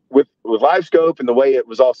 And with LiveScope and the way it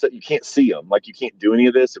was all set, you can't see them. Like you can't do any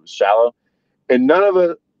of this. It was shallow. And none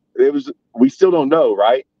of we still don't know,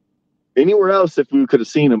 right? Anywhere else, if we could have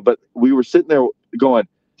seen them, but we were sitting there going,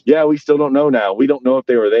 yeah, we still don't know now. We don't know if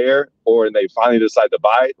they were there or they finally decide to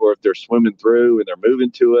bite or if they're swimming through and they're moving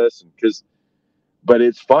to us. But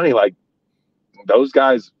it's funny, like those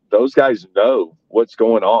guys know what's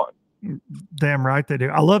going on. Damn right they do.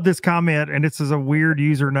 I love this comment, and this is a weird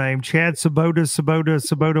username. Chad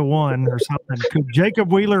Sabota 1 or something. Could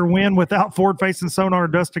Jacob Wheeler win without forward facing sonar,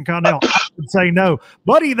 Dustin Connell? I would say no.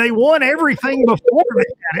 Buddy, they won everything before they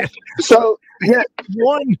had it. So yeah,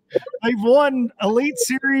 they've won Elite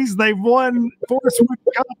Series, they've won Forest Wood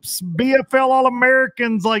Cups, BFL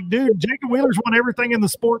All-Americans. Like, dude, Jacob Wheeler's won everything in the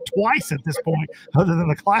sport twice at this point, other than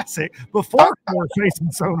the Classic, before forward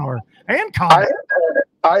facing sonar and Connell.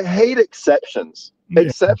 I hate exceptions. Yeah.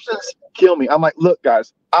 Exceptions kill me. I'm like, look,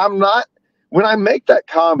 guys, when I make that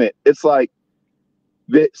comment, it's like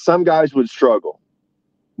that some guys would struggle.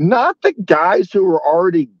 Not the guys who are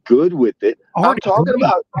already good with it. I'm talking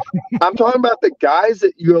about the guys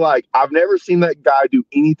that you're like, I've never seen that guy do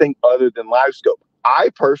anything other than LiveScope.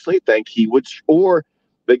 I personally think he would, or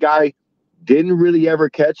the guy didn't really ever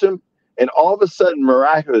catch him. And all of a sudden,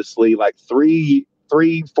 miraculously, like 3-4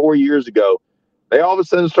 years ago, they all of a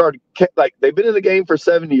sudden started, like, they've been in the game for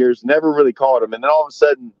 7 years, never really caught them. And then all of a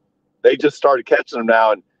sudden, they just started catching them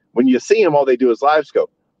now. And when you see them, all they do is LiveScope.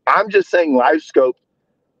 I'm just saying LiveScope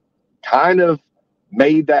kind of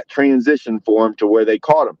made that transition for them to where they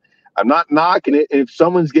caught them. I'm not knocking it. And if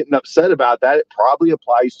someone's getting upset about that, it probably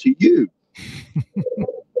applies to you.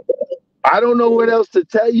 I don't know what else to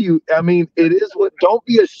tell you. I mean, it is what, don't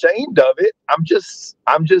be ashamed of it. I'm just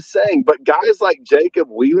saying, but guys like Jacob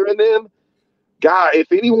Wheeler and them, guy,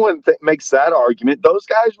 if anyone makes that argument, those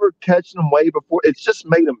guys were catching them way before. It's just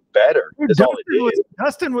made them better. That's all it is.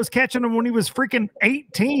 Dustin was catching them when he was freaking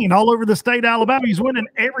 18 all over the state of Alabama. He's winning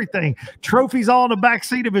everything. Trophies all in the back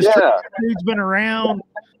seat of his truck. Dude's been around.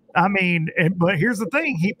 I mean, but here's the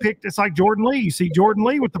thing. He picked, it's like Jordan Lee. You see Jordan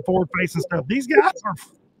Lee with the forward facing stuff. These guys are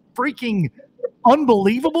freaking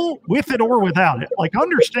unbelievable with it or without it. Like,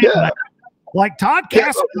 understand that. Like, Todd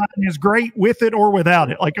Castledine is great with it or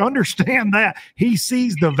without it. Like, understand that. He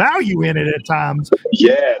sees the value in it at times.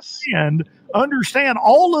 Yes. And understand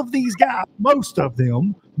all of these guys, most of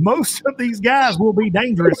these guys will be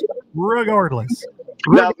dangerous regardless.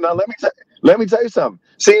 Now let me tell you something.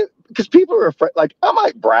 See, because people are afraid, like, I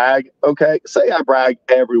might brag, okay? Say I brag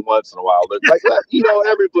every once in a while. But like,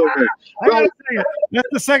 every blue moon. I gotta tell you, that's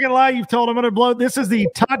the second lie you've told. I'm going to blow. This is the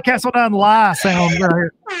Todd Castledine lie sound right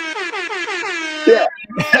here. Yeah.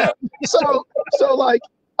 So like,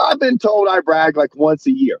 I've been told I brag like once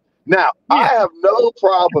a year. Now, I have no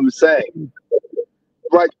problem saying,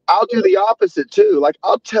 right, I'll do the opposite too. Like,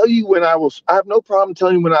 I'll tell you I have no problem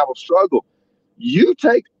telling you when I will struggle.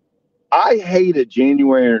 I hated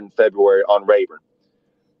January and February on Rayburn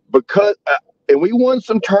because, and we won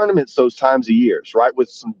some tournaments those times of years, right, with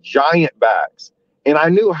some giant bags. And I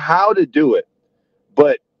knew how to do it.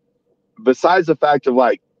 But besides the fact of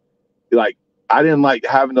like I didn't like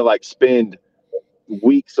having to like spend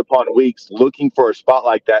weeks upon weeks looking for a spot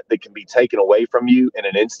like that can be taken away from you in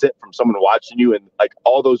an instant from someone watching you, and like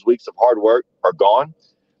all those weeks of hard work are gone.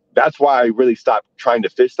 That's why I really stopped trying to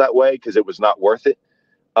fish that way, because it was not worth it,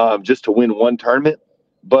 just to win one tournament.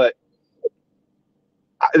 But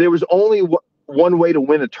there was only one way to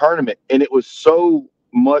win a tournament, and it was so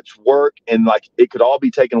much work, and like it could all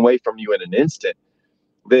be taken away from you in an instant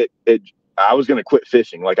that I was going to quit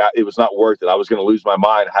fishing. Like it was not worth it. I was going to lose my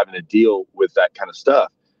mind having to deal with that kind of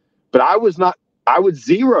stuff. But I was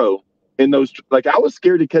zero in those. Like I was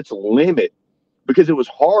scared to catch a limit because it was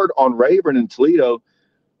hard on Rayburn and Toledo,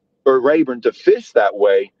 or Rayburn, to fish that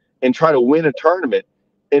way and try to win a tournament.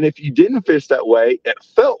 And if you didn't fish that way, it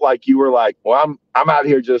felt like you were like, well, I'm out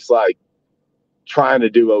here just like trying to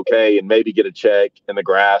do okay and maybe get a check in the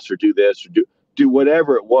grass or do this or do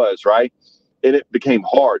whatever it was, right? And it became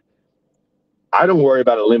hard. I don't worry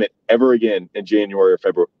about a limit ever again in January or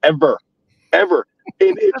February, ever.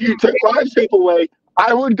 And if you took 5 people away,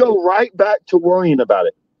 I would go right back to worrying about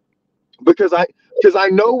it, because I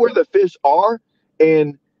know where the fish are,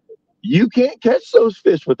 and you can't catch those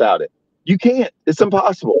fish without it. You can't. It's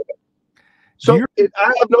impossible. So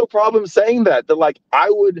I have no problem saying that like I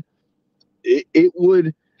would.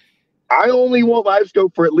 I only want live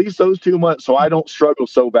scope for at least those 2 months, so I don't struggle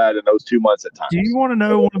so bad in those 2 months at times. Do you want to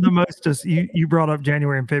know one of the most, you brought up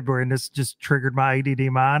January and February, and this just triggered my ADD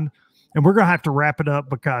mind, and we're going to have to wrap it up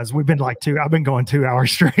because we've been I've been going 2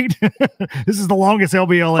 hours straight. This is the longest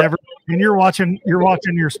LBL ever. And you're watching your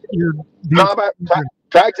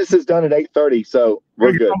practice is done at 8:30. So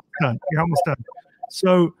we're good. You're almost done.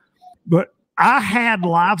 So, but I had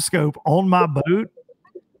live scope on my boat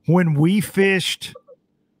when we fished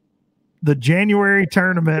the January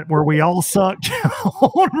tournament where we all sucked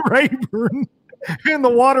on Rayburn and the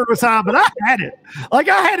water was high, but I had it. Like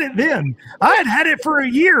I had it then. I had it for a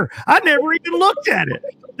year. I never even looked at it.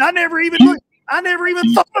 I never even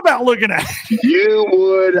thought about looking at it. You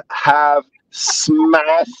would have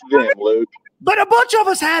smashed them, Luke. But a bunch of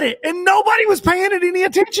us had it, and nobody was paying it any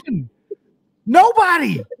attention.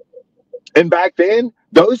 Nobody. And back then,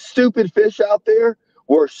 those stupid fish out there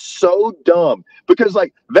were so dumb, because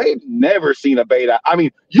like they've never seen a bait out. I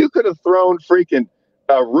mean, you could have thrown freaking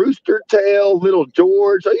a rooster tail, little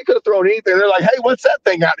George, or you could have thrown anything. They're like, hey, what's that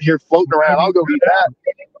thing out here floating around? I'll go get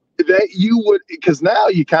that. That you would, because now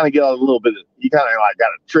you kind of get a little bit, you kind of like got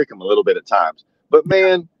to trick them a little bit at times. But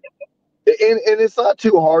man, and it's not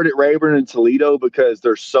too hard at Rayburn and Toledo because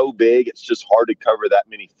they're so big. It's just hard to cover that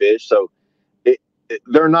many fish. So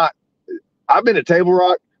they're not. I've been at Table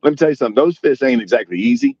Rock. Let me tell you something. Those fish ain't exactly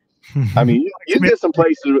easy. I mean, you get some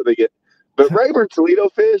places where they get, but Rayburn Toledo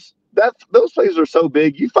fish, those places are so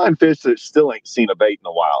big. You find fish that still ain't seen a bait in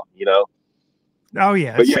a while, you know? Oh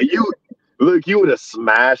yeah. But yeah, you would have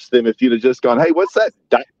smashed them if you'd have just gone, hey, what's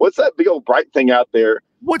that big old bright thing out there?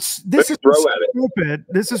 This is stupid.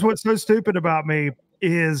 This is what's so stupid about me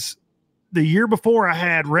is the year before I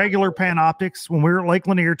had regular Panoptics when we were at Lake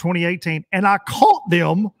Lanier 2018, and I caught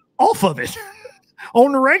them off of it.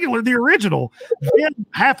 On the regular, the original. Then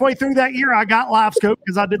halfway through that year, I got live scope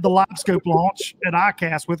because I did the live scope launch at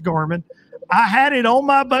iCast with Garmin. I had it on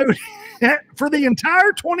my boat for the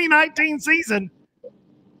entire 2019 season.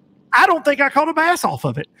 I don't think I caught a bass off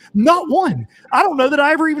of it. Not one. I don't know that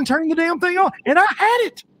I ever even turned the damn thing on. And I had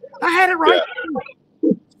it. I had it right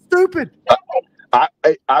there. Stupid.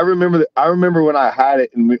 I remember when I had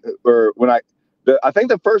it, I think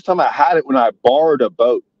the first time I had it when I borrowed a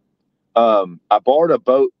boat. I borrowed a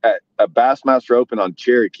boat at a Bassmaster Open on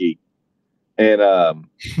Cherokee, and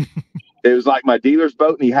it was like my dealer's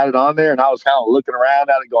boat, and he had it on there, and I was kind of looking around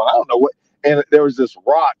at it going, I don't know what, and there was this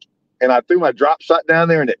rock, and I threw my drop shot down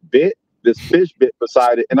there, and it bit, this fish bit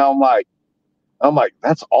beside it, and I'm like,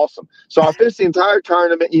 that's awesome. So I fished the entire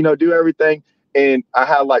tournament, do everything, and I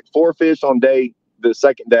had like 4 fish on the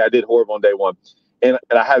second day. I did horrible on day 1, and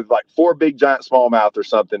I had like 4 big giant smallmouth or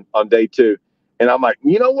something on day 2, and I'm like,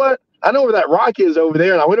 you know what? I know where that rock is over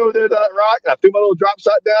there. And I went over there to that rock, and I threw my little drop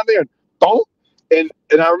shot down there, and boom. And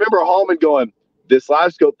I remember Hallman going, this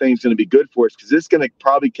live scope thing is going to be good for us because it's going to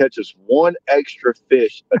probably catch us one extra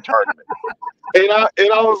fish a tournament. and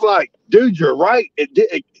I was like, dude, you're right.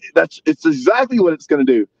 It's exactly what it's going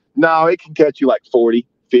to do. No, it can catch you like 40,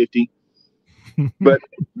 50. But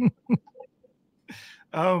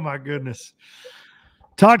oh my goodness.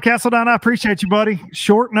 Todd Castledine, I appreciate you, buddy.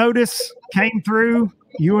 Short notice came through.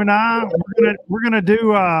 You and we're gonna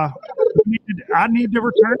do. I need to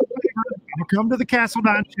return the favor. I'll come to the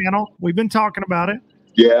Castledine channel. We've been talking about it.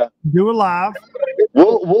 Yeah, do a live.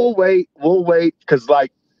 We'll wait because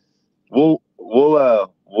like we'll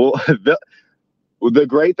the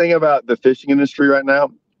great thing about the fishing industry right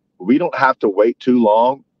now, we don't have to wait too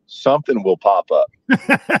long. Something will pop up.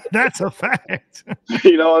 That's a fact.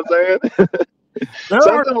 You know what I'm saying?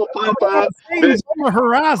 Something will pop up. Things on the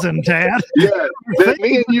horizon, Tad. Yeah,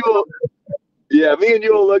 me and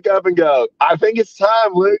you will look up and go, I think it's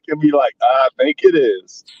time, Luke, and be like, I think it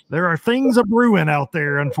is. There are things a brewing out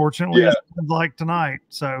there, unfortunately, like tonight.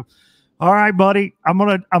 So, all right, buddy, I'm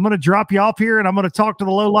gonna drop you off here, and I'm gonna talk to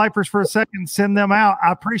the low lifers for a second, send them out.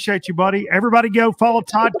 I appreciate you, buddy. Everybody, go follow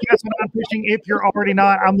Todd Castledine Fishing if you're already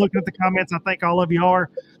not. I'm looking at the comments. I think all of you are.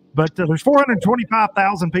 But there's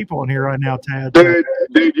 425,000 people in here right now, Tad.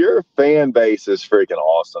 Dude, your fan base is freaking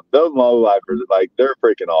awesome. Those low lifers, like, they're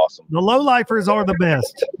freaking awesome. The low lifers are the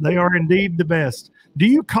best. They are indeed the best. Do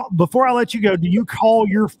you call, before I let you go, do you call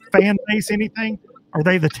your fan base anything? Are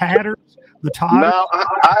they the Tatters, the Todders? No,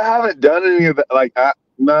 I haven't done any of that. Like,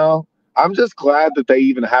 no, I'm just glad that they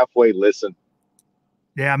even halfway listen.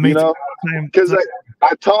 Yeah, me too. Because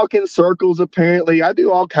I talk in circles. Apparently, I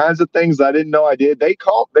do all kinds of things I didn't know I did. They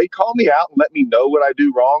call me out and let me know what I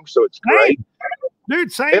do wrong. So it's great,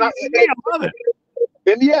 dude. Same. I love it.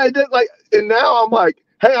 And yeah, and now I'm like,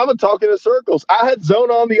 hey, I'm gonna talk in circles. I had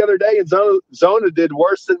Zona on the other day, and Zona did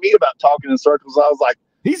worse than me about talking in circles. I was like,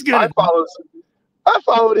 he's good. I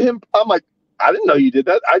followed him. I'm like, I didn't know you did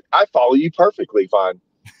that. I follow you perfectly fine.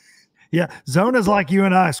 Yeah, Zona's like you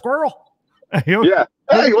and I, squirrel. Yeah.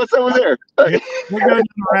 Hey, what's over there? Hey. We're going to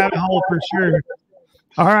the rabbit hole for sure.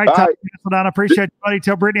 All right, Todd Castledine, I appreciate you, buddy.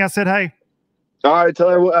 Tell Brittany I said hey. All right, tell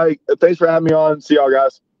her. Hey, thanks for having me on. See y'all,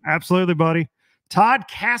 guys. Absolutely, buddy. Todd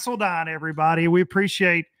Castledine, everybody. We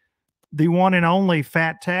appreciate the one and only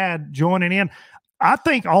Fat Tad joining in. I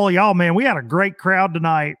think all of y'all, man, we had a great crowd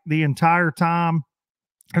tonight the entire time.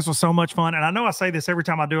 This was so much fun. And I know I say this every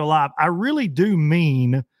time I do a live. I really do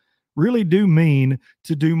mean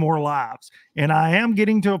to do more lives. And I am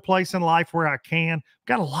getting to a place in life where I can.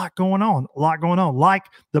 Got a lot going on. Like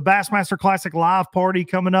the Bassmaster Classic live party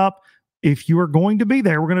coming up. If you are going to be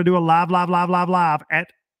there, we're going to do a live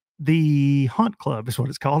at the Hunt Club is what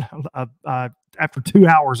it's called. After 2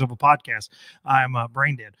 hours of a podcast, I'm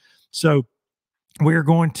brain dead. So we're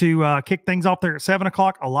going to kick things off there at 7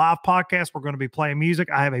 o'clock, a live podcast. We're going to be playing music.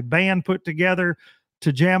 I have a band put together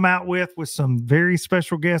to jam out with some very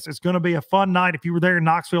special guests. It's going to be a fun night. If you were there in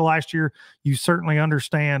Knoxville last year, you certainly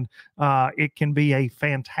understand it can be a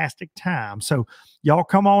fantastic time. So y'all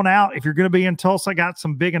come on out. If you're going to be in Tulsa, I got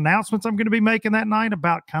some big announcements I'm going to be making that night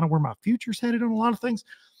about kind of where my future's headed on a lot of things.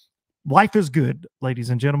 Life is good, ladies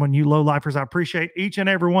and gentlemen. You low lifers, I appreciate each and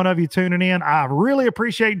every one of you tuning in. I really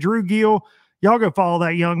appreciate Drew Gill. Y'all go follow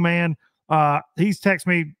that young man. He's texted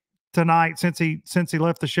me tonight since he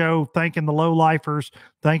left the show, thanking the low lifers,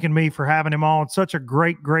 thanking me for having him on. Such a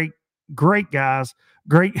great guys,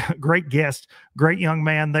 great guest, great young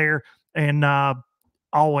man there. And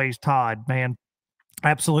always Todd, man,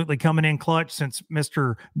 absolutely coming in clutch since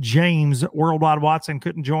Mr. James Worldwide Watson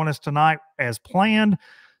couldn't join us tonight as planned.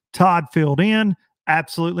 Todd filled in,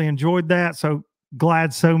 absolutely enjoyed that. So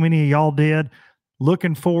glad so many of y'all did.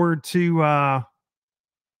 Looking forward to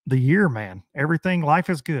the year, man. Everything, life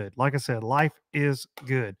is good. Like I said, life is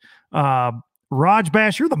good. Raj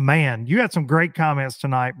Bash, you're the man. You had some great comments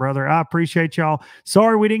tonight, brother. I appreciate y'all.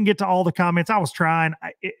 Sorry we didn't get to all the comments. I was trying.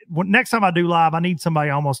 Next time I do live, I need somebody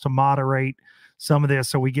almost to moderate some of this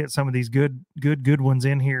so we get some of these good ones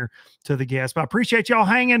in here to the guests. But I appreciate y'all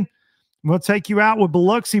hanging. I'm going to take you out with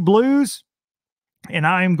Biloxi Blues, and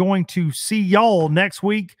I am going to see y'all next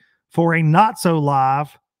week for a not so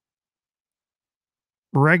live,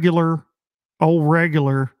 regular,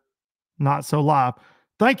 not so live.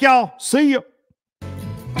 Thank y'all. See you.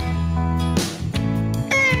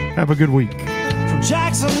 Have a good week. From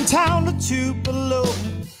Jackson Town to Tupelo,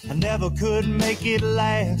 I never could make it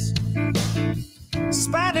last.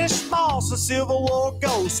 Spanish moss, a Civil War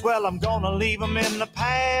ghost, well, I'm gonna leave them in the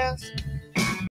past.